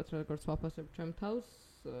ობიექტურად როგორც ვაფასებ ჩემ თავს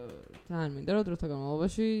ძალიან მინდა რომ დროთა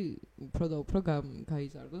განმავლობაში უფრო და უფრო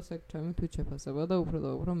გაიზარდოს ეგ ჩემი თვით შეფასება და უფრო და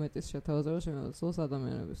უფრო მეტის შეთავაზება შემოძლოს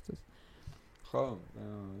ადამიანებისთვის ხო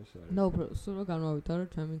ეს არის და უფრო სულ რომ განმოვიტარო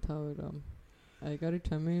ჩემი თავი რა აი გარი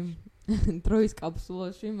ჩემი დროის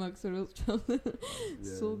კაფსულაში მაქსიმალს ჩავდა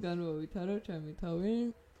სულ განმოვიტარო ჩემი თავი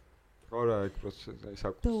ხო რა ეგ პროცესი აი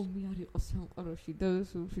საკუთარ და მე არ იყოს სამყაროში და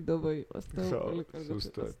სულშიდობა იყოს და ყველი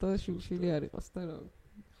კარგად და შუშილი არ იყოს და რა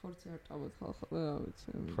ხორცი არ ჭამოთ ხალხო და რა ვიცი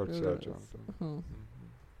ხორცი არ ჭამოთ ხო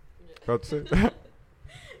ხორცი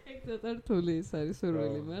ეგ ცოტა რთული ის არის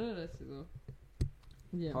სურვილი მაგრამ რა სიგო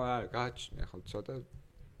ხო არა გაჩნია ხო ცოტა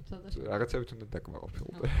რაღაცებით უნდა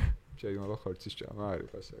დაკმაყოფილდე შეიძლება ხორცის ჭამა არ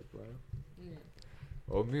იყოს ეგ მაგრამ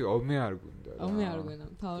ომი არ გვინდა რა ომი არ გვინდა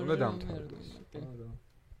თავი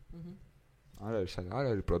არ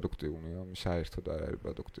არის პროდუქტიული ომი საერთოდ არ არის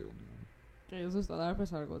პროდუქტიული კი ზუსტად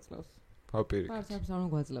არაფერს არ გვაძლევს ხო პირიქით არაფერს არ უნდა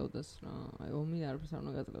გვაძლევდეს რა აი ომი არაფერს არ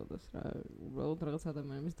უნდა გაძლევდეს რა უბრალოდ რაღაც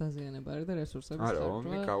ადამიანების დაზიანება არის და რესურსების არა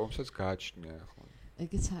ომი გავომსაც გააჩნია ხო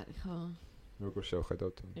ეგეც არის ხო როგორ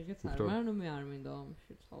შევხედავთ ეგეც არის მაგრამ მე არ მინდა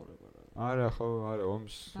ომში ცხოვრება რა არა ხო არა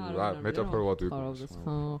ომს მეტაფორულად ვიყავს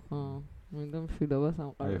ხო ხო მინდა მშვიდობა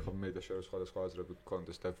სამყარო. აი ხო მე და შენ სხვადასხვა აზრები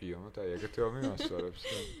გქონდეს და ვიომოთ, აი ეგეთი ომი მასწორებს.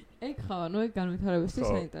 ეგ ხა, ნუ ეგ განვითარებისთვის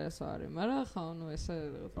საინტერესო არის, მაგრამ ხა, ნუ ესე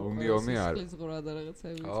ომი არ. სისხლისღვრა და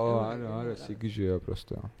რაღაცები. არა, სიგიჟეა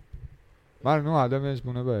პროსტა. მაგრამ ნუ ადამიანის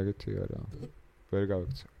ბუნება ეგეთი არა. ვერ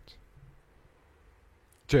გავიქცევთ.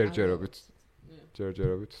 ჯერჯერობით.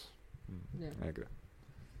 ეგრე.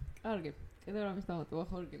 კარგი. კიდევ რამის დამატება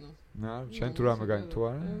ხარ კიდე? შენ თუ რამე გაიგე თუ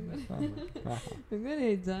არა? მეგონი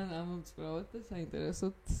ძალიან ამომწყრავად და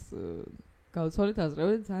საინტერესოდ გავცვალეთ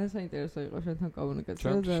აზრები, ძალიან საინტერესო იყო შენთან კომუნიკაცია,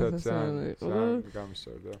 ძალიან სასიამოვნო იყო.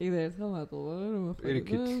 გამისწორდა. კიდევ ერთხელ მადლობა რომ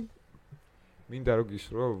პირიქით. მინდა რომ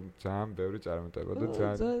გისურვო ძალიან ბევრი წარმატება და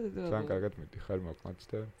ძალიან კარგად მიდიხარ მოკლედ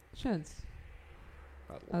და შენც.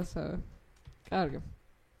 ასაა. კარგი.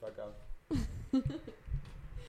 პაკა.